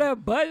to do show nothing. that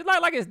butt. It's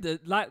not like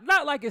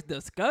not like it's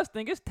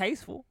disgusting. It's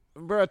tasteful.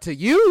 Bruh, to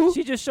you.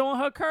 She just showing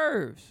her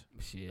curves.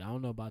 Shit, I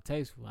don't know about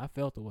tasteful. I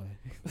felt the way.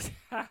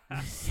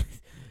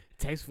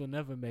 Tasteful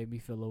never made me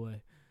feel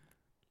away.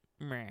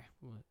 Man.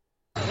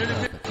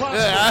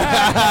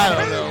 I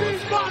don't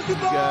know.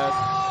 Guys.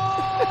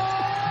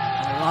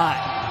 A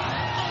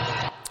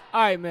lot.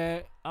 All right,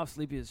 man. I'm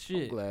sleepy as I'm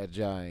shit. glad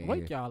y'all ain't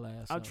Wake here. y'all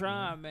ass I'm up,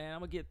 trying, man. I'm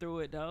gonna get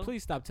through it though.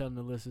 Please stop telling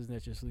the listeners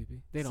that you're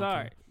sleepy. They don't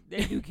Sorry. care.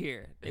 They do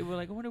care. They were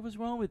like, I wonder what's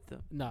wrong with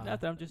them. Nah,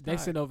 Nothing. I'm just they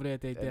tired. sit over there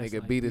at their That desk. nigga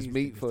like, beat his these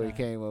meat niggas before he tired.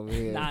 came over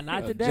here. Nah,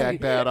 not today.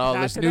 Jacked out all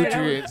Not his today. That was-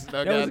 nutrients. I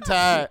that got was-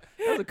 tired.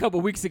 That was a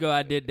couple weeks ago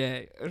I did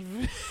that.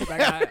 'Cause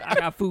I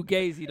got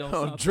fugazi on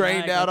something.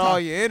 Drained out all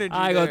your energy.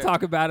 I ain't gonna there.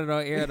 talk about it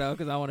on air though,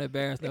 because I want to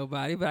embarrass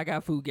nobody. But I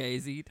got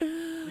fugazi.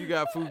 You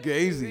got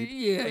fugazi.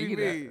 Yeah, What do you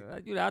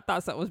mean? I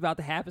thought something was about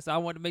to happen, so I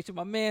wanted to make sure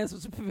my man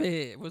was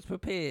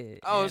prepared.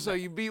 Oh, And, so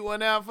you beat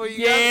one out for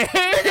you? yeah.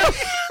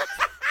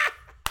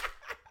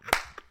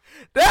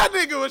 That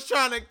nigga was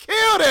trying to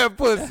kill that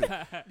pussy.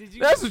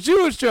 That's what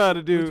you was trying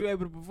to Was you do.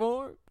 able to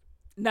perform?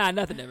 Nah,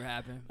 nothing ever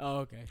happened. Oh,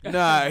 okay.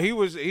 Nah, he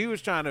was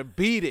trying to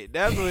beat it.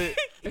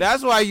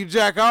 That's why you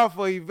jack off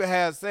before you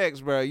have sex,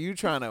 bro. You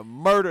trying to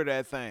murder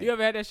that thing. You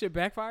ever had that shit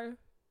backfire?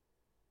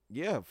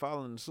 Yeah,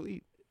 falling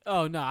asleep.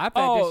 Oh no, I've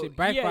had that shit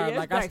backfire. yeah,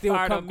 like it's I still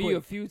backfired come on me quick.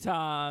 a few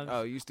times.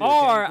 Oh, you still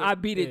Or came I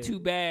quick? beat it Yeah. too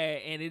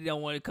bad and it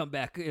don't want to come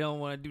back. It don't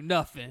want to do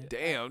nothing.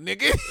 Damn,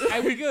 nigga.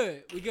 Hey, we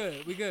good. We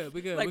good.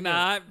 Like, we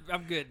nah,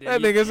 I'm good. That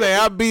Then. nigga say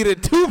I beat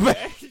it too bad.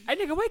 Hey,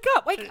 nigga, wake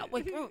up.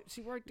 Wake up.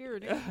 She right there.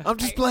 Nigga. I'm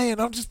just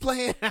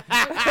playing.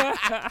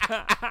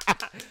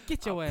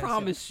 Get your ass.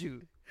 Promise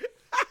you.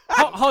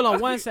 Hold on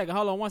 1 second.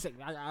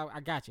 I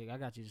got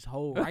you. Just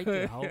hold right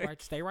there.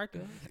 Stay right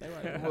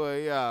there.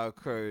 Boy, y'all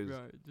crazy.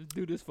 Right, just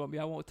do this for me.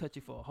 I won't touch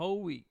you for a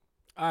whole week.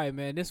 All right,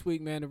 man. This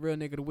week, man, the real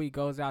nigga of the week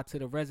goes out to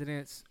the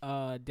residents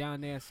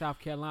down there in South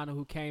Carolina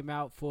who came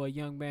out for a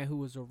young man who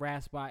was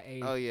harassed by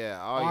a Oh yeah,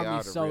 all Army y'all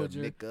the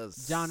soldier, real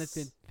niggas.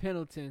 Jonathan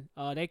Pendleton.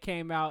 They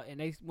came out and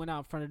they went out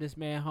in front of this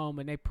man's home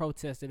and they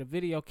protested. A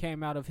video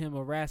came out of him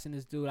harassing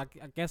this dude. I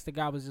guess the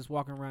guy was just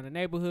walking around the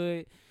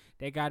neighborhood.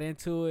 They got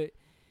into it,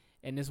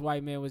 and this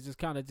white man was just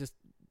kind of just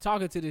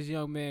talking to this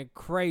young man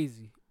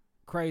crazy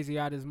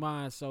out his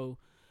mind. So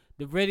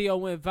the video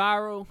went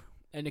viral,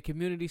 and the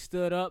community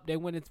stood up. They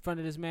went in front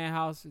of this man's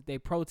house. They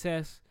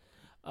protest.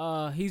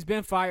 He's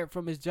been fired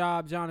from his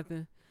job,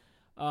 Jonathan.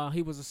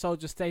 He was a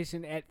soldier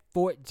stationed at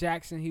Fort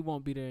Jackson. He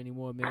won't be there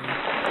anymore, man.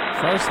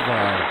 First of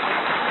all,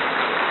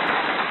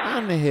 how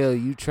in the hell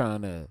you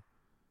trying to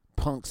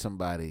punk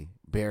somebody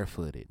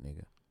barefooted,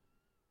 nigga?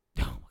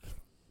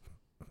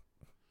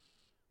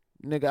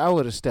 Nigga, I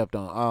would have stepped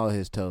on all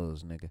his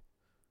toes, nigga.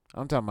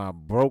 I'm talking about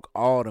broke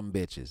all them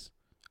bitches.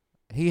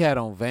 He had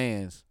on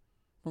Vans.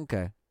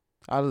 Okay.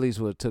 I at least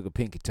would have took a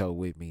pinky toe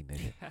with me,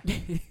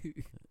 nigga.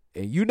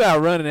 And you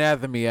not running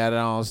after me out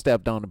on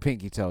stepped on the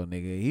pinky toe,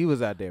 nigga. He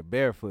was out there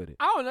barefooted.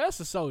 I don't know. That's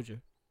a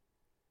soldier.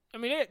 I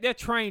mean, they're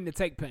trained to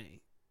take pain.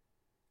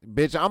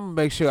 Bitch, I'm gonna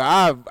make sure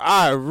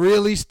I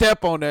really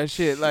step on that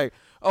shit. Like,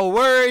 oh,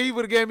 word, he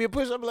would have gave me a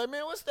push. I'm like,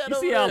 man, what's that You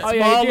over see there? how Oh,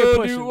 yeah, small he did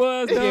little push dude him.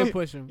 was, He though? did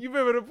push him. You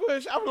remember the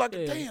push? I was like,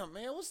 Yeah. damn,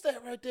 man, what's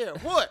that right there?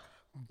 What?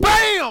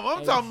 Bam!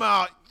 I'm talking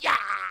about, yeah.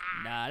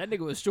 Nah, that nigga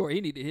was short.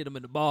 He need to hit him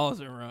in the balls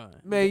and run.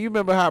 Man, you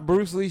remember how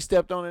Bruce Lee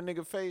stepped on a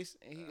nigga face?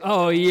 And he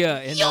Oh, yeah.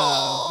 And,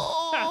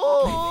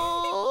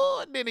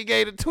 and then he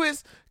gave a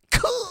twist.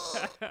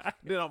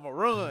 Then I'm gonna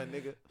run,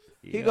 nigga.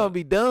 He Yeah. gonna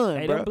be done,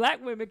 Hey, bro. them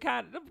black women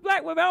I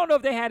don't know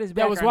if they had his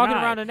back was or walking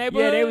not. around the Yeah, they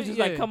neighborhood? was just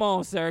like, Yeah. come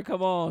on, sir.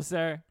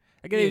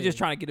 I guess they was Yeah. just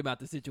trying to get him out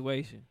the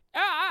situation.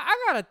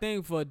 I got a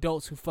thing for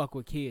adults who fuck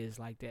with kids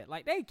like that.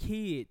 Like, they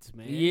kids,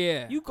 man.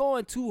 Yeah. You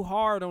going too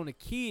hard on a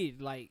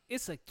kid. Like,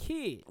 it's a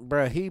kid.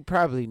 Bro, he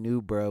probably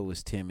knew bro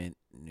was timid.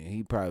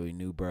 He probably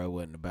knew bro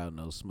wasn't about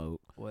no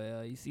smoke.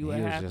 Well, you see He what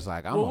was happened. just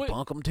like, I'm Well, gonna wait-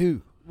 punk him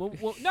too. What?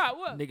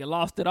 Nigga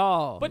lost it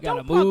all. But you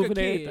gotta don't move punk a and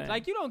kid. everything.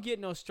 Like, you don't get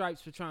no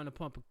stripes for trying to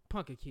punk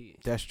a kid.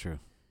 That's true.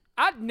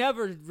 I'd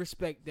never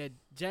respect that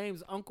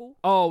James' uncle.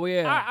 Oh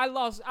yeah.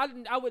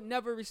 I would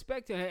never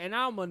respect him, and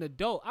I'm an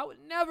adult. I would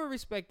never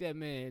respect that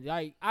man.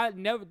 Like,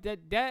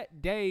 that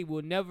day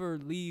will never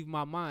leave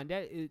my mind.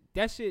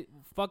 That shit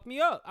fucked me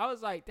up. I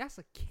was like, that's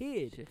a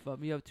kid. Shit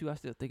fucked me up too. I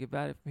still think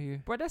about it from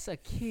here. Bro, that's a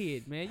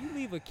kid, man. You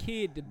leave a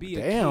kid to be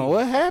a kid. Damn,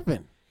 what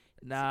happened?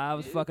 Nah, I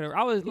was fucking around.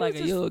 I was like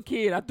a little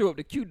kid. I threw up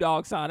the Q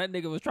dog sign. That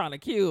nigga was trying to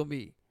kill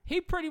me. He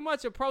pretty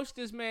much approached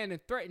this man and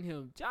threatened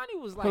him. Johnny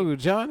was like Who,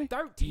 Johnny?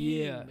 13,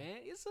 Yeah. man.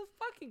 It's a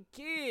fucking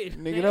kid.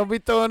 Nigga, man. don't be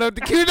throwing up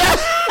the cute.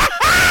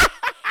 That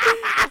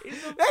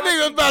nigga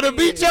was about to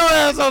beat your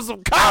ass on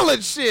some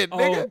college shit,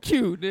 nigga. Oh,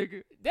 Q,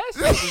 nigga.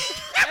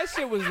 That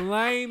shit was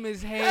lame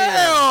as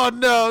hell. Hell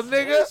no,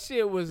 nigga. That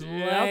shit was lame.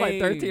 Yeah, I was like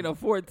 13 or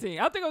 14.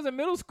 I think I was in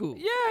middle school.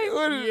 Yeah,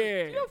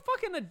 Yeah. You're a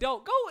fucking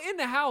adult. Go in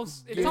the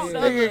house and This talk to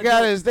other nigga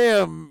got adults. his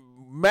damn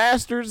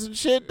masters and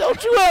shit.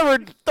 Don't you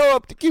ever throw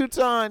up the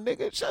Q-ton,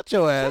 nigga. Shut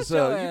your ass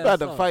your up. You ass about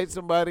to up. fight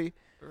somebody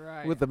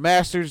Right. with a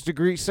master's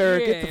degree, sir.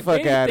 Yeah, Get the if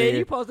fuck out of anything, here.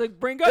 You supposed to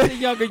bring up the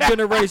younger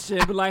generation.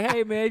 Be like,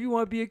 hey man, if you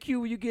want to be a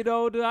Q when you get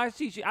older, I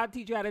teach you how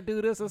to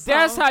do this or something.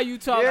 That's how you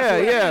talk. Yeah, to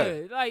a yeah.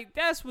 kid. Like,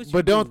 that's what you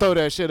But don't do. throw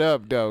that shit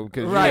up, though,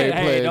 because right. you ain't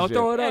Hey, playing don't shit.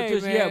 throw it up Hey,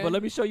 just man. yet. But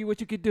let me show you what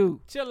you can do.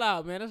 Chill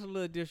out, man. That's a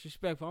little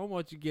disrespectful. I don't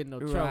want you getting no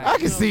trouble. Right. I You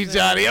can know see what I'm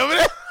saying? Johnny over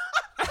there.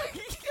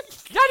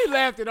 Johnny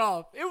laughed it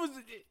off.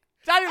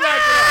 Johnny laughed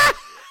it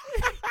off.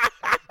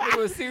 It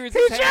was serious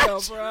as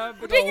hell, bro.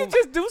 But didn't you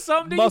just do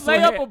something? Did you muscle lay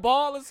up head. a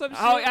ball or some shit?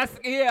 Oh, I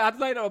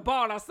laid up a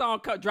ball and I saw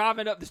him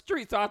driving up the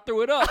street, so I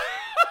threw it up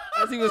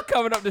as he was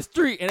coming up the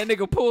street, and that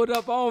nigga pulled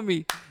up on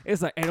me.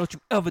 It's like, hey, don't you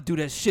ever do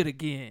that shit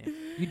again.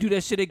 You do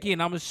that shit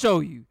again, I'm gonna show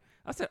you.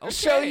 I said, okay.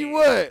 Show you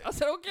what? I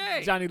said,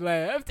 okay. Johnny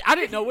laughed. I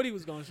didn't know what he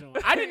was going to show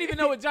him. I didn't even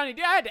know what Johnny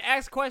did. I had to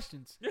ask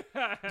questions.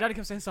 Johnny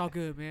kept saying, it's all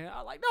good, man. I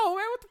was like, no,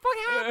 man, what the fuck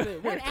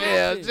happened? What Yeah,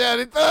 happened?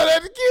 Johnny throw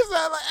that the kiss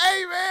out like,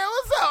 hey, man,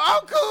 what's up?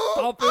 I'm cool.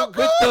 Bumping I'm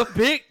with cool. the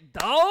big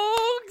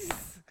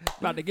dogs.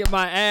 About to get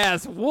my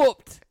ass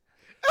whooped.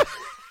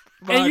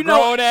 By And a you know,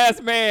 grown ass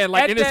man,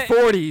 like at in his that-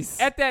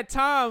 40s. At that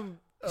time,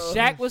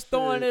 Shaq was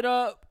throwing it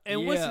up. And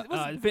yeah,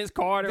 what's Vince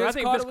Carter. I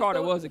think Vince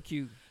Carter was a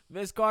Q.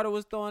 Vince Carter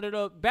was throwing it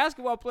up.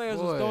 Basketball players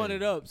was throwing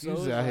it up. So He's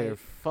it was out here like,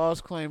 false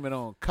claiming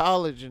on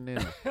college and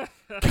then.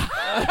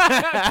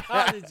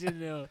 college in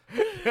there.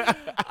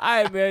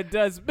 All right, man.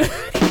 Does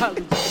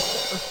college.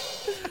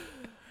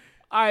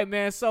 All right,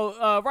 man.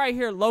 So right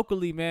here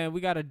locally, man,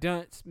 we got a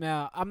dunce.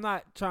 Now, I'm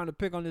not trying to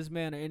pick on this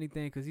man or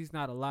anything because he's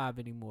not alive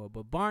anymore.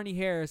 But Barney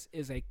Harris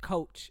is a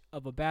coach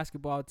of a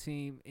basketball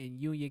team in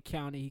Union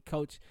County. He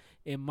coached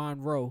in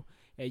Monroe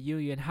at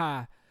Union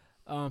High.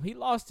 He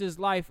lost his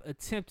life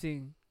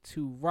attempting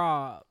to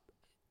rob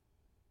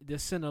the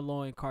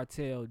Tenderloin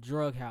Cartel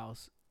drug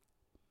house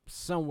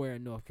somewhere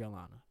in North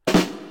Carolina.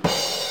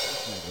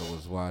 This nigga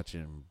was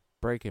watching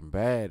Breaking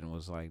Bad and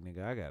was like,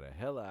 nigga, I got a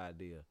hella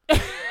idea.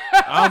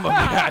 I'm going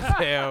to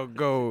goddamn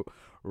go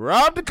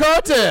rob the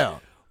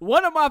cartel.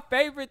 One of my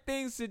favorite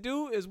things to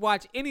do is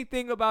watch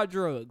anything about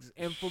drugs.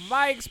 And from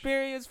my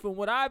experience, from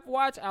what I've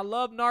watched, I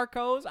love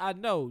Narcos. I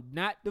know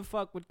not to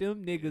fuck with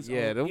them niggas.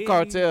 Yeah, on them any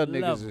cartel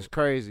niggas level. is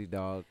crazy,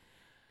 dog.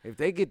 If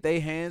they get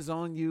their hands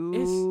on you,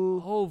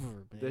 It's over,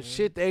 man. the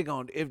shit they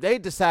gonna, if they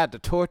decide to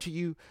torture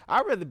you,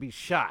 I'd rather be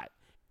shot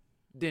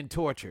than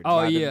tortured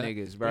Oh by yeah, them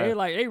niggas, bro.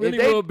 They really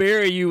will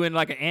bury you in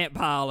like an ant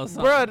pile or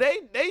something. Bro,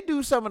 they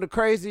do some of the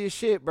craziest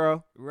shit,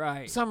 bro.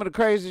 right. Some of the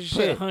craziest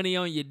Put shit. honey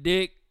on your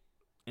dick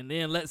and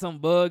then let some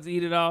bugs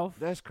eat it off.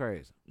 That's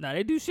crazy. Nah,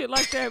 they do shit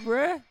like that,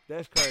 bruh.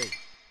 That's crazy.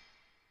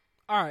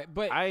 All right,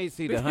 but I ain't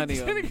see the honey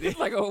on the dick. It's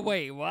like, oh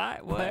wait,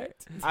 what? What?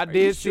 I Are you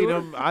did see sure?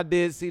 them. I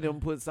did see them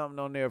put something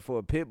on there for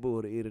a pit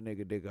bull to eat a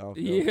nigga dick off.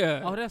 Though.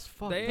 Yeah. oh, that's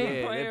fucked They up. ain't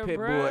Yeah, playing, that pit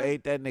bull bruh.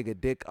 ate that nigga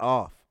dick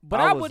off.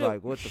 But I I was would've-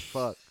 like, what the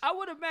fuck? I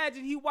would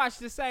imagine he watched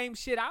the same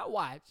shit I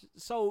watched.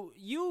 So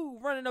you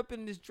running up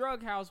in this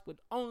drug house with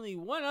only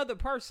one other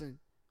person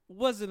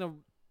wasn't a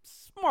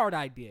smart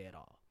idea at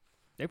all.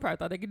 They probably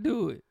thought they could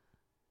do it.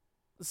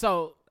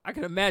 So I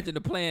can imagine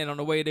the plan on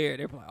the way there.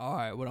 They're like, all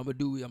right, what I'm going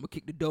to do is I'm going to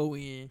kick the door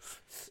in.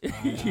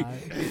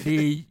 And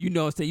then, you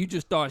know what I'm saying, you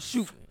just start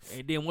shooting.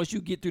 And then once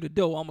you get through the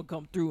door, I'm going to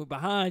come through and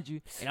behind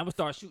you, and I'm going to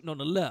start shooting on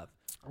the left.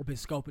 I've been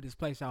scoping this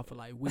place out for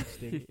like weeks,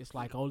 nigga. It's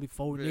like only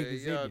 4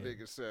 niggas in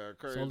there. sound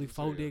It's only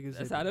 4 niggas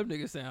That's in how there. them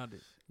niggas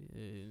sounded.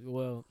 Yeah,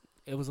 well,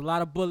 it was a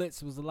lot of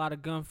bullets. It was a lot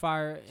of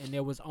gunfire, and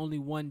there was only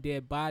one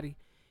dead body.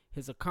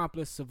 His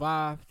accomplice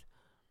survived,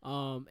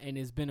 and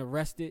has been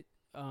arrested.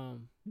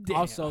 Damn.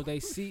 Also, they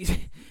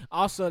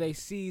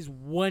seized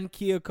 1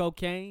 kilo of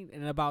cocaine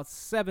and about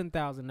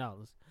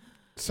 $7,000.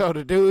 So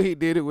the dude he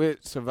did it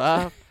with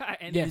survived.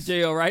 And Yes. in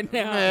jail right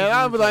now. Man,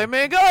 I'll be like,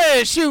 man, go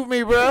ahead, shoot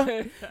me,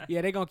 bro.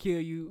 Yeah, they gonna kill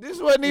you. This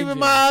wasn't In even jail.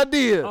 my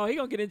idea. Oh, he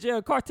going to get in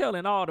jail. Cartel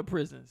in all the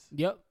prisons.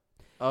 Yep.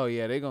 Oh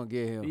yeah, they gonna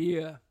get him.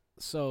 Yeah.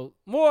 So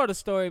more of the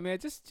story, man.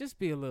 Just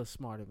be a little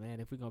smarter, man.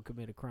 If we're gonna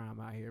commit a crime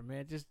out here,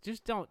 man, just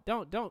don't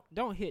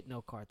hit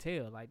no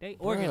cartel. Like they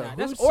organize.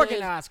 That's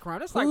organized crime.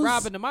 That's like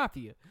robbing the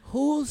mafia.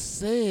 Who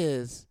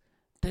says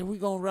that we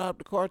gonna rob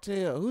the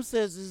cartel? Who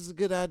says this is a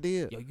good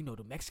idea? Yo, you know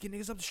the Mexican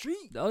niggas up the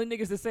street. The only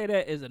niggas that say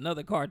that is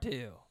another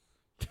cartel.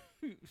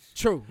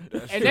 True,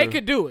 That's and true. they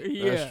could do it.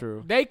 Yeah. That's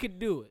true. They could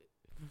do it.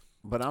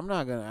 But I'm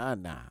not gonna.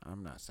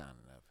 I'm not signing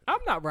up. I'm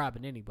not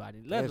robbing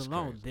anybody, let That's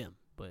alone crazy. them.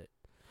 But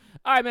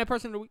all right, man.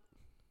 Person of the week.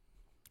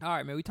 All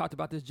right, man. We talked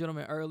about this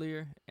gentleman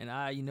earlier, and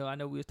I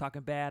know we was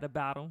talking bad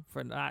about him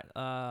for not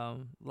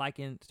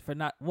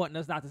not wanting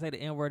us not to say the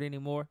N-word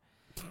anymore.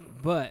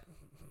 But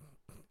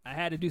I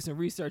had to do some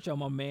research on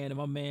my man, and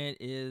my man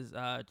is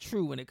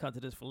true when it comes to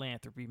this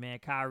philanthropy, man.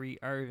 Kyrie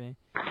Irving.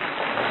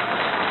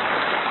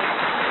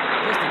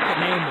 Just to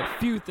name a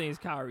few things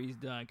Kyrie's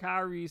done.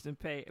 Kyrie's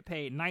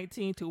paid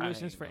 19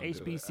 tuitions for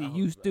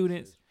HBCU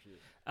students.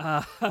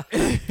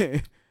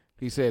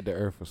 He said the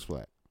earth was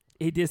flat.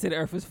 He did say the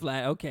earth was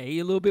flat. Okay, he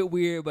a little bit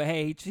weird, but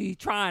hey, he's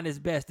trying his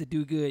best to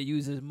do good,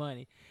 use his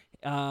money.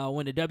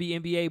 When the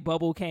WNBA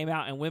bubble came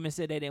out and women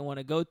said they didn't want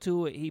to go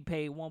to it, he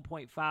paid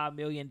 $1.5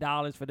 million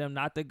for them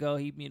not to go.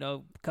 He,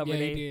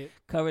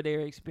 covered their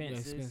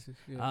expenses.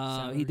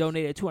 He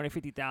donated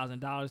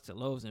 $250,000 to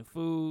Loaves and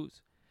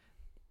Foods.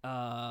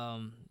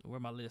 Where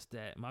my list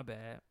at? My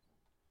bad.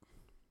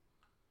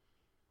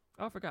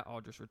 Oh, I forgot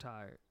Aldridge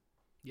retired.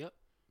 Yep.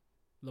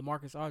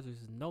 LaMarcus Aldridge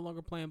is no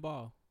longer playing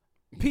ball.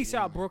 Peace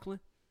out, Brooklyn.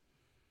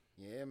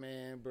 Yeah,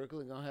 man.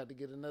 Brooklyn gonna have to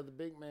get another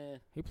big man.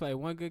 He played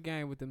one good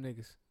game with them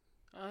niggas.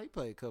 He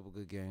played a couple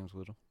good games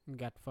with them. And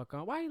got the fuck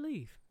on. Why he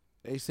leave?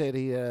 They said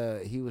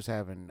he was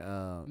having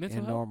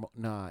Mental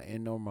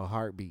abnormal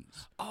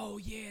heartbeats. Oh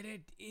yeah,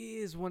 that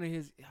is one of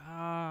his.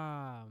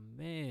 Ah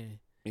man.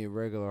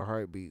 Irregular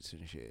heartbeats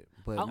and shit.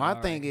 But Oh, my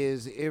all thing right.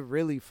 is, it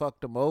really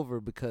fucked them over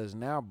because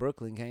now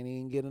Brooklyn can't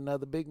even get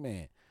another big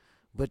man.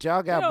 But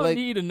y'all They got don't Blake.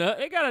 need enough.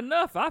 They got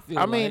enough, I feel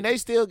I mean, like. they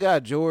still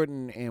got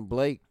Jordan and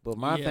Blake. But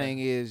my Yeah. thing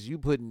is, you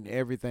putting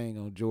everything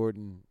on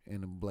Jordan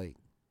and Blake.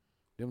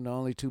 Them the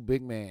only two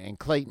big men. And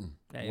Clayton.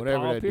 Hey, whatever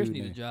Paul that Pierce dude need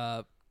a name.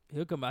 job.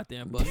 He'll come out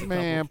there and bust a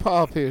Man,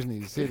 Paul Pierce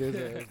needs to sit his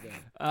ass down.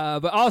 couple.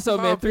 But also,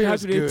 Paul man,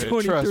 Pierce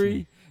good, trust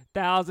me.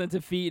 $323,000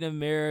 to Feed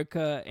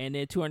America, and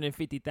then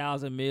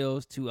 $250,000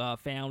 meals to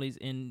families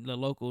in the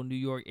local New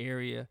York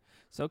area.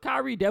 So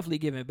Kyrie definitely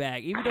giving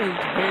back, even though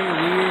he's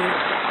very weird.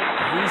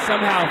 He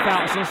somehow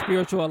found some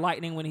spiritual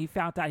enlightening when he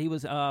found out he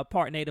was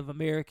part Native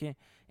American,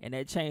 and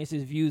that changed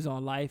his views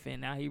on life.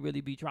 And now he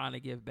really be trying to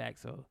give back.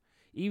 So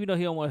even though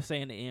he don't want to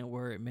say the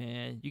N-word,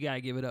 man, you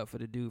gotta give it up for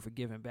the dude for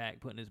giving back,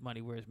 putting his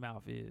money where his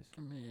mouth is.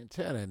 Man,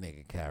 tell that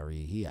nigga Kyrie,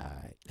 he all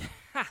right.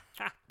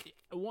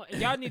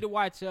 Y'all need to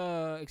watch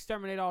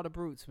Exterminate All the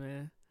Brutes,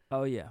 man.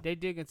 Oh yeah, They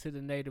dig into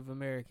the Native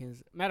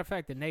Americans. Matter of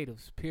fact, the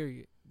natives,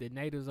 period. The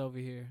natives over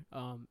here.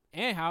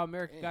 And how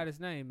America got its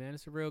name, man.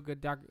 It's a real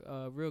good doc.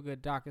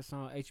 It's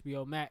on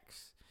HBO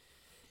Max.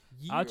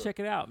 I'll check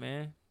it out,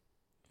 man.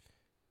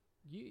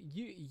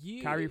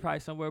 You. Kyrie probably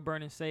somewhere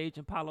burning sage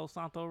in Palo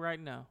Santo right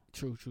now,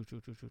 True.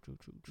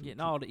 getting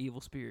all the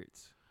evil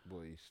spirits.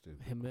 Boy, you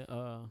stupid.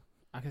 Him.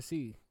 I can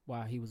see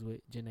why he was with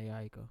Janae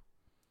Aiko.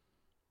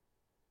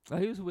 Oh,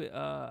 he was with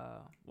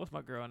what's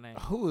my girl name?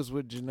 Who was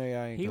with Janae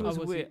Aiko? He was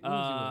was with he with?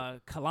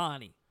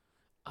 Kalani.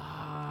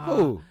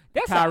 Who?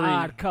 That's Kyrie. an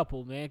odd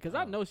couple, man. Because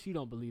I know she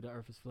don't believe the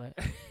Earth is flat.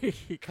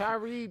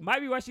 Kyrie Might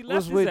be why she left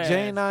was his with ass.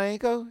 Jane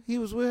Aiko? He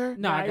was with her?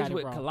 No, Nah, I he got was it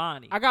with wrong.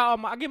 Kalani.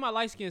 I get my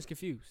light skins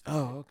confused.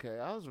 Oh, okay.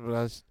 I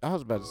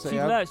was about to say. She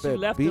I left. She bet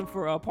left Big- him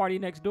for a party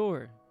next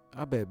door.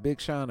 I bet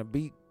Big Sean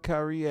beat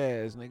Kyrie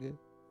ass, nigga.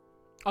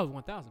 Oh,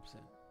 1,000%.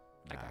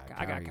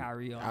 I got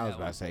Kyrie on I was that about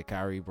one. to say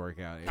Kyrie break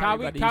out. Kyrie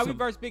about to use Kyrie some-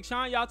 versus Big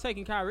Sean. Y'all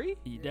taking Kyrie?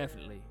 He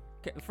definitely.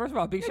 First of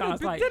all, Big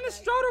Sean's like Dennis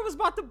Schroeder was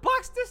about to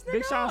box this nigga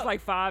Big Sean's up.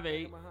 like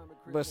 5'8".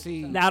 But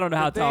see, Now I don't know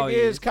how the tall thing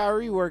he is, is.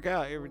 Kyrie work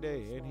out every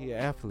day, and he an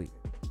athlete.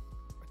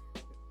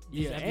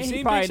 Yeah, And have you he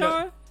seen probably Big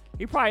Sean?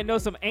 He probably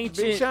knows some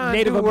ancient Sean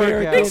Native do work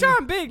American out. Big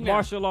Sean big now.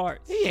 martial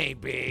arts. He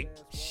ain't big.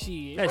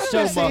 Shit. That's I show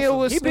just seen him muscle.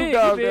 with He Snoop big,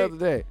 Dogg he the big. other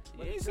day.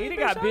 He done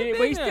got big,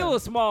 but he's still a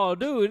small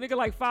dude. Nigga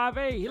like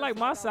 5'8". He like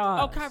my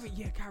size. Oh, Kyrie.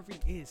 Yeah, Kyrie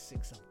is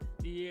 6 something.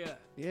 Yeah.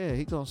 Yeah,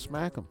 he gonna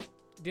smack him.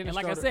 Dennis And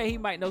like I Schroeder. said, he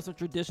might know some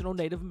traditional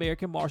Native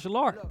American martial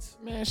arts.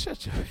 Man,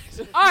 shut your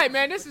ass. All right,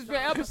 man. This has been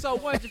episode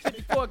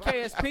 154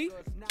 KSP.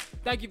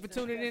 Thank you for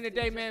tuning in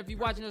today, man. If you're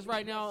watching us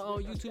right now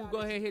on YouTube, go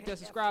ahead, hit that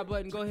subscribe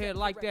button. Go ahead,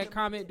 like that,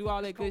 comment, do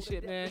all that good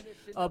shit, man.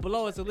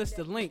 Below is a list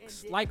of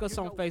links. Like us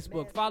on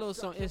Facebook. Follow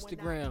us on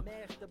Instagram.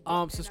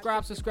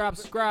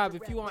 Subscribe.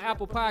 If you on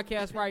Apple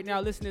Podcasts right now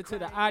listening to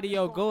the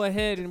audio, go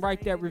ahead and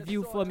write that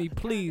review for me,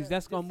 please.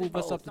 That's going to move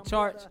us up the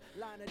charts.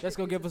 That's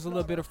going to give us a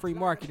little bit of free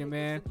marketing,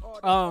 man.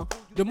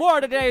 The more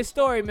of today's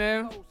story,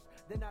 man.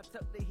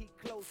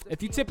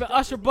 If you tipping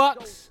Usher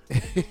bucks,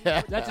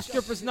 let the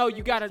strippers know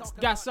you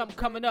got something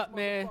coming up,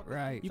 man.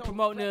 Right. You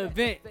promoting an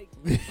event.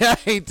 I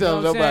ain't telling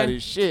You know what I'm nobody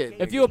shit.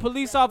 If you a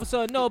police officer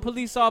or know a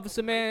police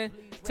officer, man,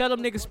 tell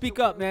them niggas speak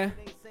up, man.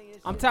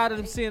 I'm tired of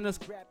them seeing us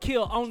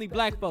kill only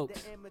black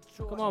folks.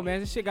 Come on,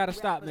 man. This shit gotta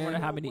stop, I wonder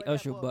man. how many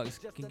Usher bucks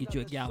can get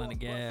you a gallon of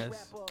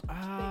gas.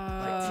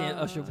 Like 10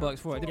 Usher bucks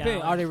for a Depend.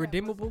 gallon. Are they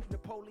redeemable?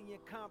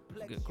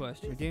 Good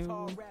question.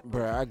 Redeemable?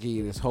 Bro, I give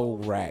you this whole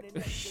rack for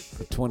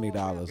 $20.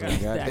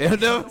 Goddamn.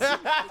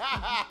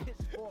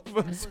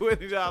 For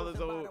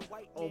 $20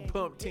 on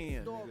pump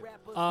 10.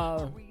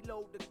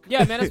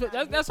 Yeah, man.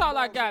 That's all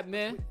I got,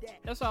 man.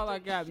 That's all I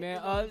got,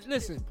 man.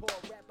 Listen,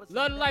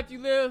 love the life you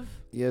live.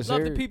 Yes, Love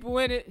sir. the people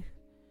in it.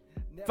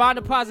 Find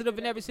the positive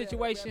in every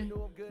situation.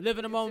 Live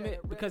in the moment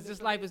because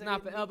this life is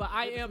not forever.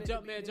 I am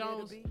Jumpman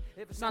Jones.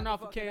 Sign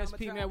off with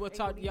KSP, man. We'll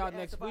talk to y'all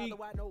next week.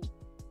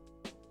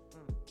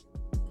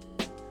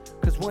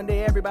 Cause one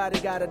day everybody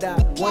gotta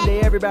die. One day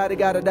everybody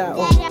gotta die.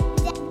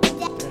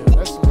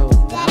 That's a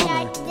little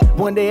downer.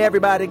 One day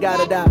everybody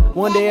gotta die.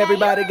 One day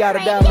everybody gotta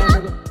die, my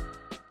nigga.